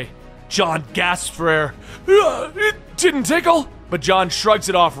okay. John gasps for air. It didn't tickle. But John shrugs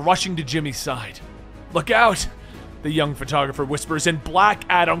it off, rushing to Jimmy's side. Look out, the young photographer whispers, and Black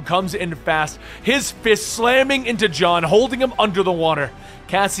Adam comes in fast, his fist slamming into John, holding him under the water.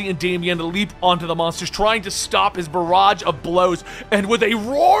 Cassie and Damien leap onto the monsters, trying to stop his barrage of blows, and with a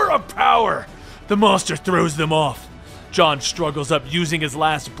roar of power, the monster throws them off. John struggles up, using his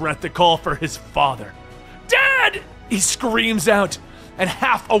last breath to call for his father. Dad! He screams out. And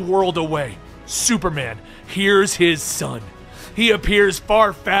half a world away, Superman hears his son. He appears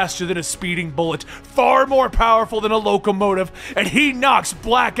far faster than a speeding bullet, far more powerful than a locomotive, and he knocks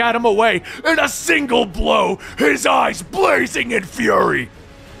Black Adam away in a single blow, his eyes blazing in fury.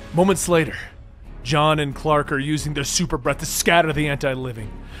 Moments later, John and Clark are using their super breath to scatter the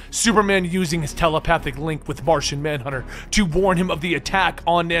anti-living. Superman using his telepathic link with Martian Manhunter to warn him of the attack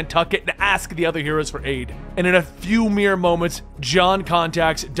on Nantucket and ask the other heroes for aid. And in a few mere moments, John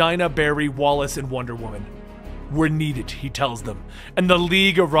contacts Dinah, Barry, Wallace, and Wonder Woman. We're needed, he tells them, and the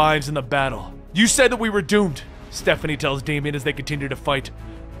League arrives in the battle. You said that we were doomed, Stephanie tells Damian as they continue to fight.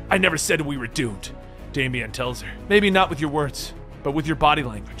 I never said we were doomed, Damian tells her. Maybe not with your words, but with your body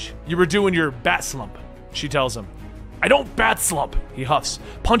language. You were doing your bat slump, she tells him. I don't bat slump, he huffs,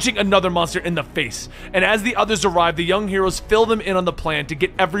 punching another monster in the face. And as the others arrive, the young heroes fill them in on the plan to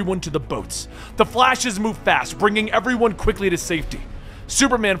get everyone to the boats. The Flashes move fast, bringing everyone quickly to safety.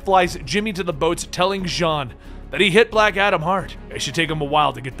 Superman flies Jimmy to the boats, telling Jean that he hit Black Adam hard. It should take him a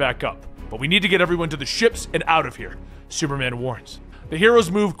while to get back up, but we need to get everyone to the ships and out of here, Superman warns. The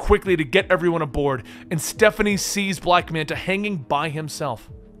heroes move quickly to get everyone aboard, and Stephanie sees Black Manta hanging by himself,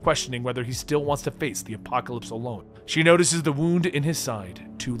 questioning whether he still wants to face the apocalypse alone. She notices the wound in his side,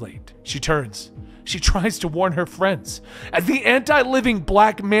 too late. She turns. She tries to warn her friends. As the anti-living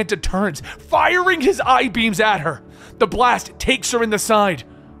Black Manta turns, firing his eye beams at her, the blast takes her in the side,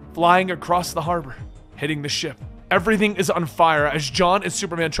 flying across the harbor, hitting the ship. Everything is on fire as John and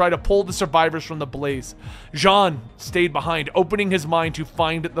Superman try to pull the survivors from the blaze. John stayed behind, opening his mind to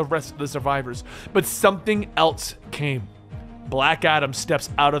find the rest of the survivors, but something else came. Black Adam steps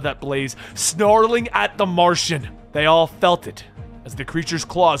out of that blaze, snarling at the Martian. They all felt it as the creature's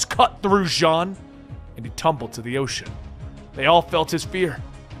claws cut through Jean and he tumbled to the ocean. They all felt his fear,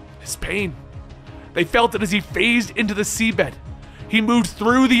 his pain. They felt it as he phased into the seabed. He moved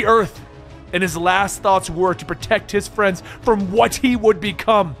through the earth, and his last thoughts were to protect his friends from what he would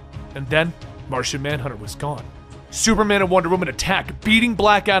become. And then Martian Manhunter was gone. Superman and Wonder Woman attack, beating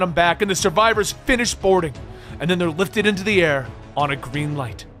Black Adam back, and the survivors finish boarding. And then they're lifted into the air on a green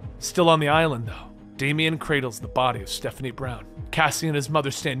light. Still on the island, though, Damian cradles the body of Stephanie Brown. Cassie and his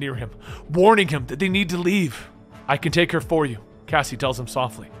mother stand near him, warning him that they need to leave. I can take her for you, Cassie tells him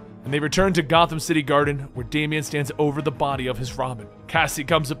softly. And they return to Gotham City Garden, where Damian stands over the body of his Robin. Cassie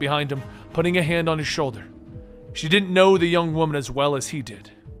comes up behind him, putting a hand on his shoulder. She didn't know the young woman as well as he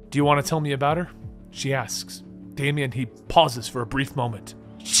did. Do you want to tell me about her? She asks. Damian, he pauses for a brief moment.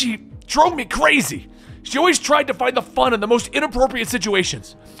 She drove me crazy. She always tried to find the fun in the most inappropriate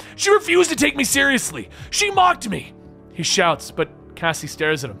situations. She refused to take me seriously. She mocked me. He shouts, but Cassie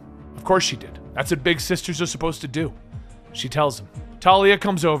stares at him. Of course she did. That's what big sisters are supposed to do. She tells him. Talia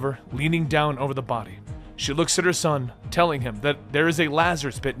comes over, leaning down over the body. She looks at her son, telling him that there is a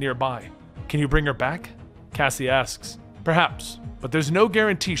Lazarus pit nearby. Can you bring her back? Cassie asks. Perhaps, but there's no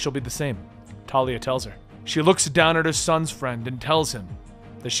guarantee she'll be the same, Talia tells her. She looks down at her son's friend and tells him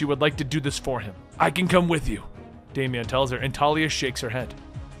that she would like to do this for him. I can come with you, Damian tells her, and Talia shakes her head.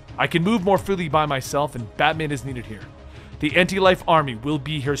 I can move more freely by myself, and Batman is needed here. The anti-life army will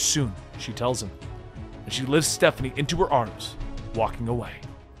be here soon, she tells him. And she lifts Stephanie into her arms, walking away.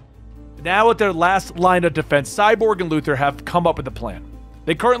 Now at their last line of defense, Cyborg and Luthor have come up with a plan.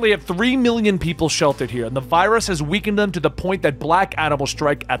 They currently have 3 million people sheltered here, and the virus has weakened them to the point that Black Adam will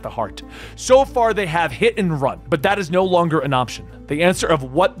strike at the heart. So far, they have hit and run, but that is no longer an option. The answer of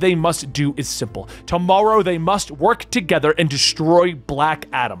what they must do is simple. Tomorrow, they must work together and destroy Black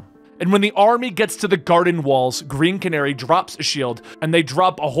Adam. And when the army gets to the garden walls, Green Canary drops a shield, and they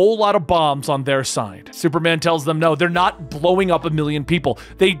drop a whole lot of bombs on their side. Superman tells them no, they're not blowing up 1 million people.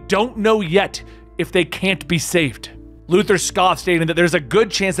 They don't know yet if they can't be saved. Luthor scoffs, stating that there's a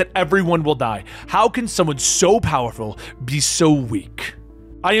good chance that everyone will die. How can someone so powerful be so weak?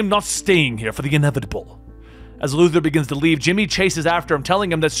 I am not staying here for the inevitable. As Luthor begins to leave, Jimmy chases after him,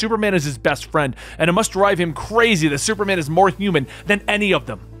 telling him that Superman is his best friend, and it must drive him crazy that Superman is more human than any of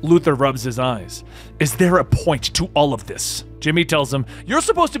them. Luthor rubs his eyes. Is there a point to all of this? Jimmy tells him, you're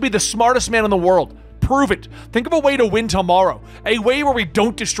supposed to be the smartest man in the world. Prove it. Think of a way to win tomorrow. A way where we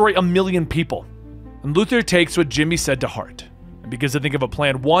don't destroy 1 million people. And Luthor takes what Jimmy said to heart and begins to think of a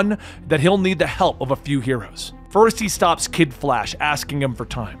plan, one that he'll need the help of a few heroes. First, he stops Kid Flash, asking him for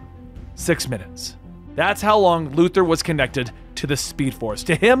time. 6 minutes. That's how long Luthor was connected to the Speed Force.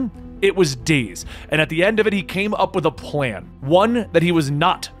 To him, it was days, and at the end of it, he came up with a plan, one that he was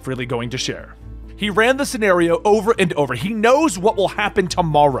not freely going to share. He ran the scenario over and over. He knows what will happen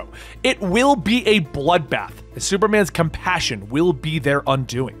tomorrow. It will be a bloodbath, and Superman's compassion will be their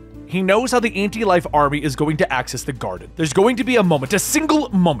undoing. He knows how the anti-life army is going to access the garden. There's going to be a moment, a single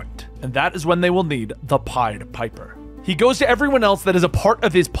moment, and that is when they will need the Pied Piper. He goes to everyone else that is a part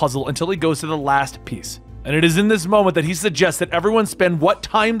of his puzzle until he goes to the last piece. And it is in this moment that he suggests that everyone spend what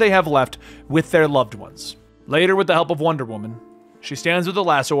time they have left with their loved ones. Later, with the help of Wonder Woman, She stands with a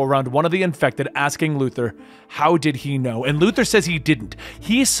lasso around one of the infected, asking Luther, how did he know? And Luther says he didn't.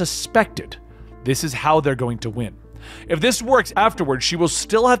 He suspected. This is how they're going to win. If this works afterwards, she will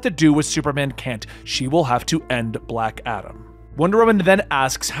still have to do what Superman can't. She will have to end Black Adam. Wonder Woman then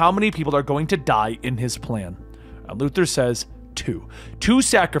asks how many people are going to die in his plan. And Luther says 2. 2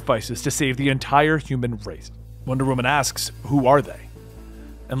 sacrifices to save the entire human race. Wonder Woman asks, who are they?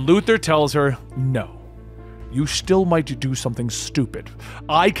 And Luther tells her, no. You still might do something stupid.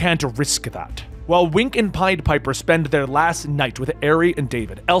 I can't risk that. While Wink and Pied Piper spend their last night with Ari and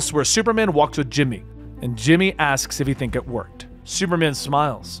David, elsewhere Superman walks with Jimmy, and Jimmy asks if he thinks it worked. Superman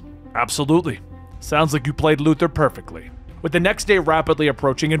smiles. Absolutely. Sounds like you played Luther perfectly. With the next day rapidly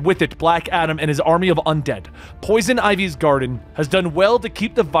approaching, and with it Black Adam and his army of undead, Poison Ivy's garden has done well to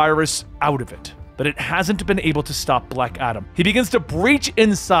keep the virus out of it, but it hasn't been able to stop Black Adam. He begins to breach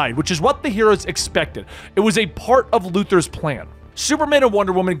inside, which is what the heroes expected. It was a part of Luther's plan. Superman and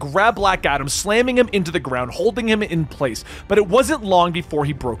Wonder Woman grab Black Adam, slamming him into the ground, holding him in place, but it wasn't long before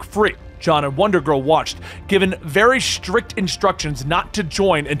he broke free. John and Wonder Girl watched, given very strict instructions not to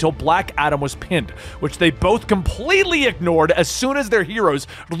join until Black Adam was pinned, which they both completely ignored as soon as their heroes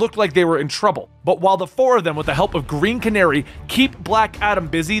looked like they were in trouble. But while the 4 of them, with the help of Green Canary, keep Black Adam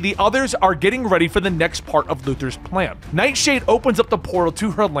busy, the others are getting ready for the next part of Luther's plan. Nightshade opens up the portal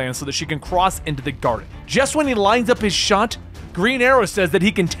to her land so that she can cross into the garden. Just when he lines up his shot, Green Arrow says that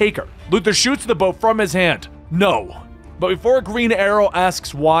he can take her. Luther shoots the bow from his hand. No. But before Green Arrow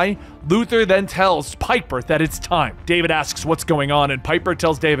asks why, Luther then tells Piper that it's time. David asks what's going on, and Piper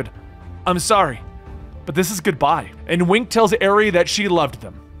tells David, I'm sorry, but this is goodbye. And Wink tells Ari that she loved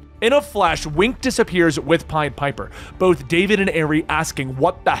them. In a flash, Wink disappears with Pied Piper, both David and Ari asking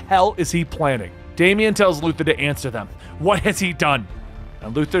what the hell is he planning. Damian tells Luther to answer them. What has he done?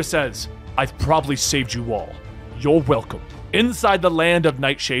 And Luther says, I've probably saved you all. You're welcome. Inside the land of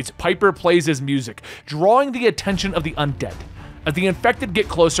Nightshades, Piper plays his music, drawing the attention of the undead. As the infected get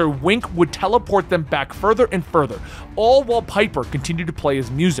closer, Wink would teleport them back further and further, all while Piper continued to play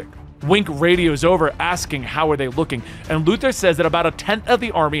his music. Wink radios over, asking how are they looking, and Luther says that about 1/10 of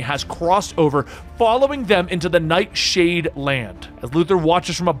the army has crossed over, following them into the Nightshade land. As Luther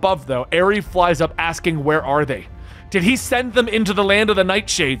watches from above, though, Ari flies up asking where are they? Did he send them into the land of the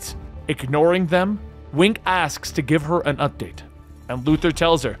Nightshades? Ignoring them, Wink asks to give her an update, and Luther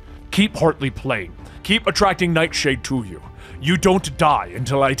tells her, keep Hartley playing. Keep attracting Nightshade to you. You don't die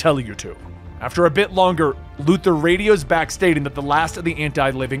until I tell you to. After a bit longer, Luther radios back stating that the last of the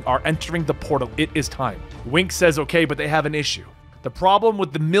anti-living are entering the portal. It is time. Wink says okay, but they have an issue. The problem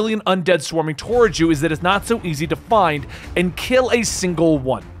with the million undead swarming towards you is that it's not so easy to find and kill a single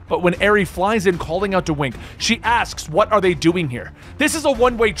one. But when Ari flies in calling out to Wink, she asks what are they doing here? This is a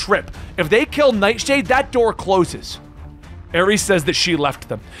one-way trip. If they kill Nightshade, that door closes. Ari says that she left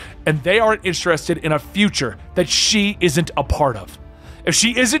them, and they aren't interested in a future that she isn't a part of. If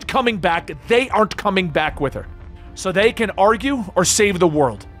she isn't coming back, they aren't coming back with her. So they can argue or save the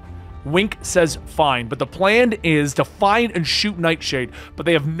world. Wink says fine, but the plan is to find and shoot Nightshade, but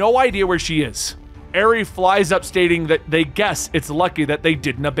they have no idea where she is. Ari flies up stating that they guess it's lucky that they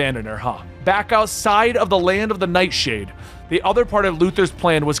didn't abandon her, huh? Back outside of the land of the Nightshade, the other part of Luther's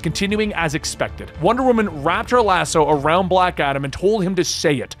plan was continuing as expected. Wonder Woman wrapped her lasso around Black Adam and told him to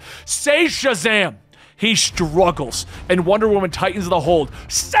say it. Say Shazam! He struggles, and Wonder Woman tightens the hold.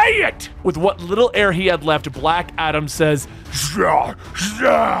 Say it! With what little air he had left, Black Adam says,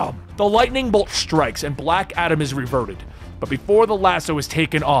 Shazam! The lightning bolt strikes, and Black Adam is reverted. But before the lasso is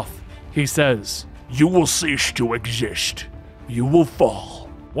taken off, he says, you will cease to exist. You will fall.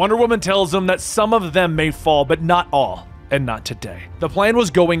 Wonder Woman tells him that some of them may fall, but not all, and not today. The plan was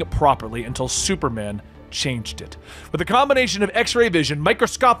going properly until Superman changed it. With a combination of X-ray vision,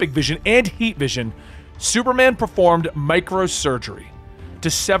 microscopic vision, and heat vision, Superman performed microsurgery to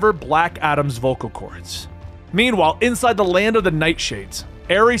sever Black Adam's vocal cords. Meanwhile, inside the land of the Nightshades,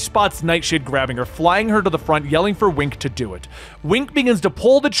 Ari spots Nightshade grabbing her, flying her to the front, yelling for Wink to do it. Wink begins to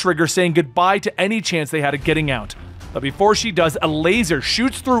pull the trigger, saying goodbye to any chance they had of getting out. But before she does, a laser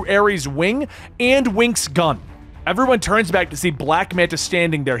shoots through Ari's wing and Wink's gun. Everyone turns back to see Black Manta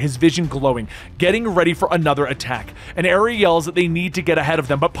standing there, his vision glowing, getting ready for another attack. And Ari yells that they need to get ahead of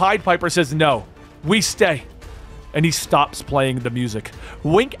them, but Pied Piper says no, we stay. And he stops playing the music.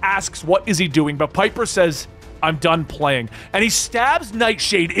 Wink asks what is he doing, but Piper says, I'm done playing, and he stabs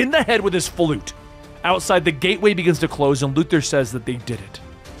Nightshade in the head with his flute. Outside, the gateway begins to close, and Luther says that they did it.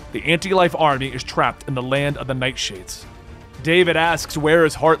 The anti-life army is trapped in the land of the Nightshades. David asks, where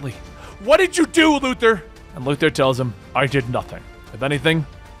is Hartley? What did you do, Luther? And Luther tells him, I did nothing. If anything,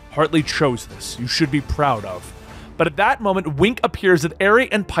 Hartley chose this. You should be proud of. But at that moment, Wink appears with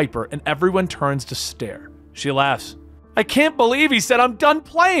Ari and Piper, and everyone turns to stare. She laughs. "I can't believe he said I'm done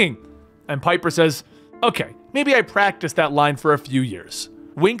playing." And Piper says, "Okay, maybe I practiced that line for a few years."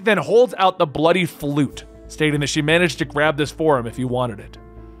 Wink then holds out the bloody flute, stating that she managed to grab this for him if he wanted it.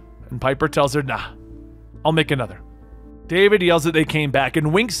 And Piper tells her, "Nah, I'll make another." David yells that they came back,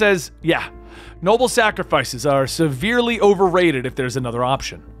 and Wink says, "Yeah, noble sacrifices are severely overrated if there's another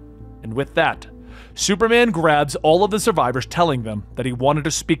option." And with that, Superman grabs all of the survivors, telling them that he wanted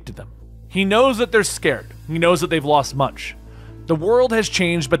to speak to them. He knows that they're scared. He knows that they've lost much. The world has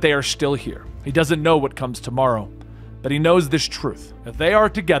changed, but they are still here. He doesn't know what comes tomorrow, but he knows this truth. If they are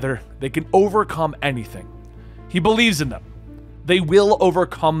together, they can overcome anything. He believes in them. They will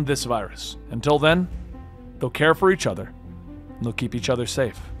overcome this virus. Until then, they'll care for each other, and they'll keep each other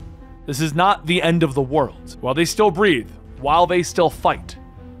safe. This is not the end of the world. While they still breathe, while they still fight,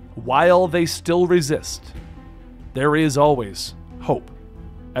 while they still resist, there is always hope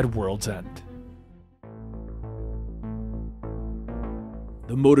at world's end.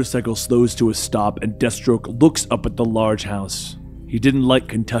 The motorcycle slows to a stop and Deathstroke looks up at the large house. He didn't like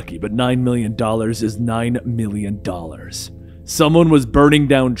Kentucky, but $9 million is $9 million. Someone was burning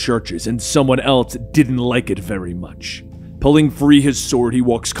down churches, and someone else didn't like it very much. Pulling free his sword, he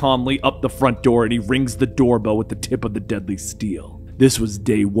walks calmly up the front door and he rings the doorbell with the tip of the deadly steel. This was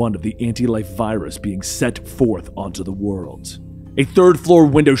day one of the anti-life virus being set forth onto the world. A third-floor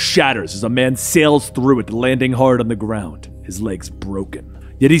window shatters as a man sails through it, landing hard on the ground, his legs broken.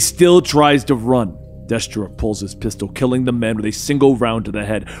 Yet he still tries to run. Deathstroke pulls his pistol, killing the man with a single round to the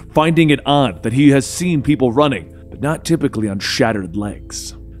head, finding it odd that he has seen people running, but not typically on shattered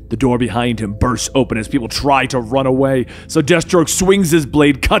legs. The door behind him bursts open as people try to run away, so Deathstroke swings his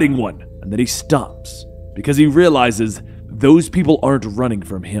blade, cutting one, and then he stops, because he realizes those people aren't running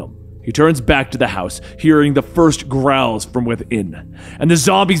from him. He turns back to the house, hearing the first growls from within, and the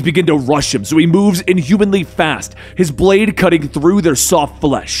zombies begin to rush him, so he moves inhumanly fast, his blade cutting through their soft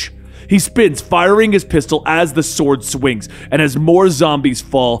flesh. He spins, firing his pistol as the sword swings, and as more zombies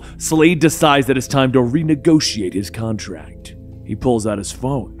fall, Slade decides that it's time to renegotiate his contract. He pulls out his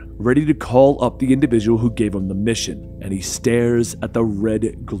phone, ready to call up the individual who gave him the mission, and he stares at the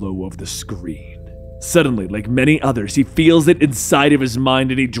red glow of the screen. Suddenly, like many others, he feels it inside of his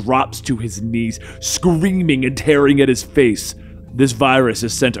mind and he drops to his knees, screaming and tearing at his face. This virus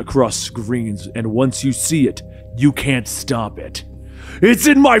is sent across screens, and once you see it, you can't stop it. "It's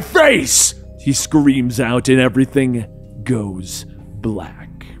in my face!" he screams out, and everything goes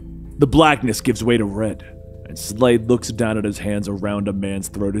black. The blackness gives way to red, and Slade looks down at his hands around a man's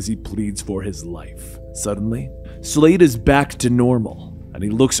throat as he pleads for his life. Suddenly, Slade is back to normal, and he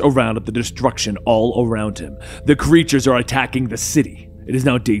looks around at the destruction all around him. The creatures are attacking the city. It is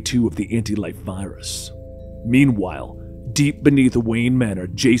now day 2 of the anti-life virus. Meanwhile, deep beneath Wayne Manor,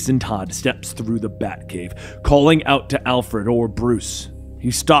 Jason Todd steps through the Batcave, calling out to Alfred or Bruce.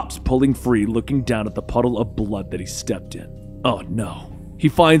 He stops, pulling free, looking down at the puddle of blood that he stepped in. Oh no. He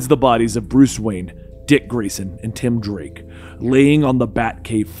finds the bodies of Bruce Wayne, Dick Grayson, and Tim Drake, laying on the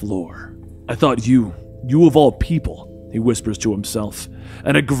Batcave floor. "I thought you of all people," he whispers to himself,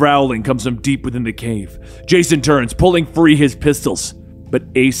 and a growling comes from deep within the cave. Jason turns, pulling free his pistols, but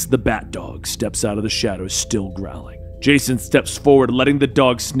Ace the Bat Dog steps out of the shadows, still growling. Jason steps forward, letting the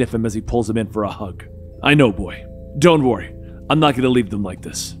dog sniff him as he pulls him in for a hug. "I know, boy. Don't worry. I'm not going to leave them like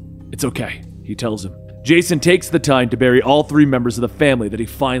this. It's okay," he tells him. Jason takes the time to bury all 3 members of the family that he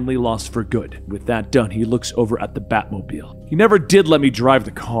finally lost for good. With that done, he looks over at the Batmobile. "He never did let me drive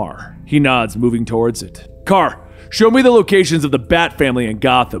the car." He nods, moving towards it. "Car, show me the locations of the Bat family in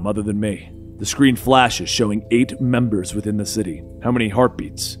Gotham other than me." The screen flashes, showing 8 members within the city. "How many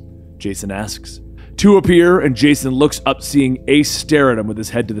heartbeats?" Jason asks. 2 appear, and Jason looks up, seeing Ace stare at him with his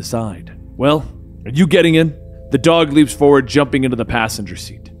head to the side. "Well, are you getting in?" The dog leaps forward, jumping into the passenger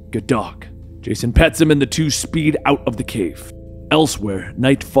seat. "Good dog." Jason pets him, and the 2 speed out of the cave. Elsewhere,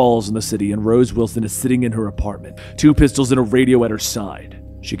 night falls in the city, and Rose Wilson is sitting in her apartment, 2 pistols and a radio at her side.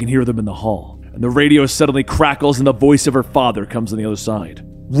 She can hear them in the hall, and the radio suddenly crackles, and the voice of her father comes on the other side.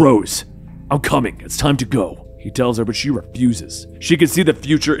 "Rose, I'm coming. It's time to go," he tells her, but she refuses. She can see the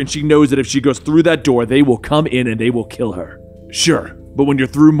future, and she knows that if she goes through that door, they will come in and they will kill her. "Sure, but when you're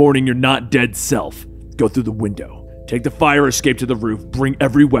through mourning your not dead self, go through the window. Take the fire escape to the roof. Bring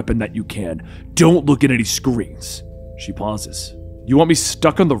every weapon that you can. Don't look at any screens." She pauses. "You want me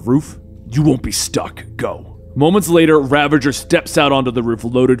stuck on the roof? You won't be stuck. Go." Moments later, Ravager steps out onto the roof,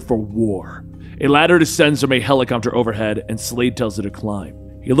 loaded for war. A ladder descends from a helicopter overhead, and Slade tells her to climb.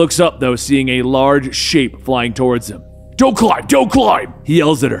 He looks up, though, seeing a large shape flying towards him. Don't climb! Don't climb! He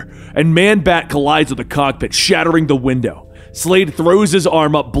yells at her, and Man-Bat collides with the cockpit, shattering the window. Slade throws his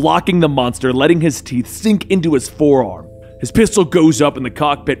arm up, blocking the monster, letting his teeth sink into his forearm. His pistol goes up and the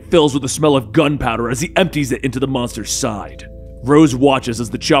cockpit fills with the smell of gunpowder as he empties it into the monster's side. Rose watches as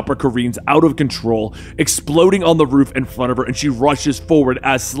the chopper careens out of control, exploding on the roof in front of her, and she rushes forward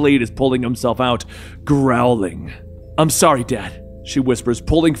as Slade is pulling himself out, growling. "I'm sorry, Dad," she whispers,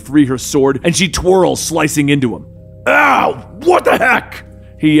 pulling free her sword, and she twirls, slicing into him. "Ow! What the heck?"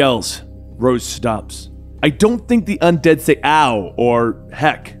 he yells. Rose stops. "I don't think the undead say ow or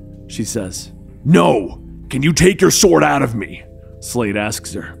heck," she says. "No! Can you take your sword out of me?" Slade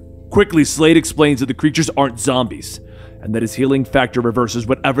asks her. Quickly, Slade explains that the creatures aren't zombies, and that his healing factor reverses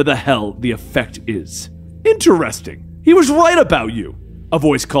whatever the hell the effect is. "Interesting. He was right about you," a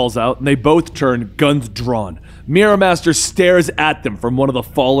voice calls out, and they both turn, guns drawn. Mirror Master stares at them from one of the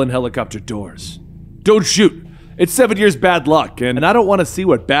fallen helicopter doors. "Don't shoot. It's 7 years bad luck, and I don't want to see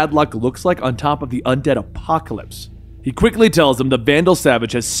what bad luck looks like on top of the undead apocalypse." He quickly tells them the Vandal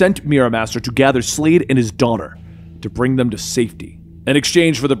Savage has sent Mirror Master to gather Slade and his daughter to bring them to safety, in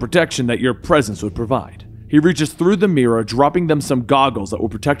exchange for the protection that your presence would provide. He reaches through the mirror, dropping them some goggles that will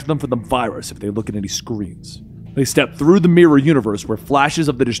protect them from the virus if they look at any screens. They step through the mirror universe where flashes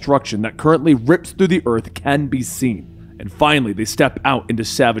of the destruction that currently rips through the earth can be seen. And finally, they step out into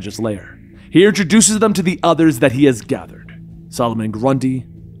Savage's lair. He introduces them to the others that he has gathered. Solomon Grundy,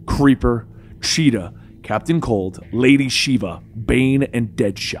 Creeper, Cheetah, Captain Cold, Lady Shiva, Bane, and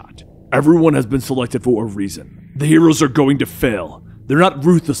Deadshot. Everyone has been selected for a reason. The heroes are going to fail. They're not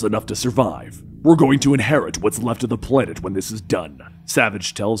ruthless enough to survive. We're going to inherit what's left of the planet when this is done,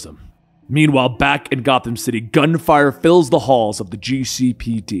 Savage tells him. Meanwhile, back in Gotham City, gunfire fills the halls of the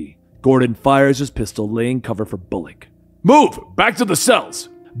GCPD. Gordon fires his pistol, laying cover for Bullock. "Move! Back to the cells!"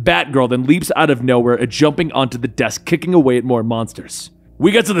 Batgirl then leaps out of nowhere and jumping onto the desk, kicking away at more monsters.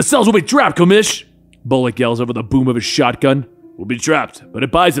 "We get to the cells, we'll be trapped, Commish!" Bullock yells over the boom of his shotgun. "We'll be trapped, but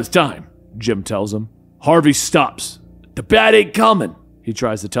it buys us time," Jim tells him. Harvey stops. "The bat ain't coming," he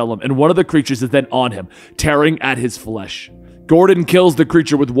tries to tell him, and one of the creatures is then on him, tearing at his flesh. Gordon kills the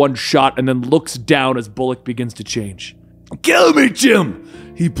creature with one shot and then looks down as Bullock begins to change. "Kill me, Jim!"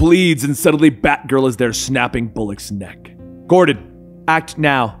 he pleads, and suddenly Batgirl is there snapping Bullock's neck. "Gordon, act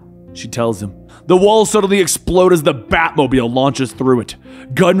now," she tells him. The walls suddenly explode as the Batmobile launches through it,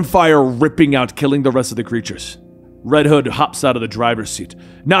 gunfire ripping out, killing the rest of the creatures. Red Hood hops out of the driver's seat.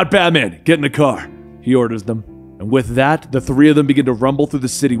 "Not Batman, get in the car," he orders them. And with that, the three of them begin to rumble through the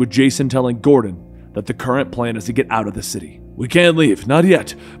city, with Jason telling Gordon that the current plan is to get out of the city. "We can't leave, not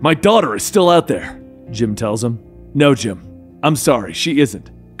yet. My daughter is still out there," Jim tells him. "No, Jim. I'm sorry, she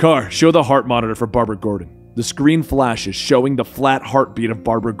isn't. Car, show the heart monitor for Barbara Gordon." The screen flashes, showing the flat heartbeat of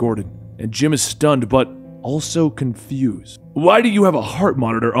Barbara Gordon, and Jim is stunned, but also confused. "Why do you have a heart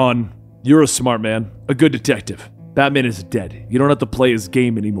monitor on?" "You're a smart man, a good detective. Batman is dead. You don't have to play his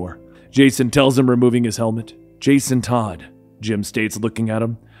game anymore," Jason tells him, removing his helmet. "Jason Todd," Jim states, looking at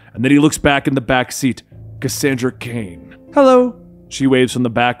him, and then he looks back in the back seat. "Cassandra Cain." "Hello," she waves from the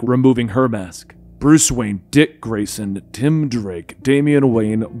back, removing her mask. "Bruce Wayne, Dick Grayson, Tim Drake, Damian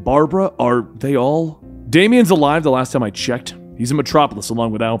Wayne, Barbara, are they all?" "Damian's alive the last time I checked. He's in Metropolis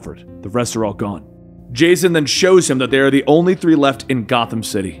along with Alfred. The rest are all gone." Jason then shows him that they are the only three left in Gotham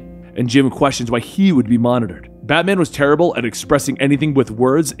City, and Jim questions why he would be monitored. Batman was terrible at expressing anything with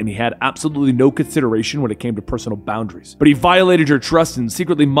words, and he had absolutely no consideration when it came to personal boundaries. But he violated your trust and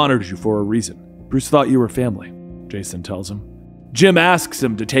secretly monitored you for a reason. "Bruce thought you were family," Jason tells him. Jim asks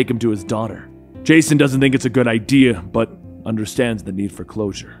him to take him to his daughter. Jason doesn't think it's a good idea, but understands the need for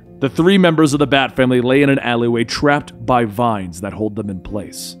closure. The three members of the Bat family lay in an alleyway, trapped by vines that hold them in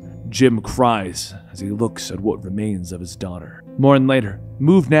place. Jim cries as he looks at what remains of his daughter. More on later.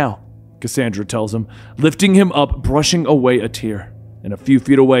 "Move now," Cassandra tells him, lifting him up, brushing away a tear. And a few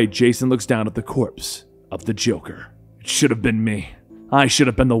feet away, Jason looks down at the corpse of the Joker. "It should have been me. I should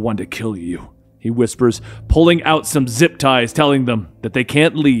have been the one to kill you," he whispers, pulling out some zip ties, telling them that they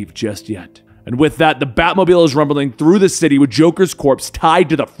can't leave just yet. And with that, the Batmobile is rumbling through the city with Joker's corpse tied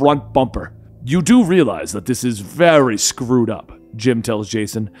to the front bumper. "You do realize that this is very screwed up," Jim tells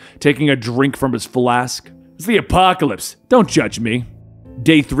Jason, taking a drink from his flask. "It's the apocalypse. Don't judge me."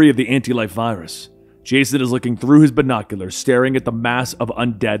 Day 3 of the anti-life virus. Jason is looking through his binoculars, staring at the mass of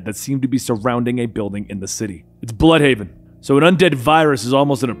undead that seem to be surrounding a building in the city. It's Bloodhaven, so an undead virus is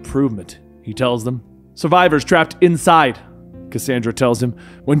almost an improvement, he tells them. "Survivors trapped inside," Cassandra tells him,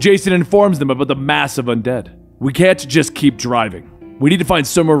 when Jason informs them about the mass of undead. "We can't just keep driving. We need to find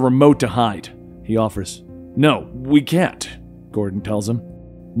somewhere remote to hide," he offers. "No, we can't," Gordon tells him.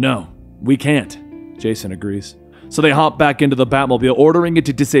 "No, we can't," Jason agrees. So they hop back into the Batmobile, ordering it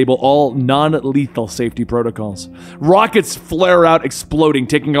to disable all non-lethal safety protocols. Rockets flare out, exploding,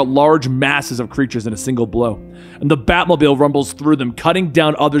 taking out large masses of creatures in a single blow. And the Batmobile rumbles through them, cutting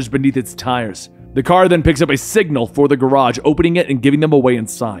down others beneath its tires. The car then picks up a signal for the garage, opening it and giving them a way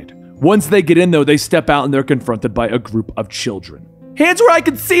inside. Once they get in, though, they step out and they're confronted by a group of children. "Hands where I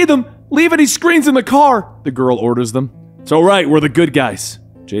can see them! Leave any screens in the car!" the girl orders them. "It's all right, we're the good guys,"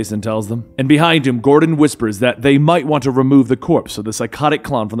 Jason tells them. And behind him, Gordon whispers that they might want to remove the corpse of the psychotic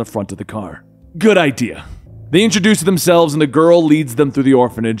clown from the front of the car. Good idea. They introduce themselves and the girl leads them through the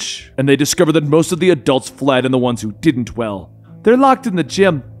orphanage, and they discover that most of the adults fled and the ones who didn't, well, they're locked in the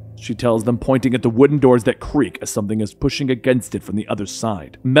gym, she tells them, pointing at the wooden doors that creak as something is pushing against it from the other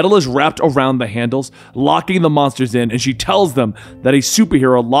side. Metal is wrapped around the handles, locking the monsters in, and she tells them that a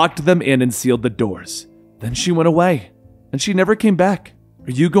superhero locked them in and sealed the doors. Then she went away, and she never came back.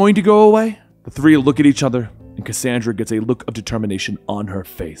 Are you going to go away? The three look at each other, and Cassandra gets a look of determination on her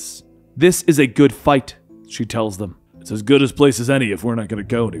face. This is a good fight, she tells them. It's as good a place as any if we're not going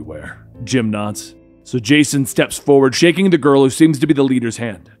to go anywhere. Jim nods. So Jason steps forward, shaking the girl who seems to be the leader's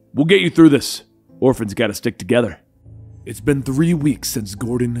hand. We'll get you through this. Orphans gotta stick together. It's been 3 weeks since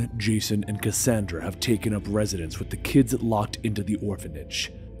Gordon, Jason, and Cassandra have taken up residence with the kids locked into the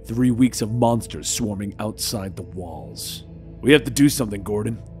orphanage. 3 weeks of monsters swarming outside the walls. We have to do something,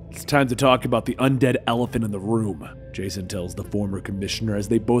 Gordon. It's time to talk about the undead elephant in the room, Jason tells the former commissioner as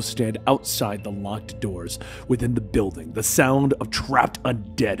they both stand outside the locked doors within the building, the sound of trapped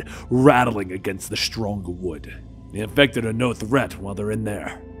undead rattling against the strong wood. The infected are no threat while they're in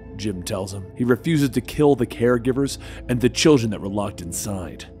there, Jim tells him. He refuses to kill the caregivers and the children that were locked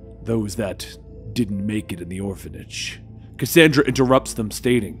inside, those that didn't make it in the orphanage. Cassandra interrupts them,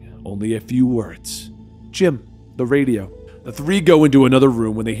 stating only a few words. Jim, the radio. The three go into another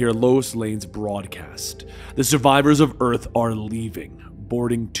room when they hear Lois Lane's broadcast. The survivors of Earth are leaving,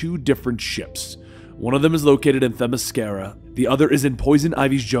 boarding 2 different ships. One of them is located in Themyscira, the other is in Poison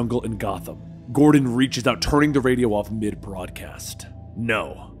Ivy's jungle in Gotham. Gordon reaches out, turning the radio off mid-broadcast.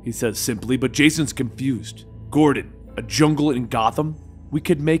 No, he says simply, but Jason's confused. Gordon, a jungle in Gotham? We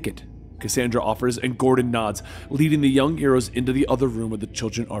could make it, Cassandra offers, and Gordon nods, leading the young heroes into the other room where the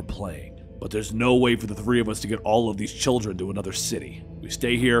children are playing. But there's no way for the 3 of us to get all of these children to another city. We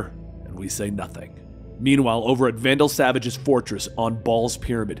stay here, and we say nothing. Meanwhile, over at Vandal Savage's fortress on Ball's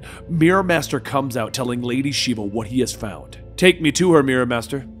Pyramid, Mirror Master comes out telling Lady Shiva what he has found. Take me to her, Mirror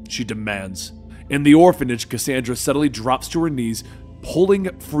Master, she demands. In the orphanage, Cassandra suddenly drops to her knees, pulling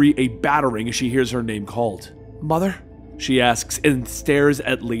free a batarang as she hears her name called. Mother? She asks and stares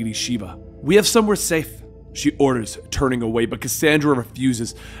at Lady Shiva. We have somewhere safe, she orders, turning away, but Cassandra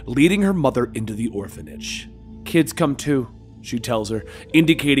refuses, leading her mother into the orphanage. Kids come too, she tells her,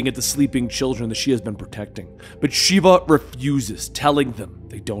 indicating at the sleeping children that she has been protecting. But Shiva refuses, telling them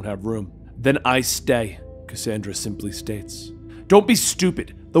they don't have room. Then I stay, Cassandra simply states. Don't be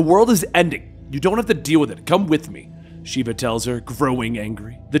stupid. The world is ending. You don't have to deal with it. Come with me, Shiva tells her, growing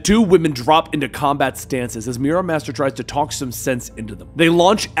angry. The 2 women drop into combat stances as Mirror Master tries to talk some sense into them. They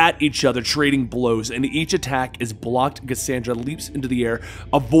launch at each other, trading blows, and each attack is blocked. Cassandra leaps into the air,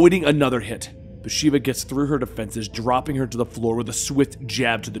 avoiding another hit. But Shiva gets through her defenses, dropping her to the floor with a swift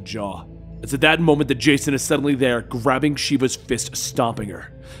jab to the jaw. It's at that moment that Jason is suddenly there, grabbing Shiva's fist, stomping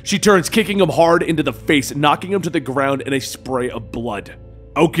her. She turns, kicking him hard into the face, knocking him to the ground in a spray of blood.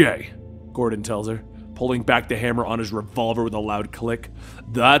 Okay, Gordon tells her, pulling back the hammer on his revolver with a loud click.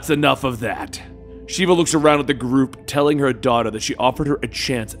 That's enough of that. Shiva looks around at the group, telling her daughter that she offered her a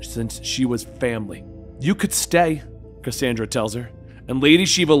chance since she was family. You could stay, Cassandra tells her, and Lady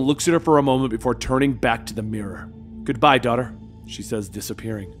Shiva looks at her for a moment before turning back to the mirror. Goodbye, daughter, she says,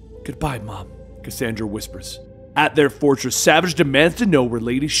 disappearing. Goodbye, Mom, Cassandra whispers. At their fortress, Savage demands to know where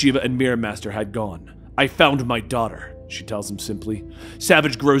Lady Shiva and Mirror Master had gone. I found my daughter, she tells him simply.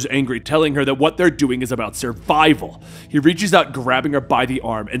 Savage grows angry, telling her that what they're doing is about survival. He reaches out, grabbing her by the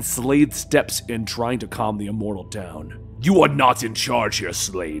arm, and Slade steps in, trying to calm the immortal down. You are not in charge here,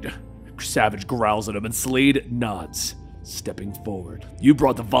 Slade. Savage growls at him, and Slade nods, stepping forward. You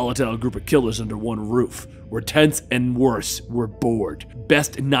brought the volatile group of killers under one roof. We're tense and worse, we're bored.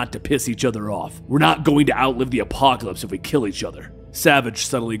 Best not to piss each other off. We're not going to outlive the apocalypse if we kill each other. Savage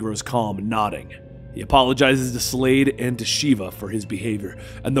suddenly grows calm, nodding. He apologizes to Slade and to Shiva for his behavior,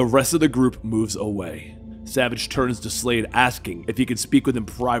 and the rest of the group moves away. Savage turns to Slade, asking if he could speak with him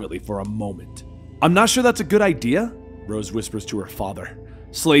privately for a moment. I'm not sure that's a good idea, Rose whispers to her father.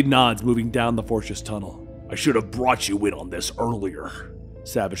 Slade nods, moving down the fortress tunnel. I should have brought you in on this earlier.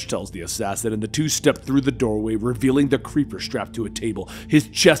 Savage tells the assassin, and the two step through the doorway, revealing the creeper strapped to a table. His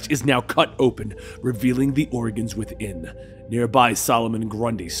chest is now cut open, revealing the organs within. Nearby, Solomon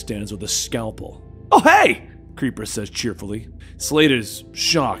Grundy stands with a scalpel. "Oh, hey!" Creeper says cheerfully. Slade is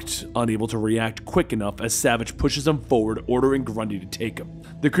shocked, unable to react quick enough as Savage pushes him forward, ordering Grundy to take him.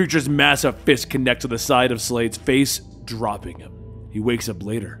 The creature's massive fist connects to the side of Slade's face, dropping him. He wakes up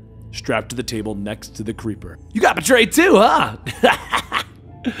later, strapped to the table next to the creeper. "You got betrayed too, huh?"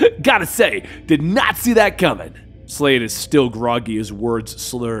 "Gotta say, did not see that coming." Slade is still groggy, his words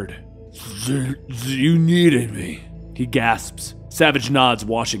slurred. "You needed me," he gasps. Savage nods,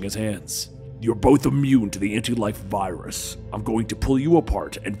 washing his hands. "You're both immune to the anti-life virus. I'm going to pull you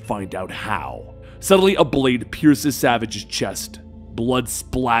apart and find out how." Suddenly, a blade pierces Savage's chest, blood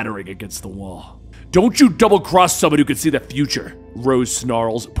splattering against the wall. "Don't you double-cross someone who can see the future," Rose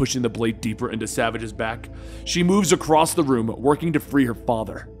snarls, pushing the blade deeper into Savage's back. She moves across the room, working to free her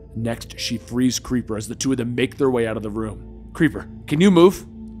father. Next, she frees Creeper as the two of them make their way out of the room. "Creeper, can you move?"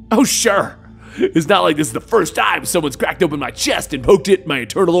 "Oh, sure. It's not like this is the first time someone's cracked open my chest and poked it in my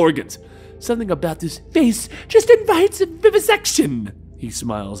internal organs. Something about this face just invites a vivisection." He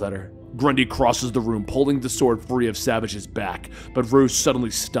smiles at her. Grundy crosses the room, pulling the sword free of Savage's back, but Rose suddenly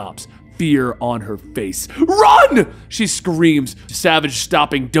stops, fear on her face. "Run!" she screams, Savage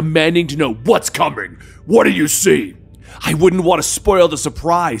stopping, demanding to know what's coming. "What do you see?" "I wouldn't want to spoil the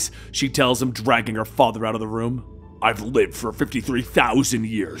surprise," she tells him, dragging her father out of the room. "I've lived for 53,000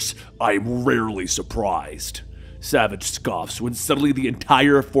 years. I'm rarely surprised." Savage scoffs when suddenly the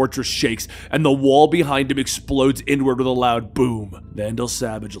entire fortress shakes and the wall behind him explodes inward with a loud boom. Vandal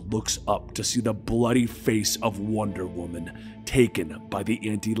Savage looks up to see the bloody face of Wonder Woman, taken by the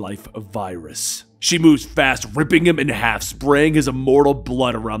anti-life virus. She moves fast, ripping him in half, spraying his immortal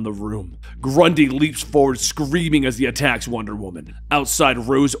blood around the room. Grundy leaps forward, screaming as he attacks Wonder Woman. Outside,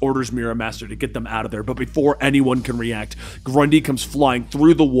 Rose orders Mirror Master to get them out of there, but before anyone can react, Grundy comes flying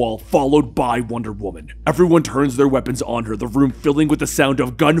through the wall, followed by Wonder Woman. Everyone turns their weapons on her, the room filling with the sound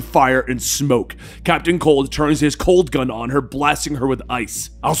of gunfire and smoke. Captain Cold turns his cold gun on her, blasting her with ice.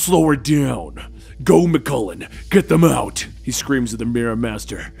 "I'll slow her down. Go, McCullen, get them out," he screams at the Mirror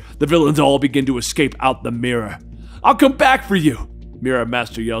Master. The villains all begin to escape out the mirror. "I'll come back for you," Mirror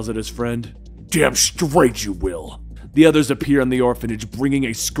Master yells at his friend. "Damn straight you will." The others appear in the orphanage, bringing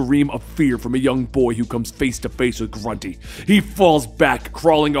a scream of fear from a young boy who comes face to face with Grundy. He falls back,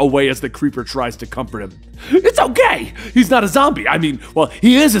 crawling away as the creeper tries to comfort him. "It's okay. He's not a zombie. I mean, well,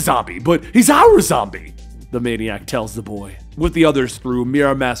 he is a zombie, but he's our zombie," the maniac tells the boy. With the others through,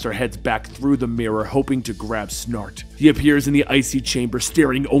 Mirror Master heads back through the mirror, hoping to grab Snart. He appears in the icy chamber,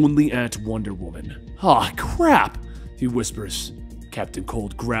 staring only at Wonder Woman. "Aw, crap," he whispers. Captain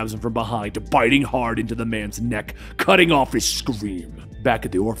Cold grabs him from behind, biting hard into the man's neck, cutting off his scream. Back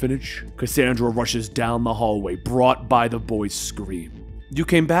at the orphanage, Cassandra rushes down the hallway, brought by the boy's scream. "You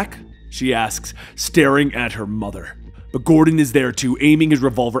came back?" she asks, staring at her mother. But Gordon is there too, aiming his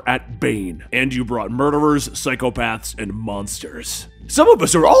revolver at Bane. "And you brought murderers, psychopaths, and monsters. Some of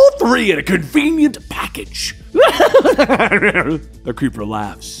us are all three in a convenient package." The creeper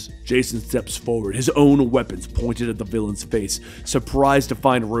laughs. Jason steps forward, his own weapons pointed at the villain's face, surprised to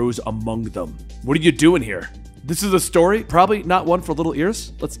find Rose among them. "What are you doing here? This is a story, probably not one for little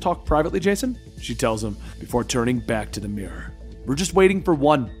ears. Let's talk privately, Jason," she tells him, before turning back to the mirror. "We're just waiting for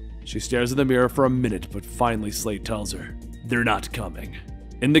one." She stares in the mirror for a minute, but finally Slade tells her, "They're not coming."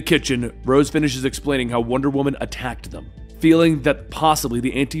 In the kitchen, Rose finishes explaining how Wonder Woman attacked them. Feeling that possibly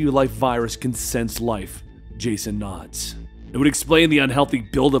the anti-life virus can sense life, Jason nods. It would explain the unhealthy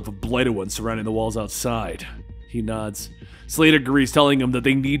buildup of blighted ones surrounding the walls outside. He nods. Slade agrees, telling him that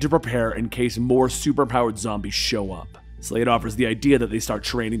they need to prepare in case more superpowered zombies show up. Slade offers the idea that they start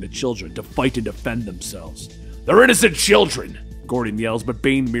training the children to fight and defend themselves. "They're innocent children!" Gordon yells, but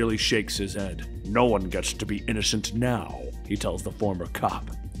Bane merely shakes his head. "No one gets to be innocent now," he tells the former cop.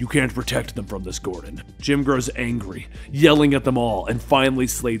 "You can't protect them from this, Gordon." Jim grows angry, yelling at them all, and finally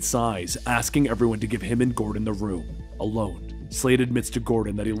Slade sighs, asking everyone to give him and Gordon the room, alone. Slade admits to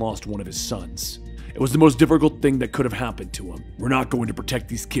Gordon that he lost one of his sons. It was the most difficult thing that could have happened to him. "We're not going to protect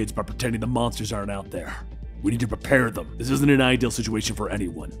these kids by pretending the monsters aren't out there. We need to prepare them. This isn't an ideal situation for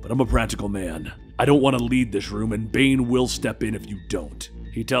anyone, but I'm a practical man. I don't want to lead this room, and Bane will step in if you don't,"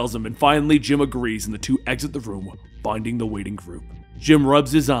 he tells him, and finally Jim agrees, and the two exit the room, binding the waiting group. Jim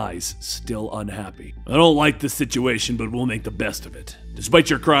rubs his eyes, still unhappy. "I don't like this situation, but we'll make the best of it.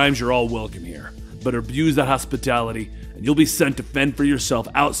 Despite your crimes, you're all welcome here. But abuse that hospitality, and you'll be sent to fend for yourself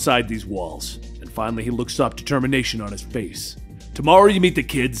outside these walls." And finally he looks up, determination on his face. "Tomorrow you meet the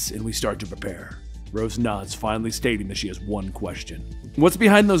kids, and we start to prepare." Rose nods, finally stating that she has one question. What's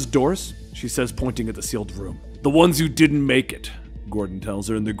behind those doors? She says, pointing at the sealed room. The ones who didn't make it, Gordon tells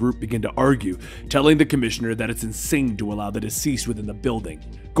her, and the group begin to argue, telling the commissioner that it's insane to allow the deceased within the building.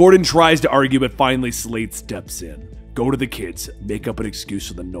 Gordon tries to argue, but finally Slade steps in. Go to the kids, make up an excuse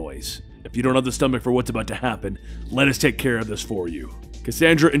for the noise. If you don't have the stomach for what's about to happen, let us take care of this for you.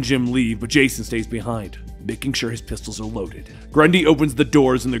 Cassandra and Jim leave, but Jason stays behind, making sure his pistols are loaded. Grundy opens the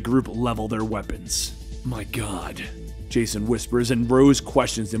doors and the group level their weapons. My God, Jason whispers, and Rose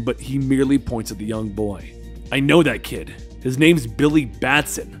questions him, but he merely points at the young boy. I know that kid. His name's Billy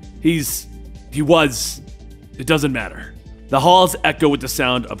Batson. He was. It doesn't matter. The halls echo with the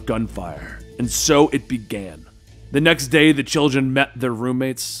sound of gunfire, and so it began. The next day, the children met their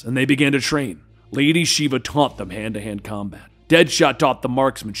roommates, and they began to train. Lady Shiva taught them hand-to-hand combat. Deadshot taught them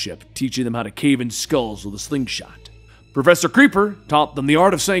marksmanship, teaching them how to cave in skulls with a slingshot. Professor Creeper taught them the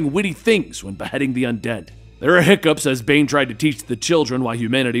art of saying witty things when beheading the undead. There are hiccups as Bane tried to teach the children why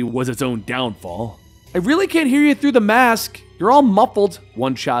humanity was its own downfall. I really can't hear you through the mask. You're all muffled,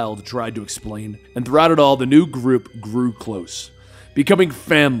 one child tried to explain. And throughout it all, the new group grew close, becoming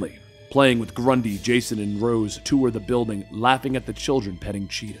family. Playing with Grundy, Jason, and Rose tour the building, laughing at the children petting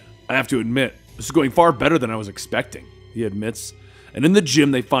Cheetah. I have to admit, this is going far better than I was expecting, he admits. And in the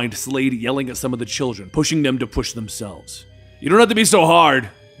gym, they find Slade yelling at some of the children, pushing them to push themselves. You don't have to be so hard,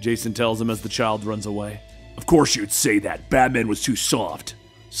 Jason tells him as the child runs away. Of course you'd say that. Batman was too soft,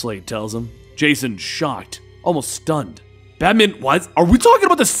 Slade tells him. Jason, shocked, almost stunned. Batman, what? Are we talking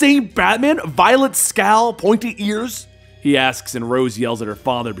about the same Batman? Violet scowl, pointy ears? He asks, and Rose yells at her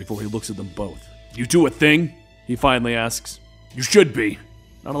father before he looks at them both. You do a thing? He finally asks. You should be.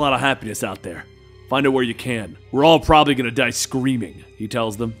 Not a lot of happiness out there. Find it where you can. We're all probably gonna die screaming, he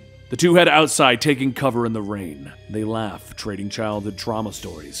tells them. The two head outside, taking cover in the rain. They laugh, trading childhood trauma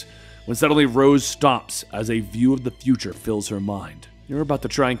stories, when suddenly Rose stops as a view of the future fills her mind. You're about to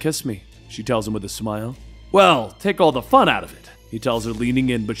try and kiss me, she tells him with a smile. Well, take all the fun out of it, he tells her, leaning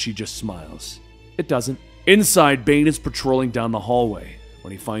in, but she just smiles. It doesn't. Inside, Bane is patrolling down the hallway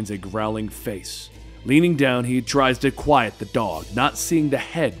when he finds a growling face. Leaning down, he tries to quiet the dog, not seeing the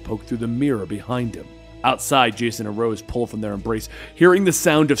head poke through the mirror behind him. Outside, Jason and Rose pull from their embrace, hearing the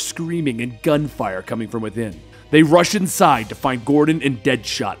sound of screaming and gunfire coming from within. They rush inside to find Gordon and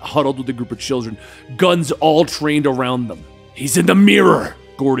Deadshot huddled with a group of children, guns all trained around them. He's in the mirror,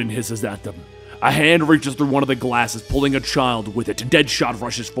 Gordon hisses at them. A hand reaches through one of the glasses, pulling a child with it, and Deadshot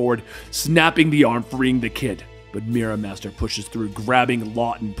rushes forward, snapping the arm, freeing the kid. But Mirror Master pushes through, grabbing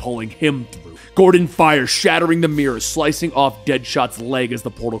Lawton, pulling him through. Gordon fires, shattering the mirror, slicing off Deadshot's leg as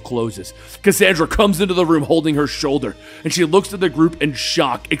the portal closes. Cassandra comes into the room holding her shoulder, and she looks at the group in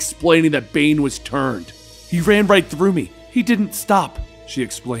shock, explaining that Bane was turned. He ran right through me. He didn't stop, she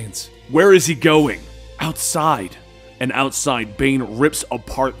explains. Where is he going? Outside. And outside, Bane rips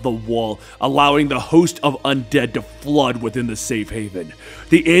apart the wall, allowing the host of undead to flood within the safe haven.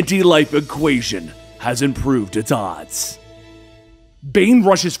 The anti-life equation has improved its odds. Bane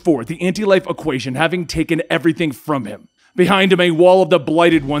rushes forward, the anti-life equation having taken everything from him. Behind him, a wall of the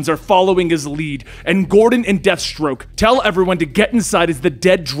Blighted Ones are following his lead, and Gordon and Deathstroke tell everyone to get inside as the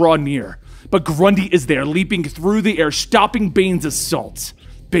dead draw near. But Grundy is there, leaping through the air, stopping Bane's assaults.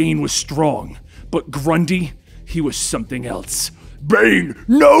 Bane was strong, but Grundy, he was something else. Bane,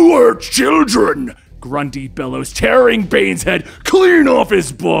 no our children! Grundy bellows, tearing Bane's head clean off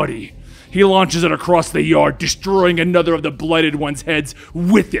his body. He launches it across the yard, destroying another of the Blighted One's heads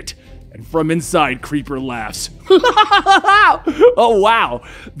with it. And from inside, Creeper laughs. Oh wow,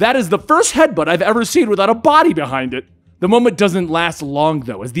 that is the first headbutt I've ever seen without a body behind it. The moment doesn't last long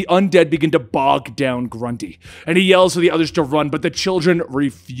though, as the undead begin to bog down Grundy, and he yells for the others to run, but the children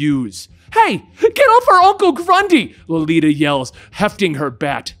refuse. Hey, get off our Uncle Grundy, Lolita yells, hefting her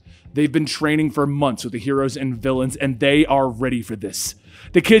bat. They've been training for months with the heroes and villains, and they are ready for this.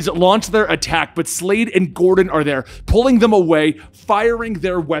 The kids launch their attack, but Slade and Gordon are there, pulling them away, firing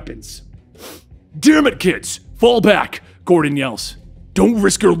their weapons. Damn it, kids! Fall back, Gordon yells. Don't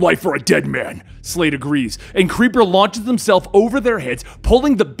risk your life for a dead man, Slade agrees, and Creeper launches himself over their heads,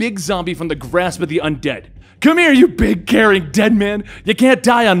 pulling the big zombie from the grasp of the undead. Come here, you big, caring dead man. You can't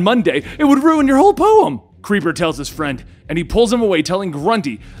die on Monday. It would ruin your whole poem, Creeper tells his friend, and he pulls him away, telling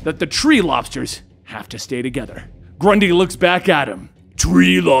Grundy that the tree lobsters have to stay together. Grundy looks back at him.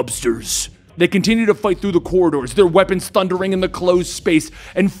 Tree lobsters. They continue to fight through the corridors, their weapons thundering in the closed space,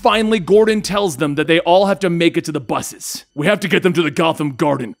 and finally Gordon tells them that they all have to make it to the buses. We have to get them to the Gotham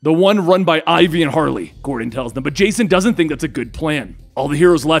Garden, the one run by Ivy and Harley, Gordon tells them, but Jason doesn't think that's a good plan. All the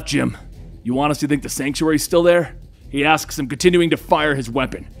heroes left, Jim. You honestly think the Sanctuary's still there? He asks him, continuing to fire his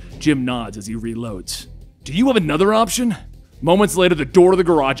weapon. Jim nods as he reloads. Do you have another option? Moments later, the door of the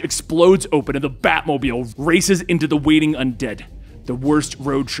garage explodes open and the Batmobile races into the waiting undead. The worst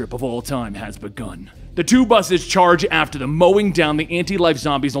road trip of all time has begun. The two buses charge after them, mowing down the anti-life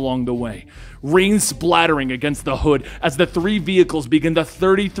zombies along the way. Rain splattering against the hood as the three vehicles begin the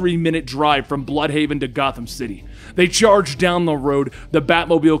 33-minute drive from Bloodhaven to Gotham City. They charge down the road, the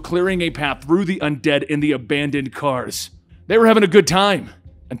Batmobile clearing a path through the undead in the abandoned cars. They were having a good time,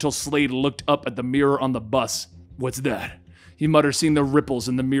 until Slade looked up at the mirror on the bus. What's that? He mutters, seeing the ripples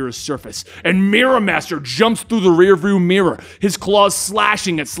in the mirror's surface. And Mirror Master jumps through the rearview mirror, his claws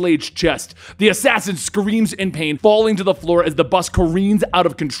slashing at Slade's chest. The assassin screams in pain, falling to the floor as the bus careens out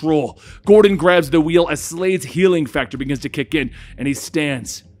of control. Gordon grabs the wheel as Slade's healing factor begins to kick in, and he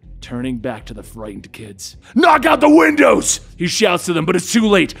stands, turning back to the frightened kids. Knock out the windows! He shouts to them, but it's too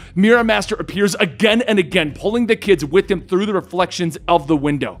late. Mirror Master appears again and again, pulling the kids with him through the reflections of the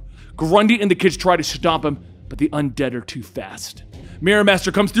window. Grundy and the kids try to stop him, but the undead are too fast. Mirror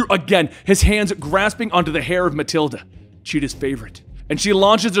Master comes through again, his hands grasping onto the hair of Matilda, Cheetah's favorite. And she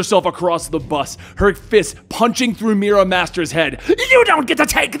launches herself across the bus, her fist punching through Mirror Master's head. You don't get to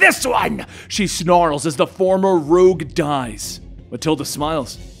take this one! She snarls as the former rogue dies. Matilda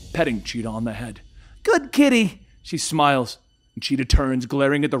smiles, petting Cheetah on the head. Good kitty, she smiles. And Cheetah turns,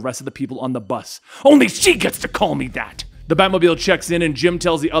 glaring at the rest of the people on the bus. Only she gets to call me that! The Batmobile checks in and Jim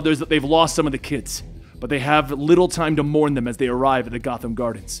tells the others that they've lost some of the kids, but they have little time to mourn them as they arrive at the Gotham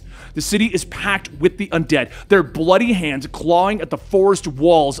Gardens. The city is packed with the undead, their bloody hands clawing at the forest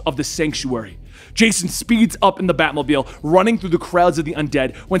walls of the sanctuary. Jason speeds up in the Batmobile, running through the crowds of the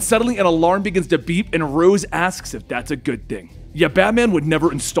undead, when suddenly an alarm begins to beep and Rose asks if that's a good thing. Yeah, Batman would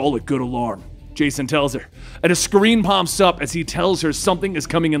never install a good alarm, Jason tells her, and a screen pops up as he tells her something is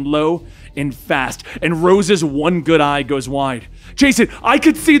coming in low and fast, and Rose's one good eye goes wide. Jason, I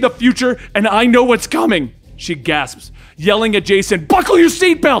can see the future, and I know what's coming, she gasps, yelling at Jason, buckle your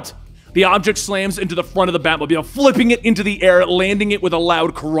seatbelt! The object slams into the front of the Batmobile, flipping it into the air, landing it with a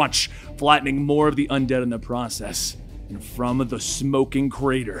loud crunch, flattening more of the undead in the process. And from the smoking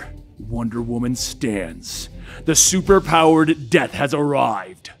crater, Wonder Woman stands. The super-powered death has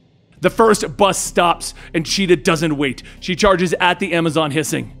arrived. The first bus stops, and Cheetah doesn't wait. She charges at the Amazon,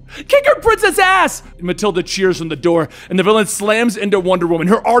 hissing, kick her princess ass! And Matilda cheers from the door, and the villain slams into Wonder Woman,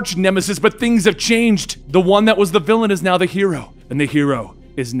 her arch nemesis, but things have changed. The one that was the villain is now the hero, and the hero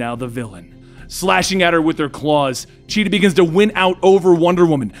is now the villain. Slashing at her with their claws, Cheetah begins to win out over Wonder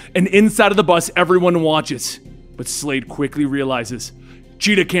Woman, and inside of the bus, everyone watches. But Slade quickly realizes,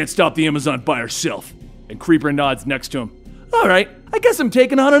 Cheetah can't stop the Amazon by herself, and Creeper nods next to him. All right, I guess I'm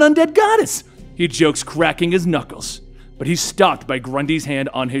taking on an undead goddess, he jokes, cracking his knuckles. But he's stopped by Grundy's hand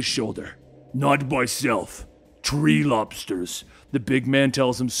on his shoulder. Not myself. Tree lobsters, the big man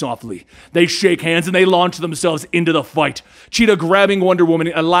tells him softly. They shake hands and they launch themselves into the fight. Cheetah grabbing Wonder Woman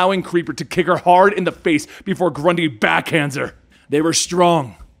and allowing Creeper to kick her hard in the face before Grundy backhands her. They were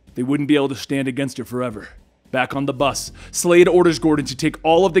strong. They wouldn't be able to stand against her forever. Back on the bus, Slade orders Gordon to take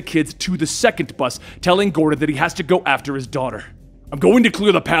all of the kids to the second bus, telling Gordon that he has to go after his daughter. I'm going to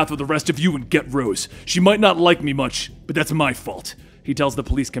clear the path for the rest of you and get Rose. She might not like me much, but that's my fault, he tells the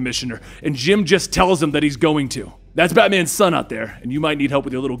police commissioner, and Jim just tells him that he's going to. That's Batman's son out there, and you might need help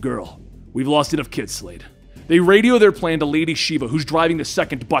with your little girl. We've lost enough kids, Slade. They radio their plan to Lady Shiva, who's driving the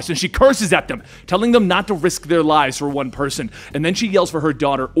second bus, and she curses at them, telling them not to risk their lives for one person. And then she yells for her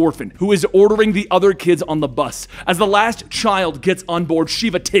daughter, Orphan, who is ordering the other kids on the bus. As the last child gets on board,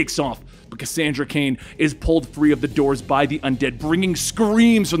 Shiva takes off, but Cassandra Cain is pulled free of the doors by the undead, bringing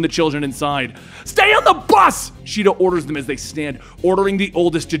screams from the children inside. Stay on the bus! Sheeta orders them as they stand, ordering the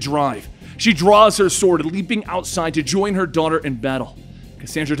oldest to drive. She draws her sword, leaping outside to join her daughter in battle.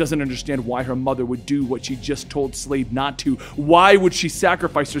 Cassandra doesn't understand why her mother would do what she just told Slade not to. Why would she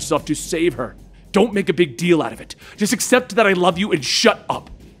sacrifice herself to save her? Don't make a big deal out of it. Just accept that I love you and shut up,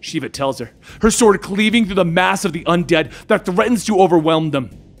 Shiva tells her, her sword cleaving through the mass of the undead that threatens to overwhelm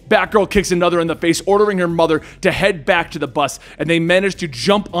them. Batgirl kicks another in the face, ordering her mother to head back to the bus, and they manage to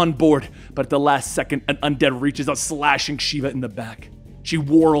jump on board. But at the last second, an undead reaches out, slashing Shiva in the back. She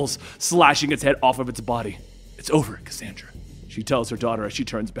whirls, slashing its head off of its body. It's over, Cassandra, she tells her daughter as she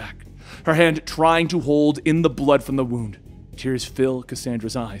turns back, her hand trying to hold in the blood from the wound. Tears fill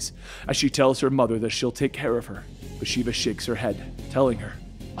Cassandra's eyes as she tells her mother that she'll take care of her, but Shiva shakes her head, telling her,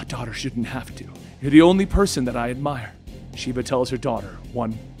 a daughter shouldn't have to. You're the only person that I admire, Shiva tells her daughter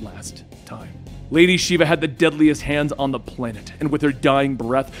one last time. Lady Shiva had the deadliest hands on the planet, and with her dying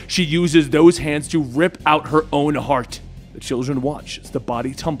breath, she uses those hands to rip out her own heart. The children watch as the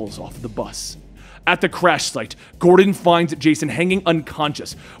body tumbles off the bus. At the crash site, Gordon finds Jason hanging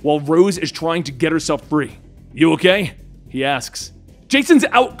unconscious while Rose is trying to get herself free. "You okay?" he asks. "Jason's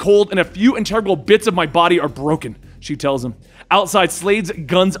out cold and a few integral bits of my body are broken," she tells him. Outside, Slade's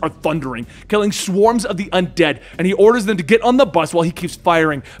guns are thundering, killing swarms of the undead, and he orders them to get on the bus while he keeps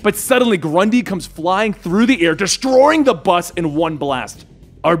firing. But suddenly, Grundy comes flying through the air, destroying the bus in one blast.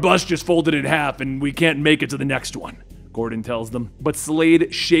 "Our bus just folded in half, and we can't make it to the next one," Gordon tells them. But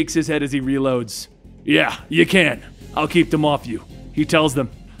Slade shakes his head as he reloads. "Yeah, you can. I'll keep them off you," he tells them.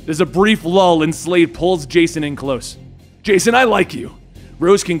 There's a brief lull, and Slade pulls Jason in close. "Jason, I like you.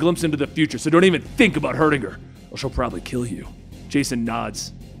 Rose can glimpse into the future, so don't even think about hurting her, or she'll probably kill you." Jason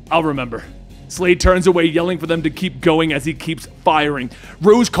nods. "I'll remember." Slade turns away, yelling for them to keep going as he keeps firing.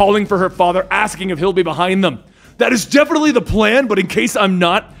 Rose calling for her father, asking if he'll be behind them. "That is definitely the plan, but in case I'm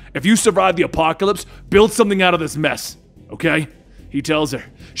not, if you survive the apocalypse, build something out of this mess, okay?" he tells her.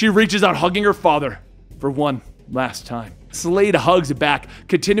 She reaches out, hugging her father for one last time. Slade hugs back,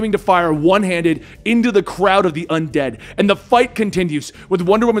 continuing to fire one-handed into the crowd of the undead, and the fight continues, with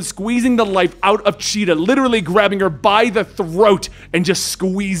Wonder Woman squeezing the life out of Cheetah, literally grabbing her by the throat and just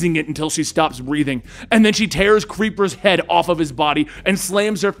squeezing it until she stops breathing. And then she tears Creeper's head off of his body and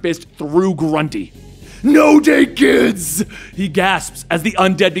slams her fist through Grundy. "No day, kids!" he gasps as the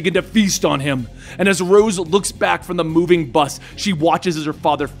undead begin to feast on him. And as Rose looks back from the moving bus, she watches as her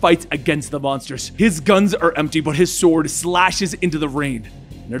father fights against the monsters. His guns are empty, but his sword slashes into the rain.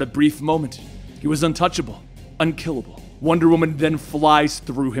 And at a brief moment, he was untouchable, unkillable. Wonder Woman then flies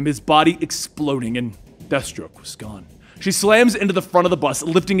through him, his body exploding, and Deathstroke was gone. She slams into the front of the bus,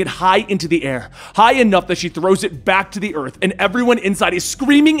 lifting it high into the air, high enough that she throws it back to the earth, and everyone inside is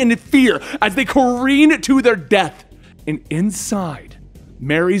screaming in fear as they careen to their death. And inside,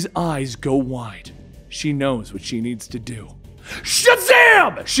 Mary's eyes go wide. She knows what she needs to do.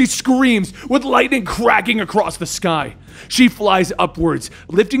 "Shazam!" she screams, with lightning cracking across the sky. She flies upwards,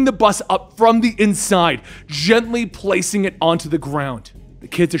 lifting the bus up from the inside, gently placing it onto the ground. The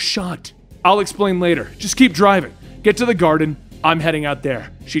kids are shocked. "I'll explain later. Just keep driving. Get to the garden. I'm heading out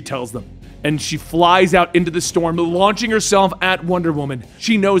there," she tells them. And she flies out into the storm, launching herself at Wonder Woman.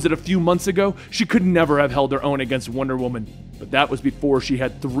 She knows that a few months ago, she could never have held her own against Wonder Woman. But that was before she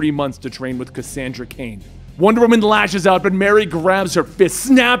had 3 months to train with Cassandra Cain. Wonder Woman lashes out, but Mary grabs her fists,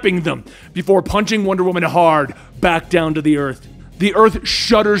 snapping them, before punching Wonder Woman hard back down to the earth. The earth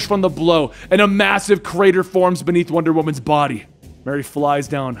shudders from the blow, and a massive crater forms beneath Wonder Woman's body. Mary flies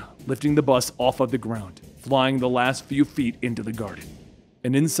down, lifting the bus off of the ground, flying the last few feet into the garden.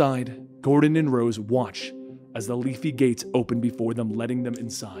 And inside, Gordon and Rose watch as the leafy gates open before them, letting them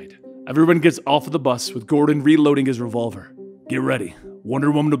inside. Everyone gets off of the bus, with Gordon reloading his revolver. "Get ready.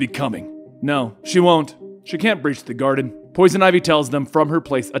 Wonder Woman will be coming." No, she won't. She can't breach the garden. Poison Ivy tells them from her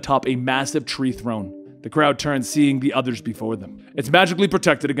place atop a massive tree throne. The crowd turns, seeing the others before them. It's magically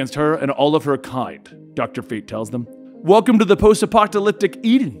protected against her and all of her kind, Dr. Fate tells them. "Welcome to the post-apocalyptic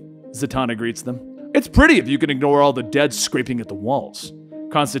Eden," Zatanna greets them. "It's pretty if you can ignore all the dead scraping at the walls,"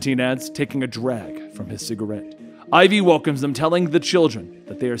 Constantine adds, taking a drag from his cigarette. Ivy welcomes them, telling the children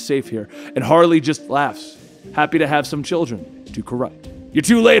that they are safe here, and Harley just laughs, happy to have some children to corrupt. "You're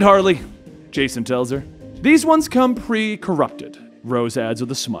too late, Harley," Jason tells her. "These ones come pre-corrupted," Rose adds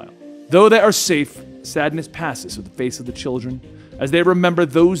with a smile. Though they are safe, sadness passes with the face of the children as they remember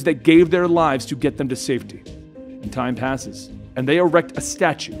those that gave their lives to get them to safety. And time passes, and they erect a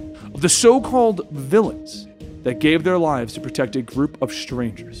statue of the so-called villains that gave their lives to protect a group of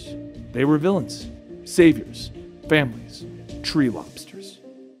strangers. They were villains, saviors, families, tree lobsters.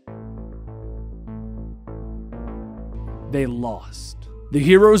 They lost. The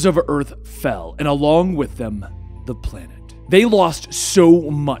heroes of Earth fell, and along with them, the planet. They lost so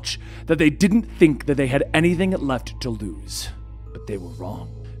much that they didn't think that they had anything left to lose. But they were wrong.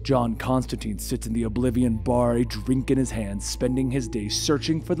 John Constantine sits in the Oblivion bar, a drink in his hand, spending his days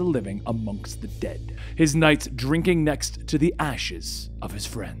searching for the living amongst the dead. His nights drinking next to the ashes of his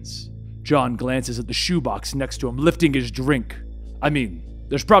friends. John glances at the shoebox next to him, lifting his drink. I mean,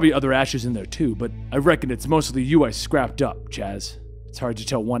 there's probably other ashes in there too, but I reckon it's mostly you I scrapped up, Chaz. It's hard to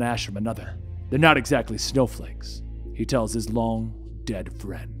tell one ash from another. They're not exactly snowflakes, he tells his long, dead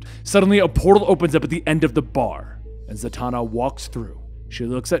friend. Suddenly, a portal opens up at the end of the bar, and Zatanna walks through. She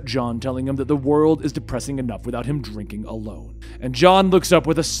looks at John, telling him that the world is depressing enough without him drinking alone. And John looks up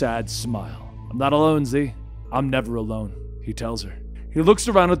with a sad smile. "I'm not alone, Z. I'm never alone," he tells her. He looks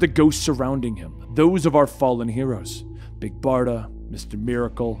around at the ghosts surrounding him, those of our fallen heroes. Big Barda, Mr.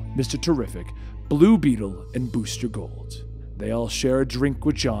 Miracle, Mr. Terrific, Blue Beetle, and Booster Gold. They all share a drink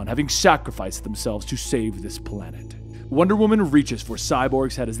with John, having sacrificed themselves to save this planet. Wonder Woman reaches for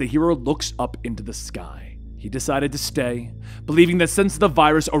Cyborg's head as the hero looks up into the sky. He decided to stay, believing that since the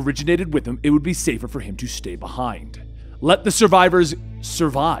virus originated with him, it would be safer for him to stay behind. Let the survivors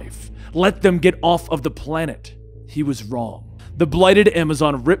survive. Let them get off of the planet. He was wrong. The blighted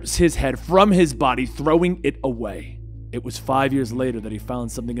Amazon rips his head from his body, throwing it away. It was 5 years later that he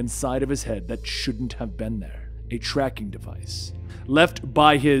found something inside of his head that shouldn't have been there. A tracking device. Left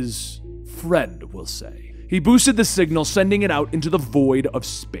by his friend, we'll say. He boosted the signal, sending it out into the void of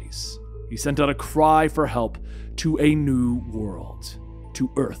space. He sent out a cry for help to a new world.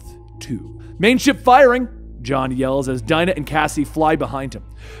 To Earth 2. Main ship firing! John yells as Dinah and Cassie fly behind him.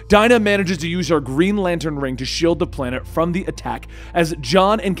 Dinah manages to use her Green Lantern ring to shield the planet from the attack as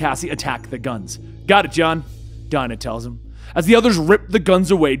John and Cassie attack the guns. Got it, John, Dinah tells him. As the others rip the guns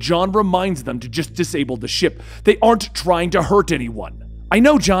away, John reminds them to just disable the ship. They aren't trying to hurt anyone. I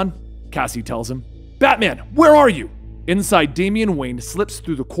know, John, Cassie tells him. Batman, where are you? Inside, Damian Wayne slips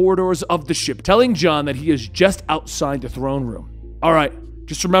through the corridors of the ship, telling John that he is just outside the throne room. All right,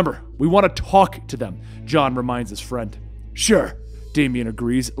 just remember, we want to talk to them, John reminds his friend. Sure, Damian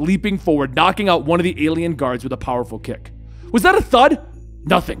agrees, leaping forward, knocking out one of the alien guards with a powerful kick. Was that a thud?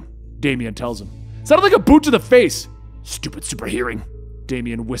 Nothing, Damian tells him. Sounded like a boot to the face. Stupid super hearing,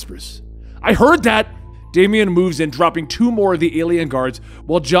 Damian whispers. I heard that! Damian moves in, dropping 2 more of the alien guards,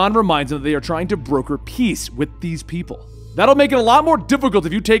 while John reminds him that they are trying to broker peace with these people. That'll make it a lot more difficult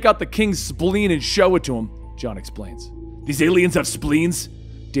if you take out the king's spleen and show it to him, John explains. These aliens have spleens?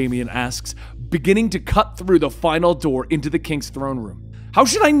 Damian asks, beginning to cut through the final door into the king's throne room. How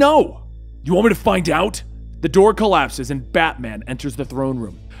should I know? You want me to find out? The door collapses and Batman enters the throne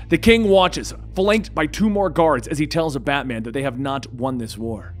room. The king watches, flanked by 2 more guards as he tells Batman that they have not won this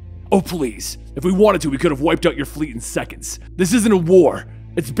war. Oh please, if we wanted to, we could have wiped out your fleet in seconds. This isn't a war,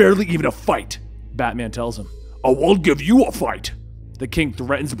 it's barely even a fight, Batman tells him. Oh, I'll give you a fight, the king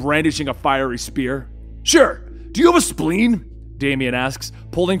threatens, brandishing a fiery spear. Sure, do you have a spleen? Damian asks,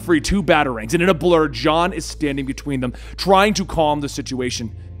 pulling free 2 batarangs, and in a blur, John is standing between them, trying to calm the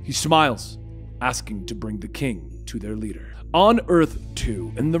situation. He smiles, asking to bring the king to their leader. On Earth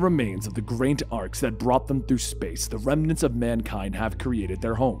 2, in the remains of the great arcs that brought them through space, the remnants of mankind have created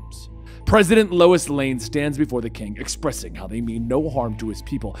their homes. President Lois Lane stands before the king, expressing how they mean no harm to his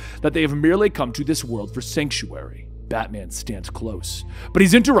people, that they have merely come to this world for sanctuary. Batman stands close, but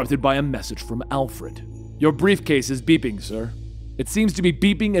he's interrupted by a message from Alfred. Your briefcase is beeping, sir. It seems to be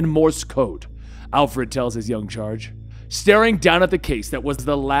beeping in Morse code, Alfred tells his young charge, staring down at the case that was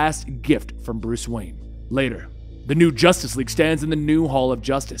the last gift from Bruce Wayne. Later, the new Justice League stands in the new Hall of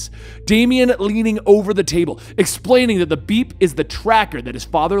Justice, Damian leaning over the table, explaining that the beep is the tracker that his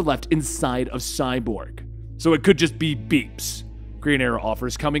father left inside of Cyborg. So it could just be beeps, Green Arrow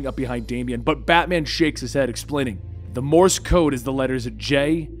offers, coming up behind Damian, but Batman shakes his head, explaining, the Morse code is the letters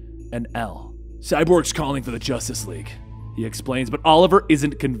J and L. Cyborg's calling for the Justice League, he explains, but Oliver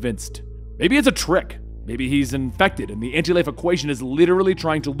isn't convinced. Maybe it's a trick. Maybe he's infected and the anti-life equation is literally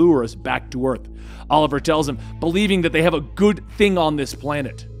trying to lure us back to Earth. Oliver tells him, believing that they have a good thing on this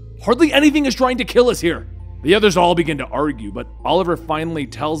planet. Hardly anything is trying to kill us here. The others all begin to argue, but Oliver finally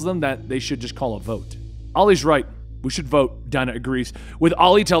tells them that they should just call a vote. Ollie's right. We should vote, Dinah agrees, with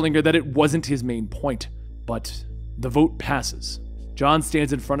Ollie telling her that it wasn't his main point. But the vote passes. John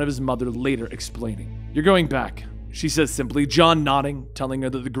stands in front of his mother later, explaining. You're going back, she says simply, John nodding, telling her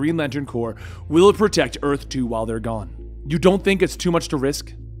that the Green Lantern Corps will protect Earth 2 while they're gone. You don't think it's too much to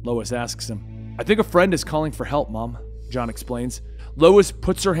risk? Lois asks him. I think a friend is calling for help, Mom, John explains. Lois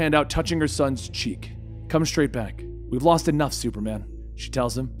puts her hand out, touching her son's cheek. Come straight back. We've lost enough, Superman, she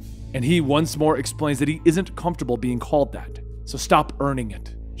tells him. And he once more explains that he isn't comfortable being called that. So stop earning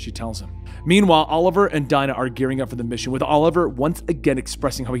it, she tells him. Meanwhile, Oliver and Dinah are gearing up for the mission, with Oliver once again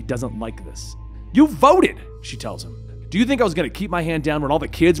expressing how he doesn't like this. You voted, she tells him. Do you think I was going to keep my hand down when all the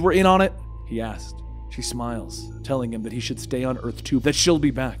kids were in on it? He asked. She smiles, telling him that he should stay on Earth 2, that she'll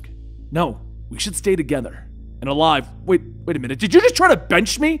be back. No, we should stay together. And alive. Wait a minute. Did you just try to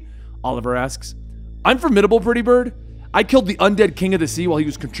bench me? Oliver asks. I'm formidable, pretty bird. I killed the undead king of the sea while he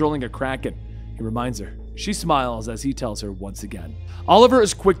was controlling a kraken. He reminds her. She smiles as he tells her once again. Oliver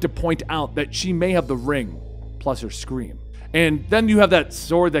is quick to point out that she may have the ring, plus her scream. And then you have that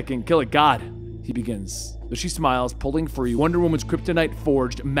sword that can kill a god. He begins, but she smiles, pulling free Wonder Woman's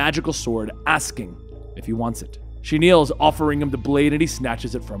kryptonite-forged magical sword, asking if he wants it. She kneels, offering him the blade, and he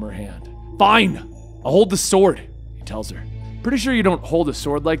snatches it from her hand. Fine, I'll hold the sword, he tells her. Pretty sure you don't hold a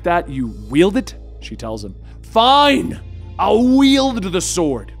sword like that, you wield it, she tells him. Fine, I'll wield the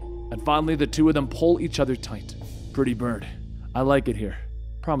sword. And finally, the two of them pull each other tight. Pretty bird, I like it here.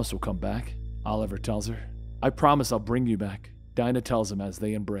 Promise we'll come back, Oliver tells her. I promise I'll bring you back, Dinah tells him as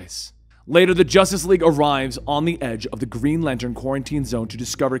they embrace. Later, the Justice League arrives on the edge of the Green Lantern quarantine zone to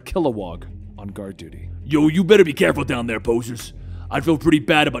discover Kilowog on guard duty. Yo, you better be careful down there, posers. I'd feel pretty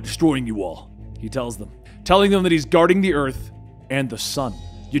bad about destroying you all, he tells them, telling them that he's guarding the Earth and the sun.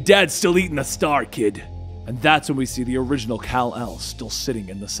 Your dad's still eating a star, kid. And that's when we see the original Kal-El still sitting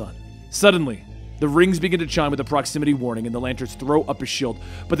in the sun. Suddenly, the rings begin to chime with a proximity warning and the Lanterns throw up a shield,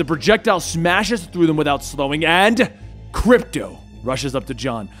 but the projectile smashes through them without slowing, and Crypto rushes up to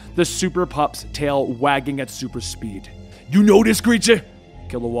John, the super pup's tail wagging at super speed. You know this creature?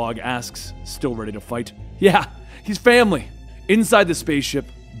 Kilowog asks, still ready to fight. Yeah, he's family. Inside the spaceship,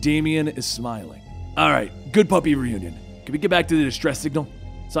 Damian is smiling. All right, good puppy reunion. Can we get back to the distress signal?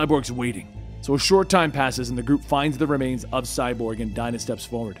 Cyborg's waiting. So a short time passes and the group finds the remains of Cyborg and Dinah steps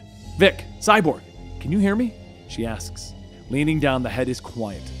forward. Vic, Cyborg, can you hear me? She asks. Leaning down, the head is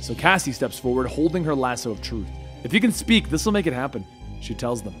quiet, so Cassie steps forward holding her lasso of truth. If you can speak, this will make it happen, she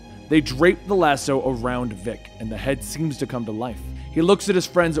tells them. They drape the lasso around Vic, and the head seems to come to life. He looks at his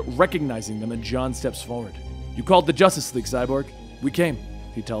friends, recognizing them, and John steps forward. You called the Justice League, Cyborg. We came,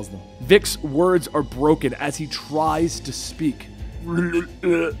 he tells them. Vic's words are broken as he tries to speak.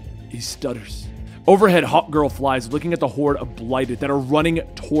 He stutters. Overhead, Hawkgirl flies, looking at the horde of Blighted that are running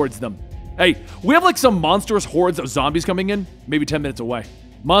towards them. Hey, we have like some monstrous hordes of zombies coming in, maybe 10 minutes away.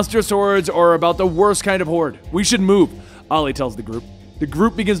 Monstrous hordes are about the worst kind of horde. We should move, Ollie tells the group. The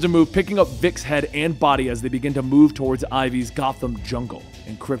group begins to move, picking up Vic's head and body as they begin to move towards Ivy's Gotham jungle,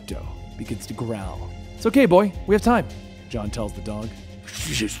 and Crypto begins to growl. It's okay, boy. We have time, John tells the dog.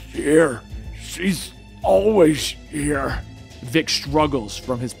 She's here. She's always here. Vic struggles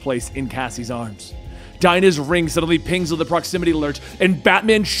from his place in Cassie's arms. Dinah's ring suddenly pings with a proximity alert, and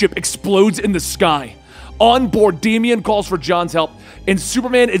Batman's ship explodes in the sky. On board, Damian calls for John's help, and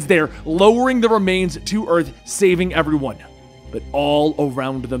Superman is there, lowering the remains to Earth, saving everyone. But all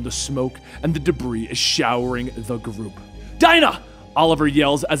around them, the smoke and the debris is showering the group. Dinah! Oliver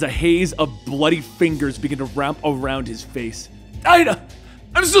yells as a haze of bloody fingers begin to wrap around his face. Dinah!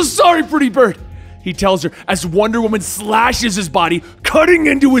 I'm so sorry, pretty bird! He tells her as Wonder Woman slashes his body, cutting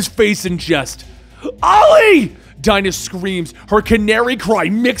into his face and chest. Ollie! Dinah screams, her canary cry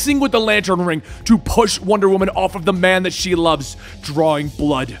mixing with the lantern ring to push Wonder Woman off of the man that she loves, drawing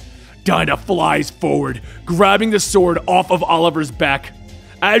blood. Dinah flies forward, grabbing the sword off of Oliver's back.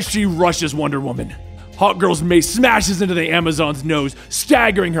 As she rushes Wonder Woman, Hawkgirl's mace smashes into the Amazon's nose,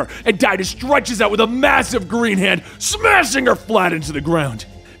 staggering her, and Dinah stretches out with a massive green hand, smashing her flat into the ground.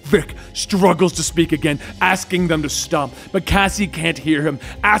 Vic struggles to speak again, asking them to stop, but Cassie can't hear him,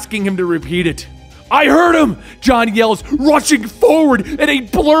 asking him to repeat it. I heard him! John yells, rushing forward in a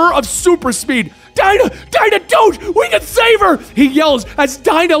blur of super speed. Dinah! Dinah, don't! We can save her! He yells as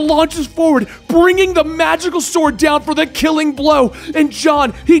Dinah launches forward, bringing the magical sword down for the killing blow. And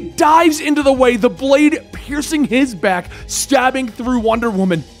John, he dives into the way, the blade piercing his back, stabbing through Wonder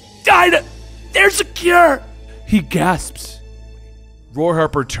Woman. Dinah! There's a cure! He gasps. Roy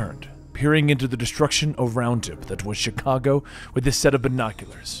Harper turned, peering into the destruction around him that was Chicago with a set of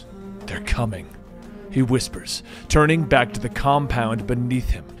binoculars. They're coming, he whispers, turning back to the compound beneath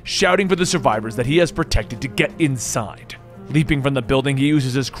him, shouting for the survivors that he has protected to get inside. Leaping from the building, he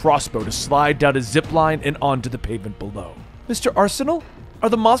uses his crossbow to slide down a zip line and onto the pavement below. Mr. Arsenal? Are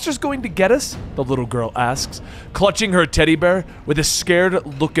the monsters going to get us? The little girl asks, clutching her teddy bear with a scared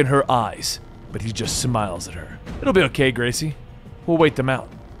look in her eyes. But he just smiles at her. It'll be okay, Gracie. We'll wait them out.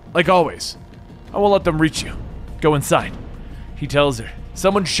 Like always. I won't let them reach you. Go inside, he tells her.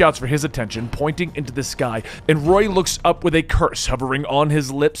 Someone shouts for his attention, pointing into the sky, and Roy looks up with a curse hovering on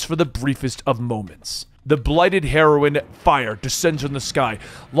his lips for the briefest of moments. The blighted heroine fire descends from the sky,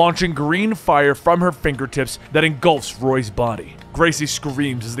 launching green fire from her fingertips that engulfs Roy's body. Gracie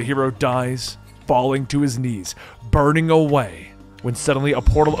screams as the hero dies, falling to his knees, burning away, when suddenly a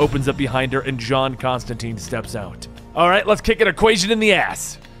portal opens up behind her and John Constantine steps out. All right, let's kick an equation in the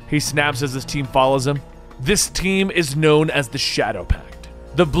ass, he snaps as his team follows him. This team is known as the Shadow Pact.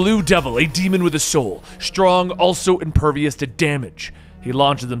 The Blue Devil, a demon with a soul, strong, also impervious to damage. He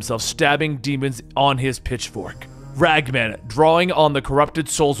launches himself, stabbing demons on his pitchfork. Ragman, drawing on the corrupted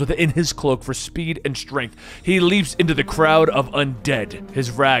souls within his cloak for speed and strength, he leaps into the crowd of undead,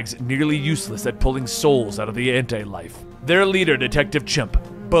 his rags nearly useless at pulling souls out of the anti-life. Their leader, Detective Chimp,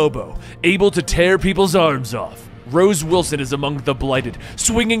 Bobo, able to tear people's arms off. Rose Wilson is among the blighted,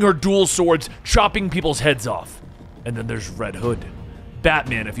 swinging her dual swords, chopping people's heads off. And then there's Red Hood.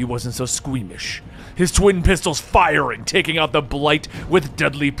 Batman if he wasn't so squeamish. His twin pistols firing, taking out the blight with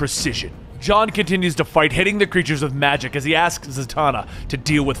deadly precision. John continues to fight, hitting the creatures with magic as he asks Zatanna to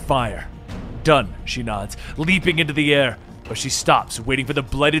deal with fire. Done, she nods, leaping into the air. But she stops, waiting for the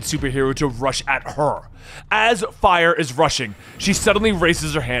blighted superhero to rush at her. As fire is rushing, she suddenly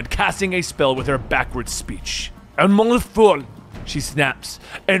raises her hand, casting a spell with her backward speech. "Un monde fool," she snaps,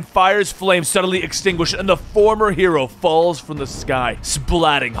 and fire's flames suddenly extinguish, and the former hero falls from the sky,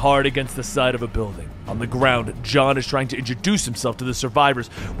 splatting hard against the side of a building. On the ground, John is trying to introduce himself to the survivors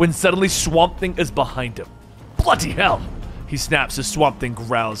when suddenly Swamp Thing is behind him. "Bloody hell!" he snaps as Swamp Thing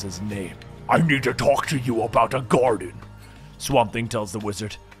growls his name. "I need to talk to you about a garden," Swamp Thing tells the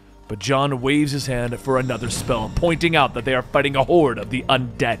wizard. But John waves his hand for another spell, pointing out that they are fighting a horde of the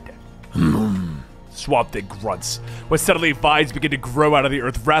undead. Swamp Thing grunts, when suddenly vines begin to grow out of the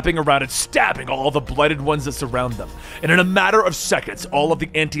earth, wrapping around and stabbing all the blighted ones that surround them. And in a matter of seconds, all of the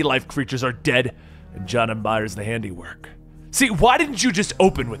anti-life creatures are dead, and John admires the handiwork. "See, why didn't you just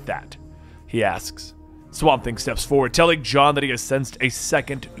open with that?" he asks. Swamp Thing steps forward, telling John that he has sensed a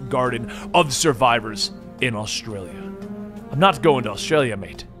second garden of survivors in Australia. "I'm not going to Australia,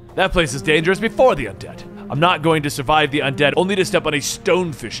 mate. That place is dangerous before the undead. I'm not going to survive the undead only to step on a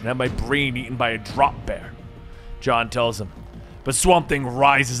stonefish and have my brain eaten by a drop bear," John tells him. But Swamp Thing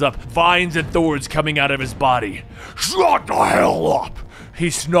rises up, vines and thorns coming out of his body. "Shut the hell up!" he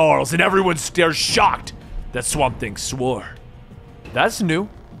snarls, and everyone stares shocked that Swamp Thing swore. "That's new,"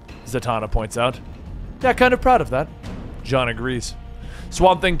 Zatanna points out. "Yeah, kind of proud of that." John agrees.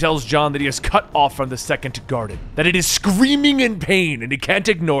 Swamp Thing tells John that he is cut off from the second garden, that it is screaming in pain and he can't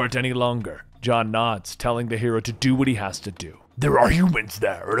ignore it any longer. John nods, telling the hero to do what he has to do. "There are humans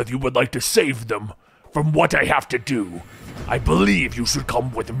there, and if you would like to save them from what I have to do, I believe you should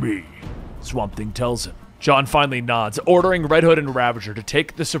come with me," Swamp Thing tells him. John finally nods, ordering Red Hood and Ravager to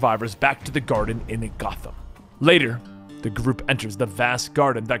take the survivors back to the garden in Gotham. Later, the group enters the vast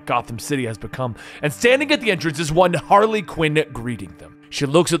garden that Gotham City has become, and standing at the entrance is one Harley Quinn greeting them. She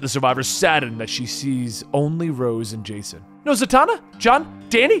looks at the survivors, saddened that she sees only Rose and Jason. "No Zatanna? John?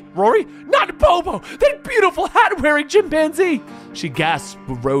 Danny? Rory? Not Bobo! That beautiful hat-wearing chimpanzee!" She gasps,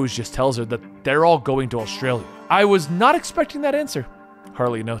 but Rose just tells her that they're all going to Australia. "I was not expecting that answer,"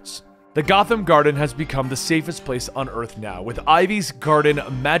 Harley notes. The Gotham Garden has become the safest place on Earth now, with Ivy's garden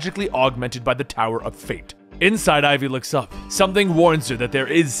magically augmented by the Tower of Fate. Inside, Ivy looks up. Something warns her that there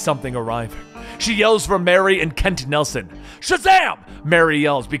is something arriving. She yells for Mary and Kent Nelson. "Shazam!" Mary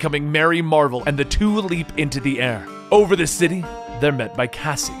yells, becoming Mary Marvel, and the two leap into the air. Over the city, they're met by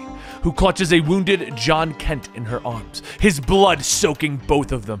Cassie, who clutches a wounded John Kent in her arms, his blood soaking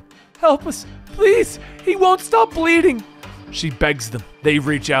both of them. "Help us, please! He won't stop bleeding!" She begs them. They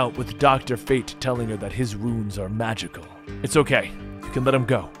reach out, with Dr. Fate telling her that his wounds are magical. "It's okay. You can let him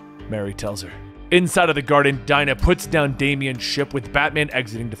go," Mary tells her. Inside of the garden, Dinah puts down Damien's ship, with Batman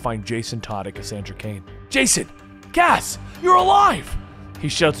exiting to find Jason Todd and Cassandra Cain. "Jason! Cass! You're alive!" he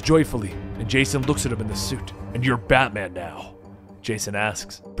shouts joyfully, and Jason looks at him in the suit. "And you're Batman now?" Jason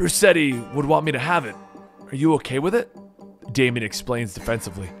asks. "Bruce said he would want me to have it. Are you okay with it?" Damien explains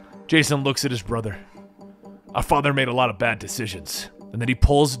defensively. Jason looks at his brother. "Our father made a lot of bad decisions," and then he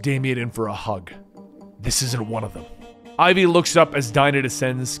pulls Damien in for a hug. "This isn't one of them." Ivy looks up as Dinah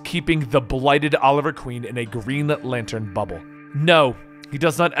descends, keeping the blighted Oliver Queen in a Green Lantern bubble. "No, he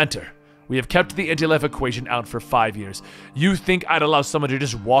does not enter. We have kept the anti-life equation out for 5 years. You think I'd allow someone to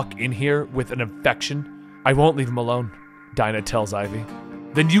just walk in here with an infection? I won't leave him alone," Dinah tells Ivy.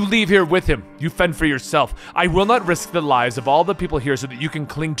 "Then you leave here with him. You fend for yourself. I will not risk the lives of all the people here so that you can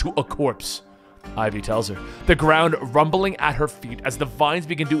cling to a corpse," Ivy tells her, the ground rumbling at her feet as the vines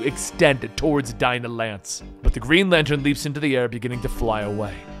begin to extend towards Dinah Lance. But the Green Lantern leaps into the air, beginning to fly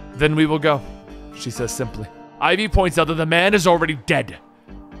away. "Then we will go," she says simply. Ivy points out that the man is already dead.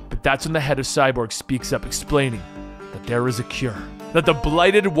 But that's when the head of Cyborg speaks up, explaining that there is a cure, that the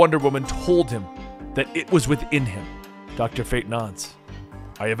blighted Wonder Woman told him that it was within him. Dr. Fate nods.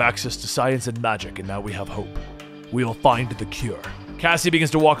 "I have access to science and magic, and now we have hope. We'll find the cure." Cassie begins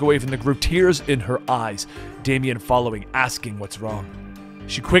to walk away from the group, tears in her eyes, Damien following, asking what's wrong.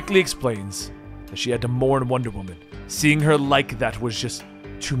 She quickly explains that she had to mourn Wonder Woman. Seeing her like that was just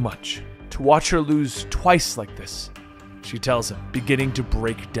too much. To watch her lose twice like this, she tells him, beginning to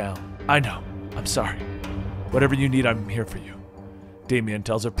break down. "I know. I'm sorry. Whatever you need, I'm here for you," Damien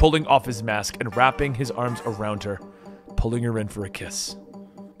tells her, pulling off his mask and wrapping his arms around her, pulling her in for a kiss.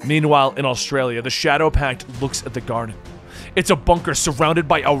 Meanwhile, in Australia, the Shadow Pact looks at the garden. It's a bunker surrounded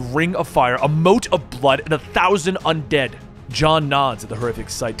by a ring of fire, a moat of blood, and 1,000 undead. John nods at the horrific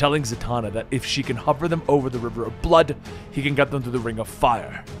sight, telling Zatanna that if she can hover them over the river of blood, he can get them to the ring of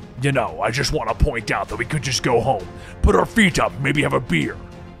fire. "You know, I just want to point out that we could just go home, put our feet up, maybe have a beer,"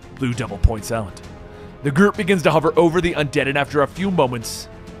 Blue Devil points out. The group begins to hover over the undead, and after a few moments,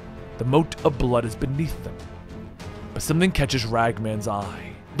 The moat of blood is beneath them. But something catches Ragman's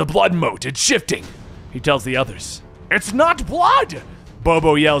eye. The blood moat, it's shifting, he tells the others. It's not blood!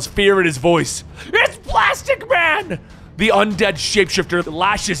 Bobo yells, fear in his voice. It's Plastic Man! The undead shapeshifter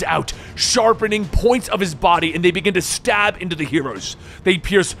lashes out, sharpening points of his body, and they begin to stab into the heroes. They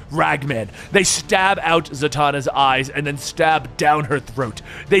pierce Ragman. They stab out Zatanna's eyes and then stab down her throat.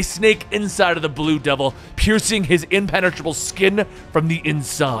 They snake inside of the Blue Devil, piercing his impenetrable skin from the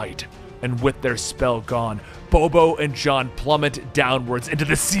inside. And with their spell gone, Bobo and John plummet downwards into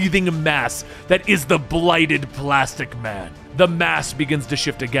the seething mass that is the blighted Plastic Man. The mass begins to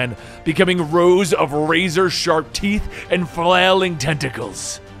shift again, becoming rows of razor-sharp teeth and flailing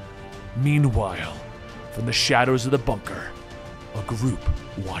tentacles. Meanwhile, from the shadows of the bunker, a group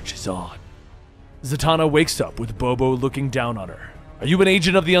watches on. Zatanna wakes up with Bobo looking down on her. Are you an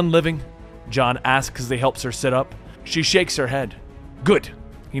agent of the unliving? John asks as they helps her sit up. She shakes her head. Good.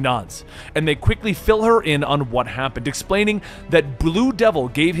 He nods, and they quickly fill her in on what happened, explaining that Blue Devil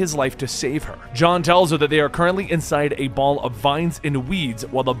gave his life to save her. John tells her that they are currently inside a ball of vines and weeds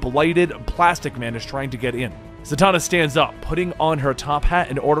while the blighted Plastic Man is trying to get in. Zatanna stands up, putting on her top hat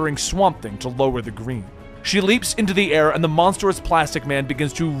and ordering Swamp Thing to lower the green. She leaps into the air, and the monstrous Plastic Man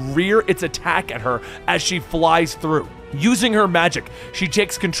begins to rear its attack at her as she flies through. Using her magic, she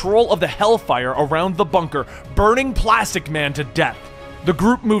takes control of the hellfire around the bunker, burning Plastic Man to death. The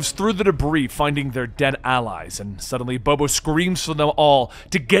group moves through the debris, finding their dead allies, and suddenly Bobo screams for them all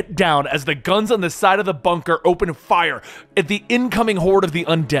to get down as the guns on the side of the bunker open fire at the incoming horde of the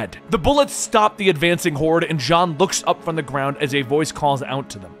undead. The bullets stop the advancing horde, and John looks up from the ground as a voice calls out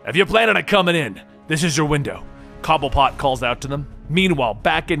to them. If you're planning on coming in, this is your window. Cobblepot calls out to them. Meanwhile,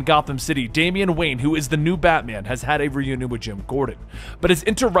 back in Gotham City, Damian Wayne, who is the new Batman, has had a reunion with Jim Gordon, but is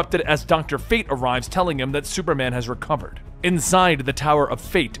interrupted as Dr. Fate arrives telling him that Superman has recovered. Inside the Tower of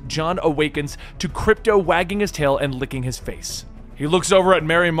Fate, John awakens to Crypto wagging his tail and licking his face. He looks over at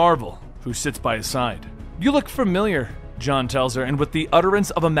Mary Marvel, who sits by his side. You look familiar, John tells her, and with the utterance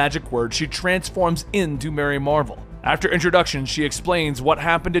of a magic word, she transforms into Mary Marvel. After introduction, she explains what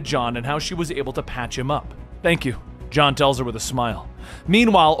happened to John and how she was able to patch him up. Thank you, John tells her with a smile.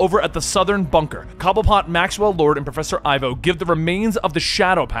 Meanwhile, over at the southern bunker, Cobblepot, Maxwell Lord, and Professor Ivo give the remains of the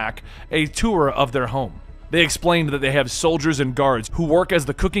Shadow Pack a tour of their home. They explain that they have soldiers and guards who work as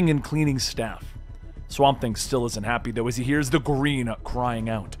the cooking and cleaning staff. Swamp Thing still isn't happy though as he hears the Green crying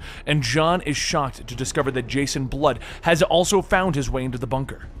out, and John is shocked to discover that Jason Blood has also found his way into the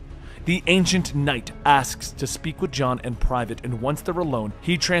bunker. The Ancient Knight asks to speak with John in private, and once they're alone,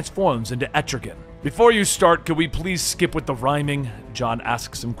 he transforms into Etrigan. Before you start, could we please skip with the rhyming? John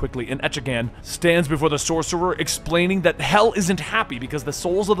asks him quickly, and Etrigan stands before the sorcerer, explaining that hell isn't happy because the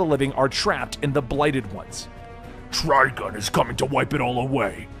souls of the living are trapped in the blighted ones. Trigun is coming to wipe it all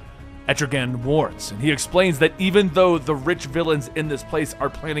away, Etrigan warns, and he explains that even though the rich villains in this place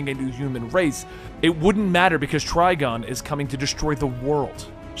are planning a new human race, it wouldn't matter because Trigon is coming to destroy the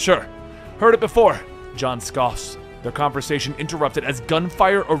world. Sure, heard it before, John scoffs. Their conversation interrupted as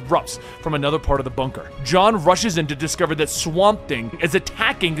gunfire erupts from another part of the bunker. John rushes in to discover that Swamp Thing is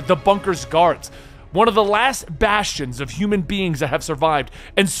attacking the bunker's guards, one of the last bastions of human beings that have survived,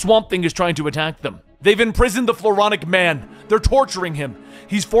 and Swamp Thing is trying to attack them. They've imprisoned the Floronic Man. They're torturing him.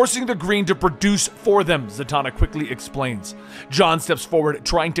 He's forcing the Green to produce for them, Zatanna quickly explains. John steps forward,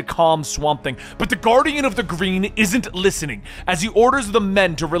 trying to calm Swamp Thing, but the Guardian of the Green isn't listening, as he orders the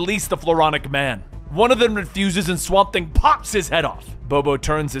men to release the Floronic Man. One of them refuses and Swamp Thing pops his head off. Bobo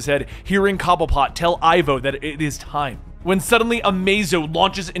turns his head, hearing Cobblepot tell Ivo that it is time, when suddenly a Mazo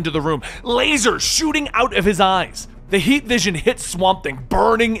launches into the room, laser shooting out of his eyes. The heat vision hits Swamp Thing,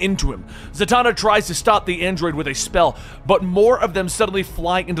 burning into him. Zatanna tries to stop the android with a spell, but more of them suddenly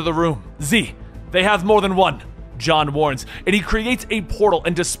fly into the room. Z, they have more than one, John warns, and he creates a portal,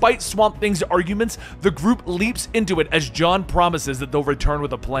 and despite Swamp Thing's arguments, the group leaps into it as John promises that they'll return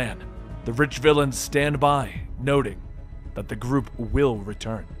with a plan. The rich villains stand by, noting that the group will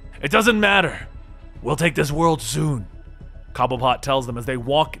return. It doesn't matter. We'll take this world soon, Cobblepot tells them as they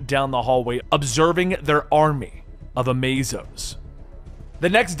walk down the hallway, observing their army of Amazos. The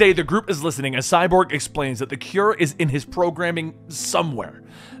next day, the group is listening as Cyborg explains that the cure is in his programming somewhere.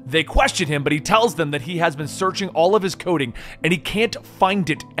 They question him, but he tells them that he has been searching all of his coding and he can't find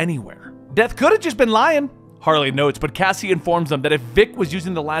it anywhere. Death could have just been lying, Harley notes, but Cassie informs them that if Vic was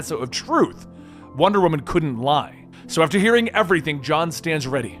using the lasso of truth, Wonder Woman couldn't lie. So after hearing everything, John stands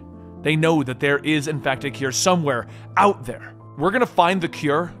ready. They know that there is in fact a cure somewhere out there. We're gonna find the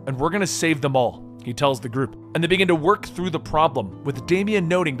cure and we're gonna save them all, he tells the group, and they begin to work through the problem, with Damian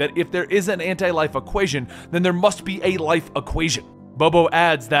noting that if there is an anti-life equation, then there must be a life equation. Bobo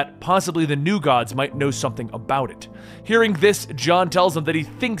adds that possibly the new gods might know something about it. Hearing this, John tells them that he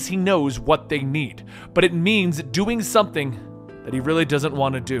thinks he knows what they need, but it means doing something that he really doesn't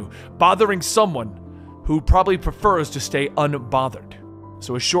want to do, bothering someone who probably prefers to stay unbothered.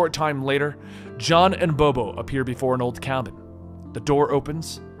 So a short time later, John and Bobo appear before an old cabin. The door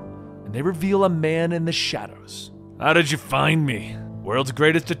opens, and they reveal a man in the shadows. "How did you find me?" "World's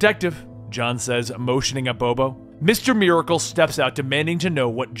greatest detective," John says, motioning at Bobo. Mr. Miracle steps out, demanding to know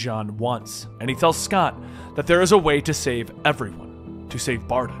what John wants, and he tells Scott that there is a way to save everyone, to save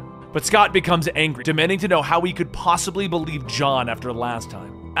Barda. But Scott becomes angry, demanding to know how he could possibly believe John after last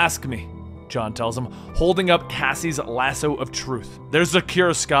time. "Ask me," John tells him, holding up Cassie's lasso of truth. "There's a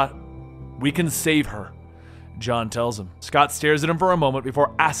cure, Scott. We can save her," John tells him. Scott stares at him for a moment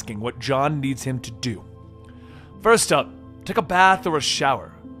before asking what John needs him to do. "First up, take a bath or a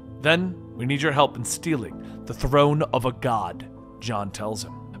shower. Then, we need your help in stealing the throne of a god," John tells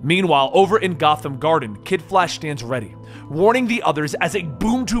him. Meanwhile, over in Gotham Garden, Kid Flash stands ready, warning the others as a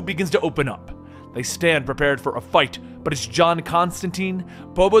boom tube begins to open up. They stand prepared for a fight, but it's John Constantine,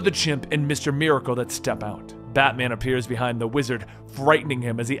 Bobo the Chimp, and Mr. Miracle that step out. Batman appears behind the wizard, frightening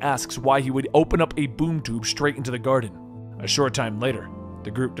him as he asks why he would open up a boom tube straight into the garden. A short time later,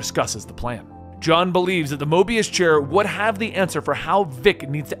 the group discusses the plan. John believes that the Mobius chair would have the answer for how Vic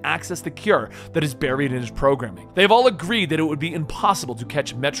needs to access the cure that is buried in his programming. They've all agreed that it would be impossible to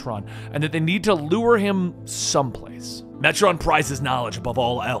catch Metron and that they need to lure him someplace. "Metron prizes knowledge above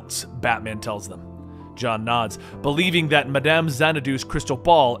all else," Batman tells them. John nods, believing that Madame Xanadu's crystal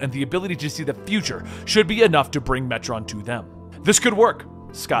ball and the ability to see the future should be enough to bring Metron to them. "This could work,"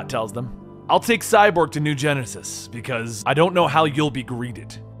 Scott tells them. "I'll take Cyborg to New Genesis, because I don't know how you'll be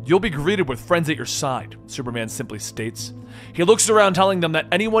greeted." "You'll be greeted with friends at your side," Superman simply states. He looks around, telling them that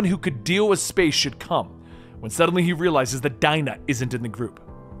anyone who could deal with space should come, when suddenly he realizes that Dinah isn't in the group.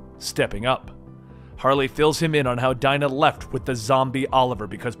 Stepping up, Harley fills him in on how Dinah left with the zombie Oliver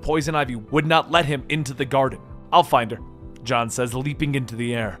because Poison Ivy would not let him into the garden. "I'll find her," John says, leaping into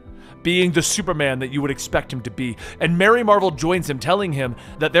the air, being the Superman that you would expect him to be, and Mary Marvel joins him, telling him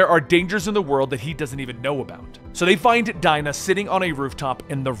that there are dangers in the world that he doesn't even know about. So they find Dinah sitting on a rooftop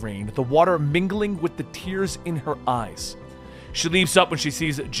in the rain, the water mingling with the tears in her eyes. She leaps up when she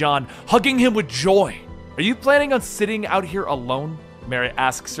sees John, hugging him with joy. "Are you planning on sitting out here alone?" Mary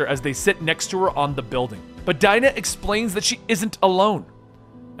asks her as they sit next to her on the building. But Dinah explains that she isn't alone,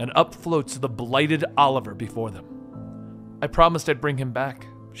 and up floats the blighted Oliver before them. "I promised I'd bring him back,"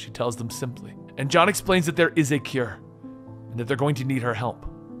 she tells them simply. And John explains that there is a cure, and that they're going to need her help.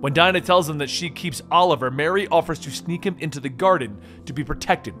 When Dinah tells them that she keeps Oliver, Mary offers to sneak him into the garden to be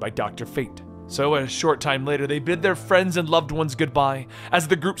protected by Dr. Fate. So a short time later, they bid their friends and loved ones goodbye as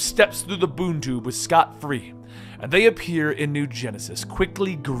the group steps through the boom tube with Scott free, and they appear in New Genesis,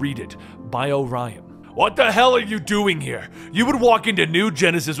 quickly greeted by Orion. "What the hell are you doing here? You would walk into New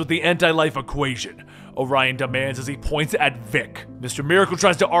Genesis with the anti-life equation," Orion demands as he points at Vic. Mr. Miracle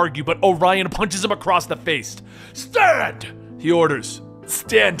tries to argue, but Orion punches him across the face. "Stand!" he orders.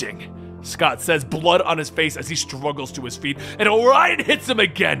 "Standing," Scott says, blood on his face as he struggles to his feet, and Orion hits him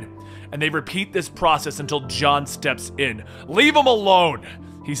again. And they repeat this process until John steps in. "Leave him alone,"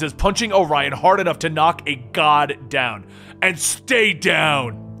 he says, punching Orion hard enough to knock a god down. "And stay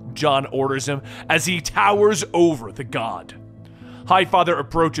down," John orders him as he towers over the god. Highfather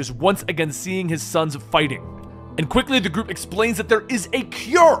approaches, once again seeing his sons fighting. And quickly the group explains that there is a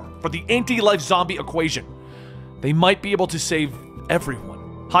cure for the anti-life zombie equation. They might be able to save everyone.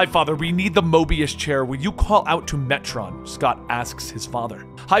 "Highfather, we need the Mobius chair. Will you call out to Metron?" Scott asks his father.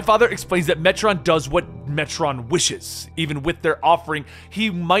 Highfather explains that Metron does what Metron wishes. Even with their offering, he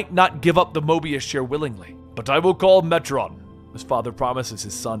might not give up the Mobius chair willingly. "But I will call Metron," his father promises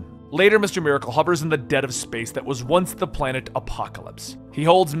his son. Later, Mr. Miracle hovers in the dead of space that was once the planet Apocalypse. He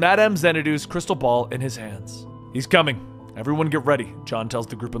holds Madame Xanadu's crystal ball in his hands. "He's coming. Everyone get ready," John tells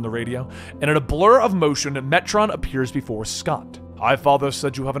the group on the radio. And in a blur of motion, Metron appears before Scott. "Highfather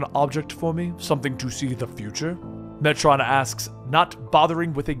said you have an object for me? Something to see the future?" Metron asks, not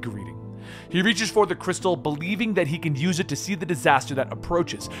bothering with a greeting. He reaches for the crystal, believing that he can use it to see the disaster that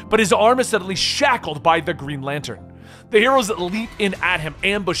approaches, but his arm is suddenly shackled by the Green Lantern. The heroes leap in at him,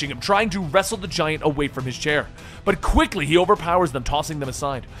 ambushing him, trying to wrestle the giant away from his chair. But quickly he overpowers them, tossing them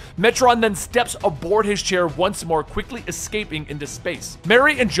aside. Metron then steps aboard his chair once more, quickly escaping into space.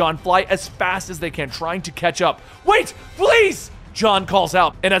 Mary and John fly as fast as they can, trying to catch up. "Wait, please!" John calls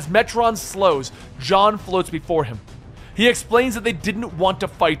out, and as Metron slows, John floats before him. He explains that they didn't want to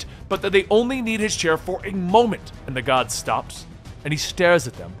fight, but that they only need his chair for a moment, and the god stops, and he stares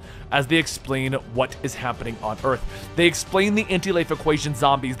at them as they explain what is happening on Earth. They explain the anti-life equation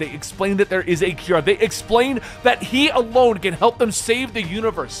zombies. They explain that there is a cure. They explain that he alone can help them save the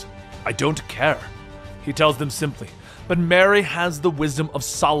universe. I don't care, he tells them simply, but Mary has the wisdom of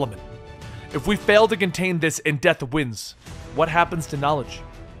Solomon. If we fail to contain this and death wins, what happens to knowledge?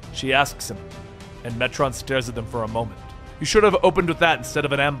 She asks him, and Metron stares at them for a moment. You should have opened with that instead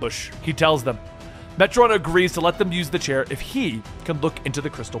of an ambush, he tells them. Metron agrees to let them use the chair if he can look into the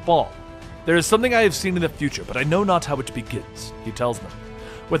crystal ball. There is something I have seen in the future, but I know not how it begins, he tells them.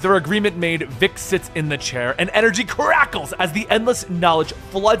 With their agreement made, Vic sits in the chair, and energy crackles as the endless knowledge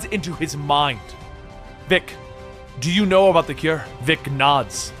floods into his mind. Vic, do you know about the cure? Vic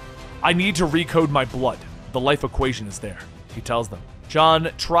nods. I need to recode my blood. The life equation is there, he tells them. John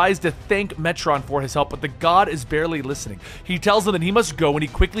tries to thank Metron for his help, but the god is barely listening. He tells him that he must go, and he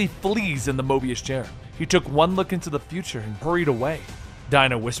quickly flees in the Mobius chair. He took one look into the future and hurried away.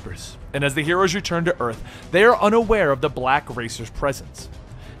 Dinah whispers, and as the heroes return to Earth, they are unaware of the Black Racer's presence.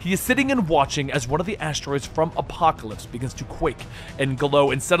 He is sitting and watching as one of the asteroids from Apocalypse begins to quake and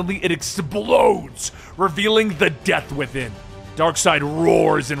glow, and suddenly it explodes, revealing the death within. Darkseid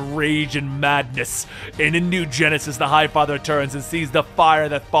roars in rage and madness, and in New Genesis, the High Father turns and sees the fire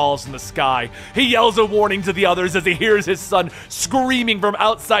that falls from the sky. He yells a warning to the others as he hears his son screaming from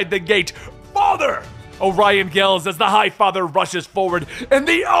outside the gate, "Father!" Orion yells as the High Father rushes forward, and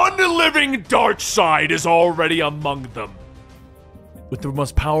the unliving Darkseid is already among them. With the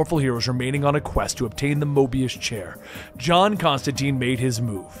most powerful heroes remaining on a quest to obtain the Mobius chair, John Constantine made his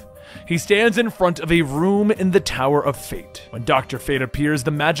move. He stands in front of a room in the Tower of Fate. When Dr. Fate appears,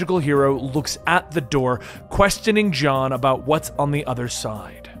 the magical hero looks at the door, questioning John about what's on the other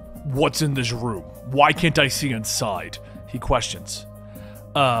side. What's in this room? Why can't I see inside? He questions.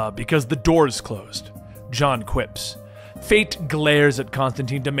 Because the door is closed. John quips. Fate glares at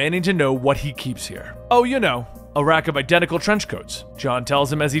Constantine, demanding to know what he keeps here. Oh, you know, a rack of identical trench coats, John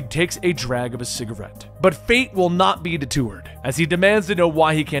tells him as he takes a drag of a cigarette. But Fate will not be deterred, as he demands to know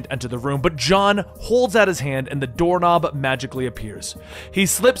why he can't enter the room, but John holds out his hand and the doorknob magically appears. He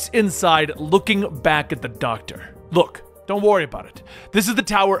slips inside, looking back at the doctor. Look, don't worry about it. This is the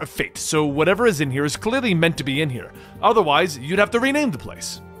Tower of Fate, so whatever is in here is clearly meant to be in here. Otherwise, you'd have to rename the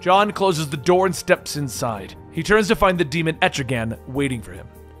place. John closes the door and steps inside. He turns to find the demon Etrigan waiting for him.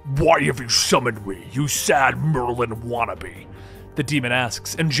 Why have you summoned me, you sad Merlin wannabe? The demon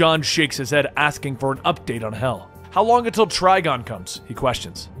asks, and John shakes his head, asking for an update on Hell. How long until Trigon comes? He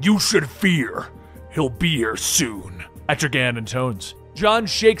questions. You should fear. He'll be here soon, Etrigan intones. John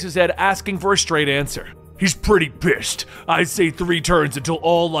shakes his head, asking for a straight answer. He's pretty pissed. I say 3 turns until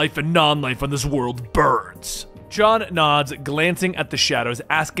all life and non-life on this world burns. John nods, glancing at the shadows,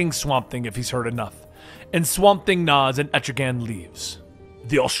 asking Swamp Thing if he's heard enough. And Swamp Thing nods and Etrigan leaves.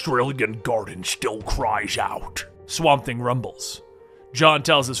 The Australian garden still cries out, Swamp Thing rumbles. John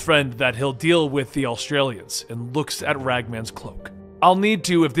tells his friend that he'll deal with the Australians and looks at Ragman's cloak. I'll need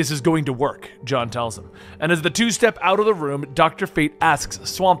to if this is going to work, John tells him. And as the two step out of the room, Dr. Fate asks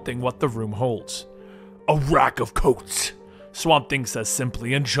Swamp Thing what the room holds. A rack of coats, Swamp Thing says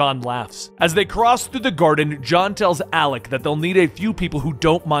simply, and John laughs. As they cross through the garden, John tells Alec that they'll need a few people who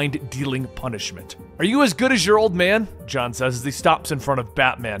don't mind dealing punishment. Are you as good as your old man? John says as he stops in front of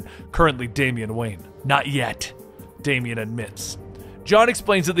Batman, currently Damian Wayne. Not yet, Damian admits. John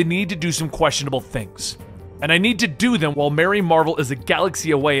explains that they need to do some questionable things. And I need to do them while Mary Marvel is a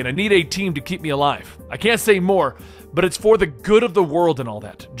galaxy away, and I need a team to keep me alive. I can't say more, but it's for the good of the world and all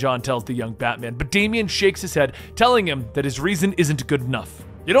that, John tells the young Batman, but Damian shakes his head, telling him that his reason isn't good enough.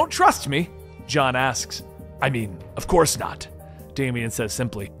 You don't trust me? John asks. I mean, of course not, Damian says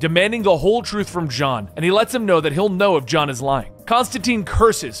simply, demanding the whole truth from John, and he lets him know that he'll know if John is lying. Constantine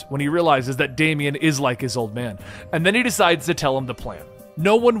curses when he realizes that Damian is like his old man, and then he decides to tell him the plan.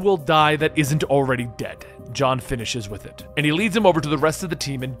 No one will die that isn't already dead, John finishes with it, and he leads him over to the rest of the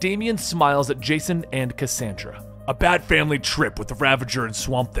team, and Damian smiles at Jason and Cassandra. A bad family trip with the Ravager and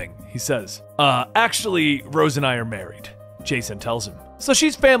Swamp Thing, he says. Actually, Rose and I are married, Jason tells him. So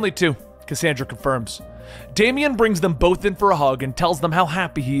she's family too, Cassandra confirms. Damian brings them both in for a hug and tells them how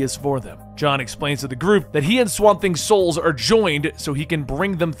happy he is for them. John explains to the group that he and Swamp Thing's souls are joined so he can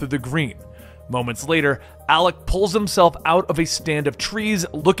bring them through the green. Moments later, Alec pulls himself out of a stand of trees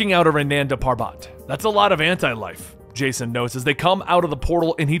looking out of Ananda Parbat. That's a lot of anti-life, Jason notes as they come out of the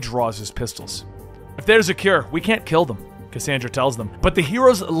portal and he draws his pistols. If there's a cure, we can't kill them, Cassandra tells them. But the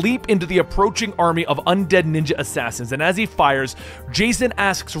heroes leap into the approaching army of undead ninja assassins, and as he fires, Jason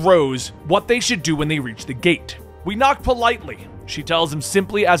asks Rose what they should do when they reach the gate. We knock politely, she tells him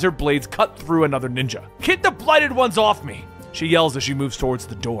simply as her blades cut through another ninja. Get the blighted ones off me! She yells as she moves towards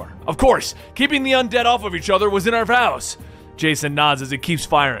the door. Of course, keeping the undead off of each other was in our vows. Jason nods as he keeps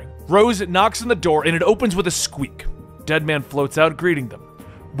firing. Rose knocks on the door and it opens with a squeak. Deadman floats out, greeting them.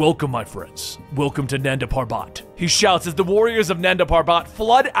 Welcome, my friends. Welcome to Nanda Parbat. He shouts as the warriors of Nanda Parbat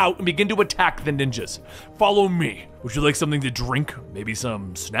flood out and begin to attack the ninjas. Follow me. Would you like something to drink? Maybe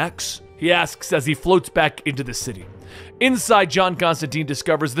some snacks? He asks as he floats back into the city. Inside, John Constantine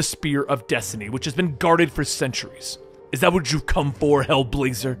discovers the Spear of Destiny, which has been guarded for centuries. Is that what you've come for,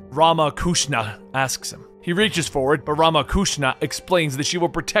 Hellblazer? Rama Kushna asks him. He reaches forward, but Rama Kushna explains that she will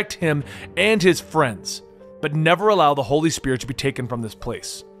protect him and his friends, but never allow the Holy Spirit to be taken from this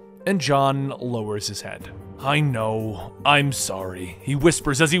place. And John lowers his head. I know. I'm sorry, he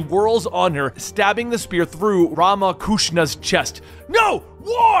whispers as he whirls on her, stabbing the spear through Rama Kushna's chest. No!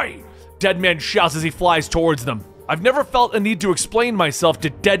 Why? Deadman shouts as he flies towards them. I've never felt a need to explain myself to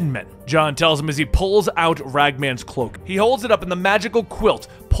dead men, John tells him as he pulls out Ragman's cloak. He holds it up and the magical quilt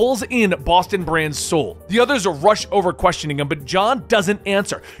pulls in Boston Brand's soul. The others rush over questioning him, but John doesn't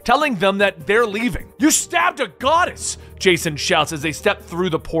answer, telling them that they're leaving. You stabbed a goddess, Jason shouts as they step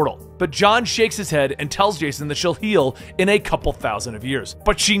through the portal. But John shakes his head and tells Jason that she'll heal in a couple thousand of years.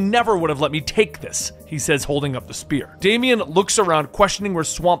 But she never would have let me take this, he says, holding up the spear. Damien looks around, questioning where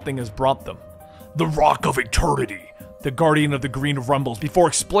Swamp Thing has brought them. The Rock of Eternity, the Guardian of the Green rumbles before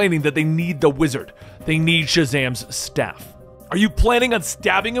explaining that they need the wizard. They need Shazam's staff. Are you planning on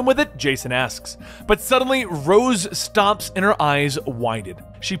stabbing him with it? Jason asks. But suddenly, Rose stomps and her eyes widen.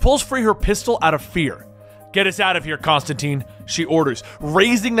 She pulls free her pistol out of fear. Get us out of here, Constantine, she orders,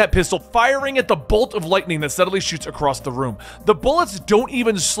 raising that pistol, firing at the bolt of lightning that suddenly shoots across the room. The bullets don't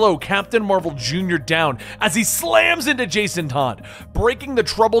even slow Captain Marvel Jr. down as he slams into Jason Todd, breaking the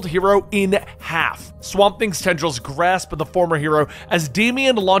troubled hero in half. Swamp Thing's tendrils grasp the former hero as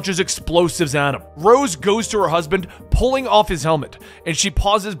Damian launches explosives at him. Rose goes to her husband, pulling off his helmet, and she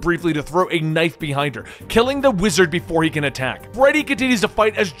pauses briefly to throw a knife behind her, killing the wizard before he can attack. Freddy continues to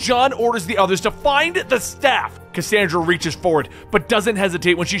fight as John orders the others to find the staff. Cassandra reaches forward, but doesn't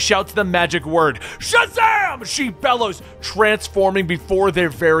hesitate when she shouts the magic word. Shazam! She bellows, transforming before their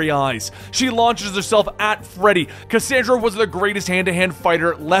very eyes. She launches herself at Freddy. Cassandra was the greatest hand-to-hand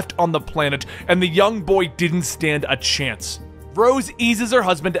fighter left on the planet, and the young boy didn't stand a chance. Rose eases her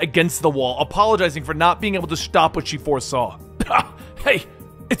husband against the wall, apologizing for not being able to stop what she foresaw. Hey,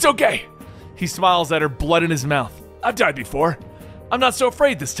 it's okay. He smiles at her, blood in his mouth. I've died before. I'm not so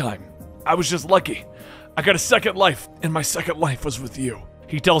afraid this time. I was just lucky. I got a second life, and my second life was with you.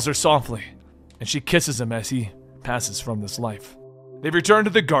 He tells her softly, and she kisses him as he passes from this life. They return to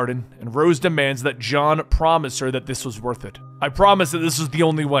the garden, and Rose demands that John promise her that this was worth it. I promise that this was the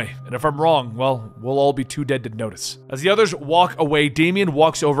only way, and if I'm wrong, well, we'll all be too dead to notice. As the others walk away, Damien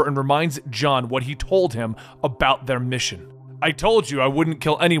walks over and reminds John what he told him about their mission. I told you I wouldn't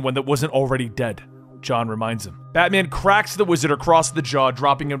kill anyone that wasn't already dead, John reminds him. Batman cracks the wizard across the jaw,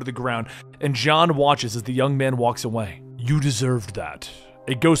 dropping him to the ground, and John watches as the young man walks away. You deserved that,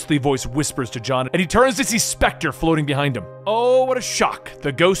 a ghostly voice whispers to John, and he turns to see Spectre floating behind him. Oh, what a shock.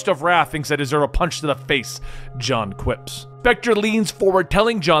 The ghost of wrath thinks I deserve a punch to the face, John quips. Spectre leans forward,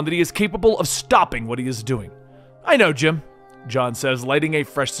 telling John that he is capable of stopping what he is doing. I know, Jim, John says, lighting a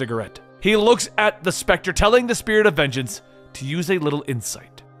fresh cigarette. He looks at the Spectre, telling the Spirit of Vengeance to use a little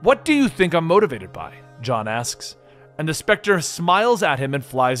insight. What do you think I'm motivated by? John asks, and the Spectre smiles at him and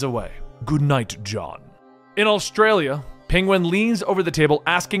flies away. Good night, John. In Australia, Penguin leans over the table,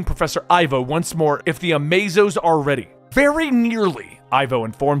 asking Professor Ivo once more if the Amazos are ready. Very nearly, Ivo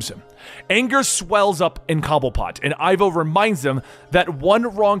informs him. Anger swells up in Cobblepot, and Ivo reminds him that one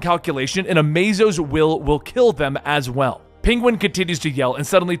wrong calculation and Amazos will kill them as well. Penguin continues to yell, and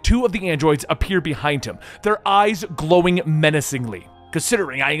suddenly two of the androids appear behind him, their eyes glowing menacingly.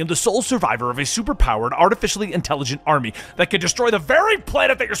 Considering I am the sole survivor of a superpowered, artificially intelligent army that can destroy the very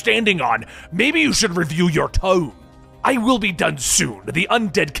planet that you're standing on, maybe you should review your tone. I will be done soon. The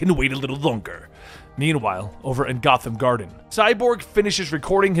undead can wait a little longer. Meanwhile, over in Gotham Garden, Cyborg finishes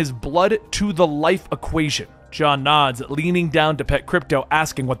recording his blood to the life equation. John nods, leaning down to pet Crypto,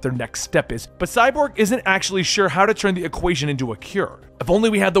 asking what their next step is. But Cyborg isn't actually sure how to turn the equation into a cure. If only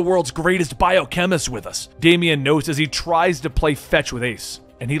we had the world's greatest biochemist with us, Damian notes as he tries to play fetch with Ace,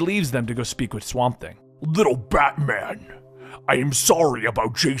 and he leaves them to go speak with Swamp Thing. Little Batman, I am sorry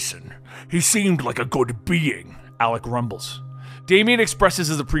about Jason. He seemed like a good being, Alec rumbles. Damian expresses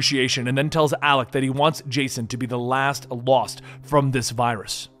his appreciation and then tells Alec that he wants Jason to be the last lost from this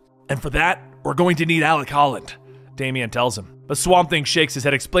virus. And for that, we're going to need Alec Holland, Damian tells him. But Swamp Thing shakes his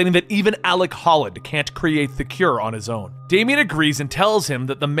head, explaining that even Alec Holland can't create the cure on his own. Damian agrees and tells him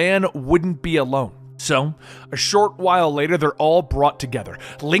that the man wouldn't be alone. So, a short while later, they're all brought together,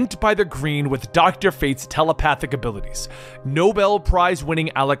 linked by the green with Dr. Fate's telepathic abilities. Nobel Prize-winning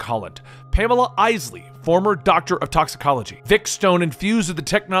Alec Holland, Pamela Isley, former Doctor of Toxicology, Vic Stone infused with the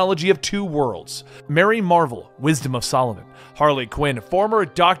technology of two worlds, Mary Marvel, Wisdom of Solomon, Harley Quinn, former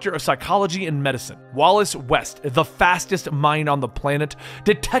Doctor of Psychology and Medicine, Wallace West, the fastest mind on the planet,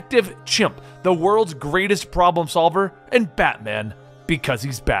 Detective Chimp, the world's greatest problem solver, and Batman, because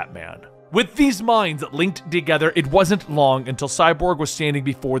he's Batman. With these minds linked together, it wasn't long until Cyborg was standing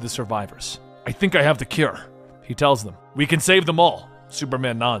before the survivors. "I think I have the cure," he tells them. "We can save them all."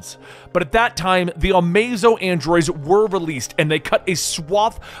 Superman nods. But at that time, the Amazo androids were released, and they cut a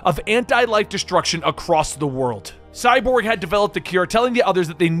swath of anti-life destruction across the world. Cyborg had developed the cure, telling the others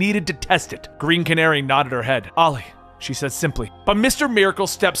that they needed to test it. Green Canary nodded her head. "Ollie," she says simply. But Mr. Miracle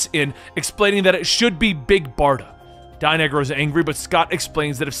steps in, explaining that it should be Big Barda. Dinah grows angry, but Scott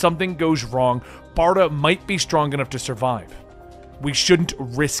explains that if something goes wrong, Barda might be strong enough to survive. "We shouldn't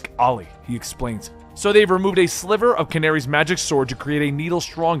risk Ollie," he explains. So they've removed a sliver of Canary's magic sword to create a needle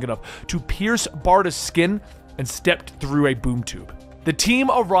strong enough to pierce Barda's skin and stepped through a boom tube. The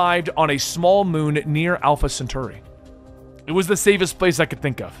team arrived on a small moon near Alpha Centauri. "It was the safest place I could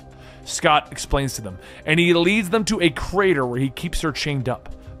think of," Scott explains to them, and he leads them to a crater where he keeps her chained up,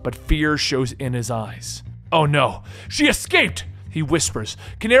 but fear shows in his eyes. "Oh no, she escaped!" he whispers.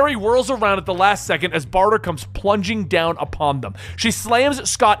 Canary whirls around at the last second as Barda comes plunging down upon them. She slams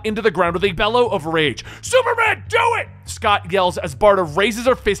Scott into the ground with a bellow of rage. "Superman, do it!" Scott yells as Barda raises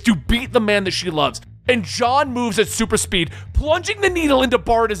her fist to beat the man that she loves. And John moves at super speed, plunging the needle into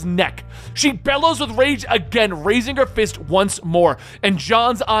Barda's neck. She bellows with rage again, raising her fist once more, and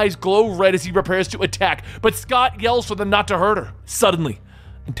John's eyes glow red as he prepares to attack, but Scott yells for them not to hurt her. Suddenly,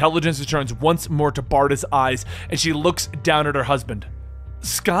 intelligence returns once more to Barda's eyes, and she looks down at her husband.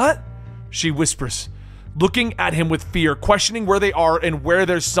 "Scott?" she whispers, looking at him with fear, questioning where they are and where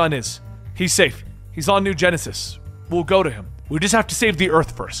their son is. "He's safe. He's on New Genesis. We'll go to him. We just have to save the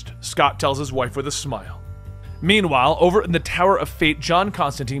Earth first," Scott tells his wife with a smile. Meanwhile, over in the Tower of Fate, John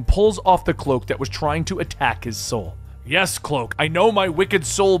Constantine pulls off the cloak that was trying to attack his soul. "Yes, cloak, I know my wicked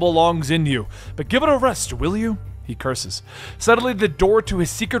soul belongs in you, but give it a rest, will you?" he curses. Suddenly, the door to his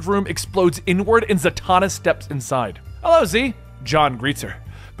secret room explodes inward and Zatanna steps inside. "Hello, Z," John greets her,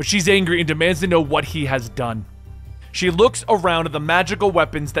 but she's angry and demands to know what he has done. She looks around at the magical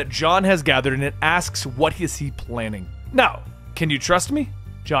weapons that John has gathered and asks what is he planning. "Now, can you trust me?"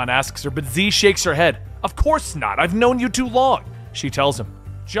 John asks her, but Z shakes her head. "Of course not, I've known you too long," she tells him.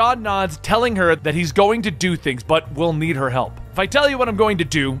 John nods, telling her that he's going to do things, but will need her help. "If I tell you what I'm going to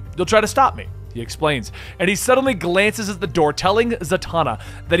do, you'll try to stop me," he explains, and he suddenly glances at the door, telling Zatanna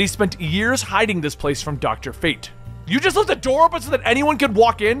that he spent years hiding this place from Dr. Fate. "You just left the door open so that anyone could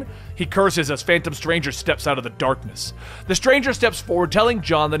walk in?" He curses as Phantom Stranger steps out of the darkness. The stranger steps forward, telling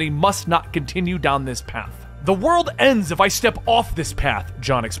John that he must not continue down this path. "The world ends if I step off this path,"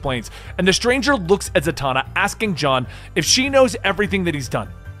 John explains, and the stranger looks at Zatanna, asking John if she knows everything that he's done.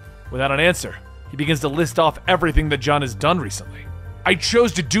 Without an answer, he begins to list off everything that John has done recently. "I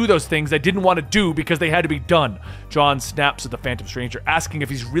chose to do those things I didn't want to do because they had to be done," John snaps at the Phantom Stranger, asking if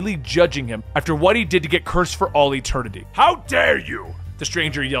he's really judging him after what he did to get cursed for all eternity. "How dare you!" the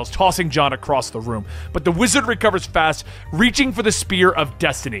stranger yells, tossing John across the room. But the wizard recovers fast, reaching for the Spear of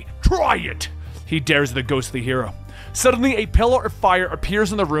Destiny. "Try it!" he dares the ghostly hero. Suddenly, a pillar of fire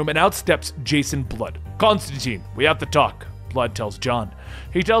appears in the room and out steps Jason Blood. "Constantine, we have to talk," Blood tells John.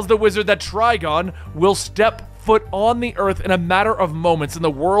 He tells the wizard that Trigon will step foot on the Earth in a matter of moments and the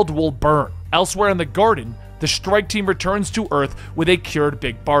world will burn. Elsewhere in the garden, the strike team returns to Earth with a cured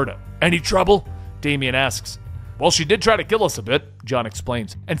Big Barda. "Any trouble?" Damien asks. "Well, she did try to kill us a bit," John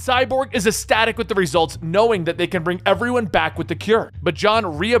explains. And Cyborg is ecstatic with the results, knowing that they can bring everyone back with the cure. But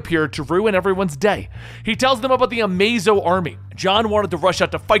John reappeared to ruin everyone's day. He tells them about the Amazo army. John wanted to rush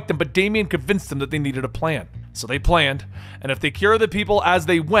out to fight them, but Damien convinced them that they needed a plan. So they planned, and if they cure the people as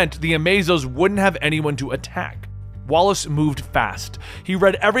they went, the Amazos wouldn't have anyone to attack. Wallace moved fast. He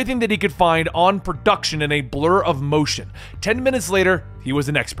read everything that he could find on production in a blur of motion. 10 minutes later, he was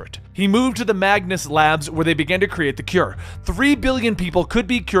an expert. He moved to the Magnus labs where they began to create the cure. 3 billion people could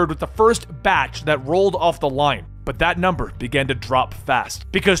be cured with the first batch that rolled off the line. But that number began to drop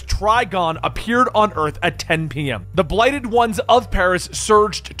fast because Trigon appeared on Earth at 10 p.m. The blighted ones of Paris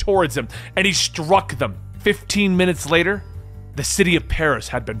surged towards him, and he struck them. 15 minutes later, the city of Paris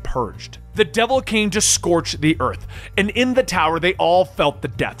had been purged. The devil came to scorch the earth, and in the tower they all felt the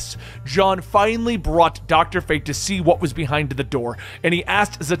deaths. John finally brought Dr. Fate to see what was behind the door, and he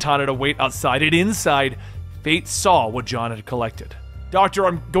asked Zatanna to wait outside, and inside, Fate saw what John had collected. Doctor,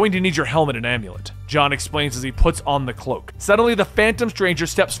 I'm going to need your helmet and amulet, John explains as he puts on the cloak. Suddenly, the Phantom Stranger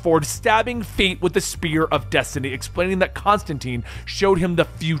steps forward, stabbing Fate with the Spear of Destiny, explaining that Constantine showed him the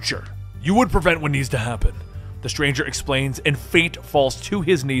future. You would prevent what needs to happen, the Stranger explains, and Fate falls to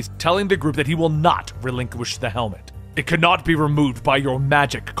his knees, telling the group that he will not relinquish the helmet. It cannot be removed by your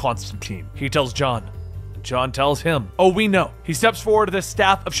magic, Constantine, he tells John. John tells him, oh, we know. He steps forward to the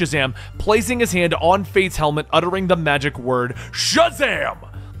Staff of Shazam, placing his hand on Fate's helmet, uttering the magic word, Shazam!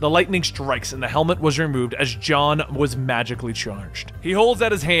 The lightning strikes and the helmet was removed as John was magically charged. He holds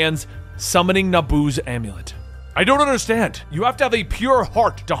out his hands, summoning Naboo's amulet. I don't understand. You have to have a pure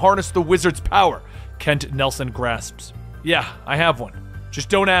heart to harness the wizard's power, Kent Nelson grasps. Yeah, I have one. Just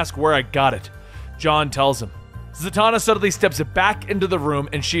don't ask where I got it, John tells him. Zatanna suddenly steps back into the room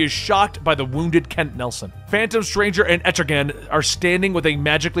and she is shocked by the wounded Kent Nelson. Phantom Stranger and Etrigan are standing with a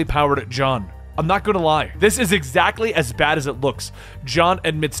magically powered John. I'm not gonna lie, this is exactly as bad as it looks, John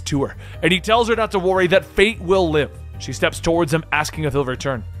admits to her, and he tells her not to worry that Fate will live. She steps towards him, asking if he'll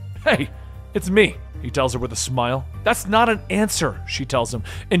return. Hey, it's me, he tells her with a smile. That's not an answer, she tells him,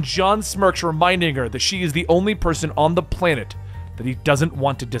 and John smirks, reminding her that she is the only person on the planet that he doesn't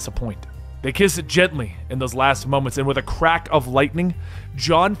want to disappoint. They kiss gently in those last moments, and with a crack of lightning,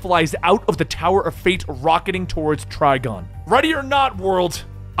 John flies out of the Tower of Fate, rocketing towards Trigon. Ready or not, world,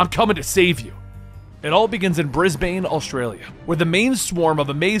 I'm coming to save you. It all begins in Brisbane, Australia, where the main swarm of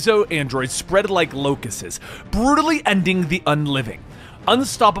Amazo androids spread like locusts, brutally ending the unliving.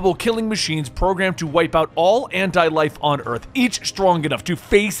 Unstoppable killing machines programmed to wipe out all anti-life on Earth, each strong enough to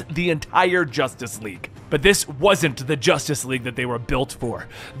face the entire Justice League. But this wasn't the Justice League that they were built for.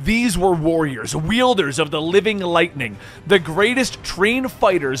 These were warriors, wielders of the living lightning, the greatest trained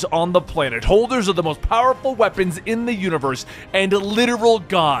fighters on the planet, holders of the most powerful weapons in the universe, and literal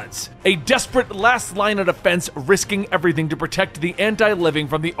gods. A desperate last line of defense, risking everything to protect the anti-living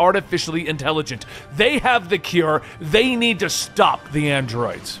from the artificially intelligent. They have the cure. They need to stop the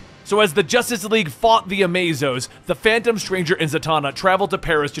androids. So as the Justice League fought the Amazos, the Phantom Stranger and Zatanna traveled to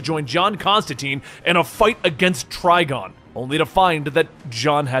Paris to join John Constantine in a fight against Trigon, only to find that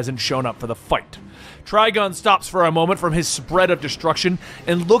John hasn't shown up for the fight. Trigon stops for a moment from his spread of destruction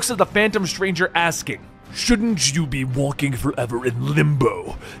and looks at the Phantom Stranger, asking, shouldn't you be walking forever in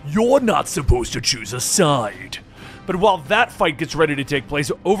limbo? You're not supposed to choose a side. But while that fight gets ready to take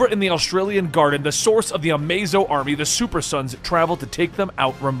place, over in the Australian garden, the source of the Amazo army, the Super Sons, travel to take them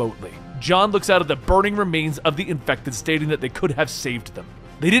out remotely. John looks out at the burning remains of the infected, stating that they could have saved them.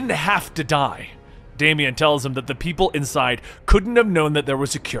 They didn't have to die. Damian tells him that the people inside couldn't have known that there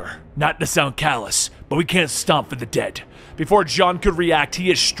was a cure. Not to sound callous, but we can't stomp for the dead. Before John could react,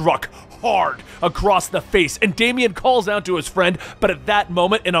 he is struck hard across the face, and Damian calls out to his friend, but at that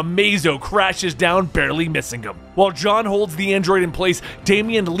moment, an Amazo crashes down, barely missing him. While John holds the android in place,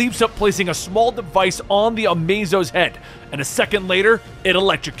 Damian leaps up, placing a small device on the Amazo's head, and a second later, it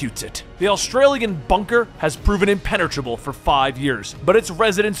electrocutes it. The Australian bunker has proven impenetrable for 5 years, but its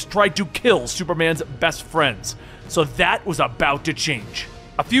residents tried to kill Superman's best friends, so that was about to change.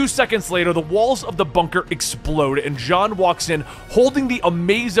 A few seconds later, the walls of the bunker explode, and John walks in, holding the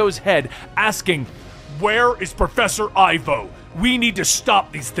Amazo's head, asking, where is Professor Ivo? We need to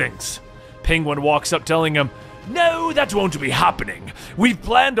stop these things. Penguin walks up, telling him, no, that won't be happening. We've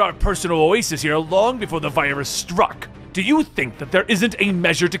planned our personal oasis here long before the virus struck. Do you think that there isn't a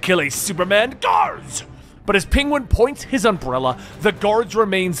measure to kill a Superman? Guards! But as Penguin points his umbrella, the guards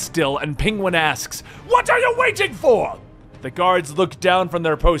remain still, and Penguin asks, what are you waiting for? The guards look down from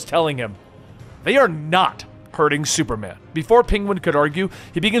their post, telling him, they are not hurting Superman. Before Penguin could argue,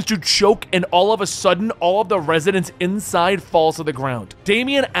 he begins to choke, and all of a sudden, all of the residents inside falls to the ground.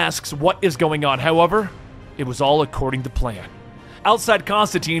 Damian asks what is going on. However, it was all according to plan. Outside,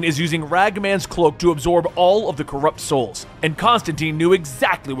 Constantine is using Ragman's cloak to absorb all of the corrupt souls, and Constantine knew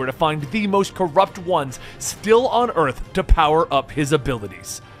exactly where to find the most corrupt ones still on Earth to power up his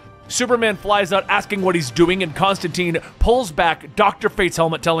abilities. Superman flies out, asking what he's doing, and Constantine pulls back Dr. Fate's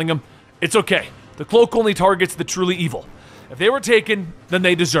helmet, telling him, it's okay, the cloak only targets the truly evil. If they were taken, then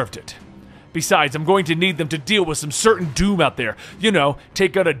they deserved it. Besides, I'm going to need them to deal with some certain doom out there. You know,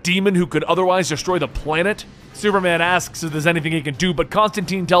 take out a demon who could otherwise destroy the planet. Superman asks if there's anything he can do, but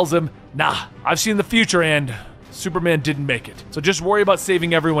Constantine tells him, nah, I've seen the future and Superman didn't make it, so just worry about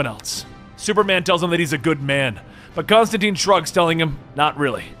saving everyone else. Superman tells him that he's a good man, but Constantine shrugs, telling him, not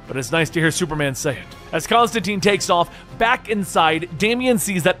really, but it's nice to hear Superman say it. As Constantine takes off, back inside, Damian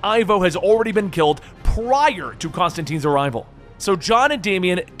sees that Ivo has already been killed prior to Constantine's arrival. So John and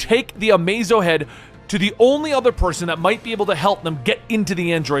Damian take the Amazo head to the only other person that might be able to help them get into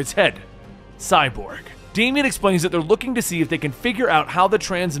the android's head, Cyborg. Damian explains that they're looking to see if they can figure out how the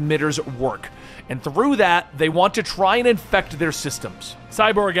transmitters work, and through that, they want to try and infect their systems.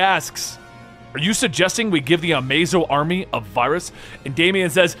 Cyborg asks, "Are you suggesting we give the Amazo army a virus?" And Damian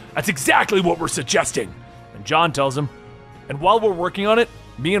says, "That's exactly what we're suggesting." And John tells him, "And while we're working on it,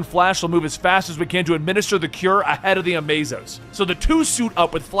 me and Flash will move as fast as we can to administer the cure ahead of the Amazos." So the two suit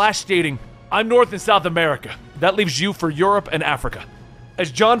up with Flash stating, "I'm North and South America. That leaves you for Europe and Africa." As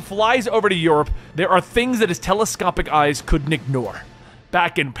John flies over to Europe, there are things that his telescopic eyes couldn't ignore.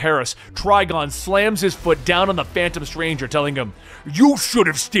 Back in Paris, Trigon slams his foot down on the Phantom Stranger, telling him, "You should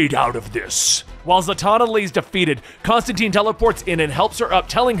have stayed out of this." While Zatanna lays defeated, Constantine teleports in and helps her up,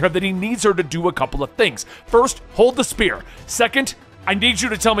 telling her that he needs her to do a couple of things. First, hold the spear. Second, I need you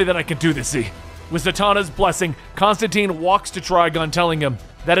to tell me that I can do this, Z. With Zatanna's blessing, Constantine walks to Trigon, telling him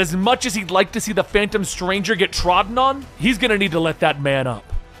that as much as he'd like to see the Phantom Stranger get trodden on, he's gonna need to let that man up.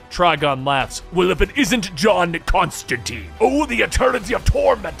 Trigon laughs. "Well, if it isn't John Constantine, oh, the eternity of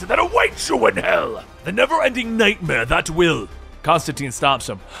torment that awaits you in hell! The never-ending nightmare that will." Constantine stops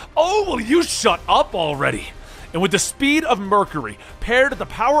him. "Oh, will you shut up already?" And with the speed of Mercury, paired with the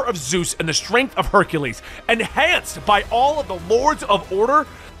power of Zeus and the strength of Hercules, enhanced by all of the Lords of Order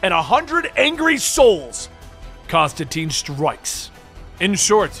and 100 angry souls, Constantine strikes. In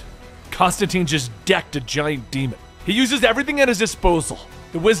short, Constantine just decked a giant demon. He uses everything at his disposal.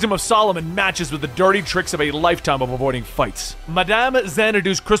 The wisdom of Solomon matches with the dirty tricks of a lifetime of avoiding fights. Madame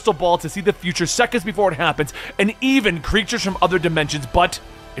Xanadu's crystal ball to see the future seconds before it happens, and even creatures from other dimensions, but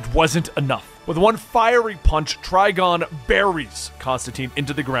it wasn't enough. With one fiery punch, Trigon buries Constantine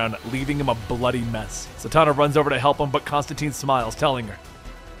into the ground, leaving him a bloody mess. Zatanna runs over to help him, but Constantine smiles, telling her,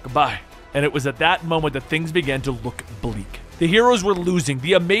 "Goodbye." And it was at that moment that things began to look bleak. The heroes were losing,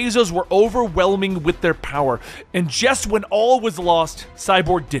 the Amazos were overwhelming with their power, and just when all was lost,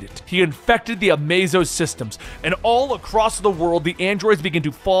 Cyborg did it. He infected the Amazo systems, and all across the world, the androids began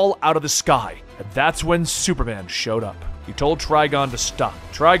to fall out of the sky. And that's when Superman showed up. He told Trigon to stop.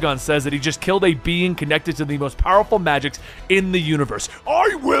 Trigon says that he just killed a being connected to the most powerful magics in the universe.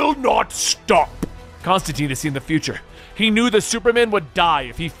 "I will not stop." Constantine has seen the future. He knew that Superman would die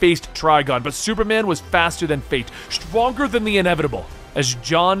if he faced Trigon, but Superman was faster than fate, stronger than the inevitable. As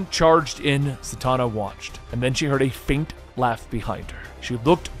John charged in, Zatanna watched, and then she heard a faint laugh behind her. She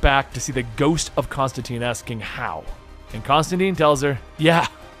looked back to see the ghost of Constantine asking how. And Constantine tells her, "Yeah,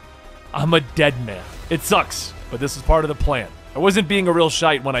 I'm a dead man. It sucks, but this is part of the plan. I wasn't being a real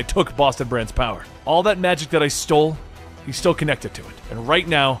shite when I took Boston Brand's power. All that magic that I stole, he's still connected to it. And right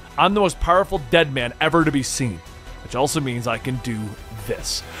now, I'm the most powerful dead man ever to be seen. Which also means I can do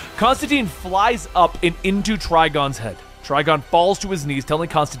this." Constantine flies up and into Trigon's head. Trigon falls to his knees, telling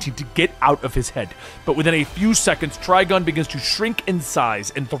Constantine to get out of his head. But within a few seconds, Trigon begins to shrink in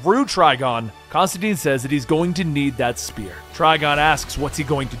size, and through Trigon, Constantine says that he's going to need that spear. Trigon asks what's he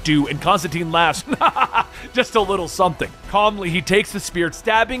going to do, and Constantine laughs, "Just a little something." Calmly, he takes the spear,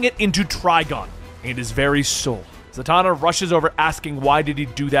 stabbing it into Trigon and his very soul. Zatanna rushes over asking why did he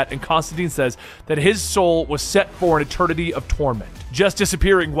do that, and Constantine says that his soul was set for an eternity of torment. Just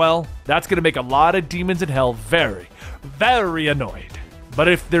disappearing, well, that's going to make a lot of demons in hell very, very annoyed. But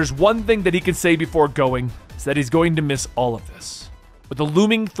if there's one thing that he can say before going, it's that he's going to miss all of this. With the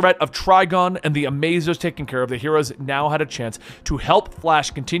looming threat of Trigon and the Amazos taken care of, the heroes now had a chance to help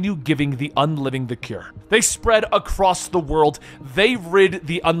Flash continue giving the unliving the cure. They spread across the world, they rid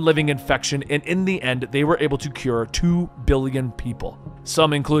the unliving infection, and in the end, they were able to cure 2 billion people.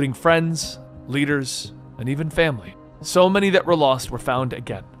 Some including friends, leaders, and even family. So many that were lost were found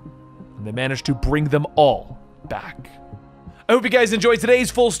again, and they managed to bring them all back. I hope you guys enjoyed today's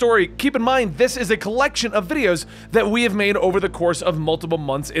full story. Keep in mind, this is a collection of videos that we have made over the course of multiple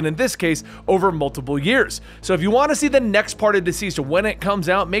months, and in this case, over multiple years. So if you want to see the next part of DCeased when it comes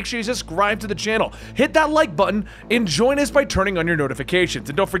out, make sure you subscribe to the channel, hit that like button, and join us by turning on your notifications.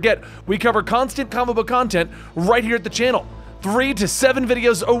 And don't forget, we cover constant comic book content right here at the channel. 3 to 7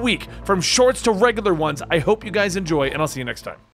 videos a week, from shorts to regular ones. I hope you guys enjoy, and I'll see you next time.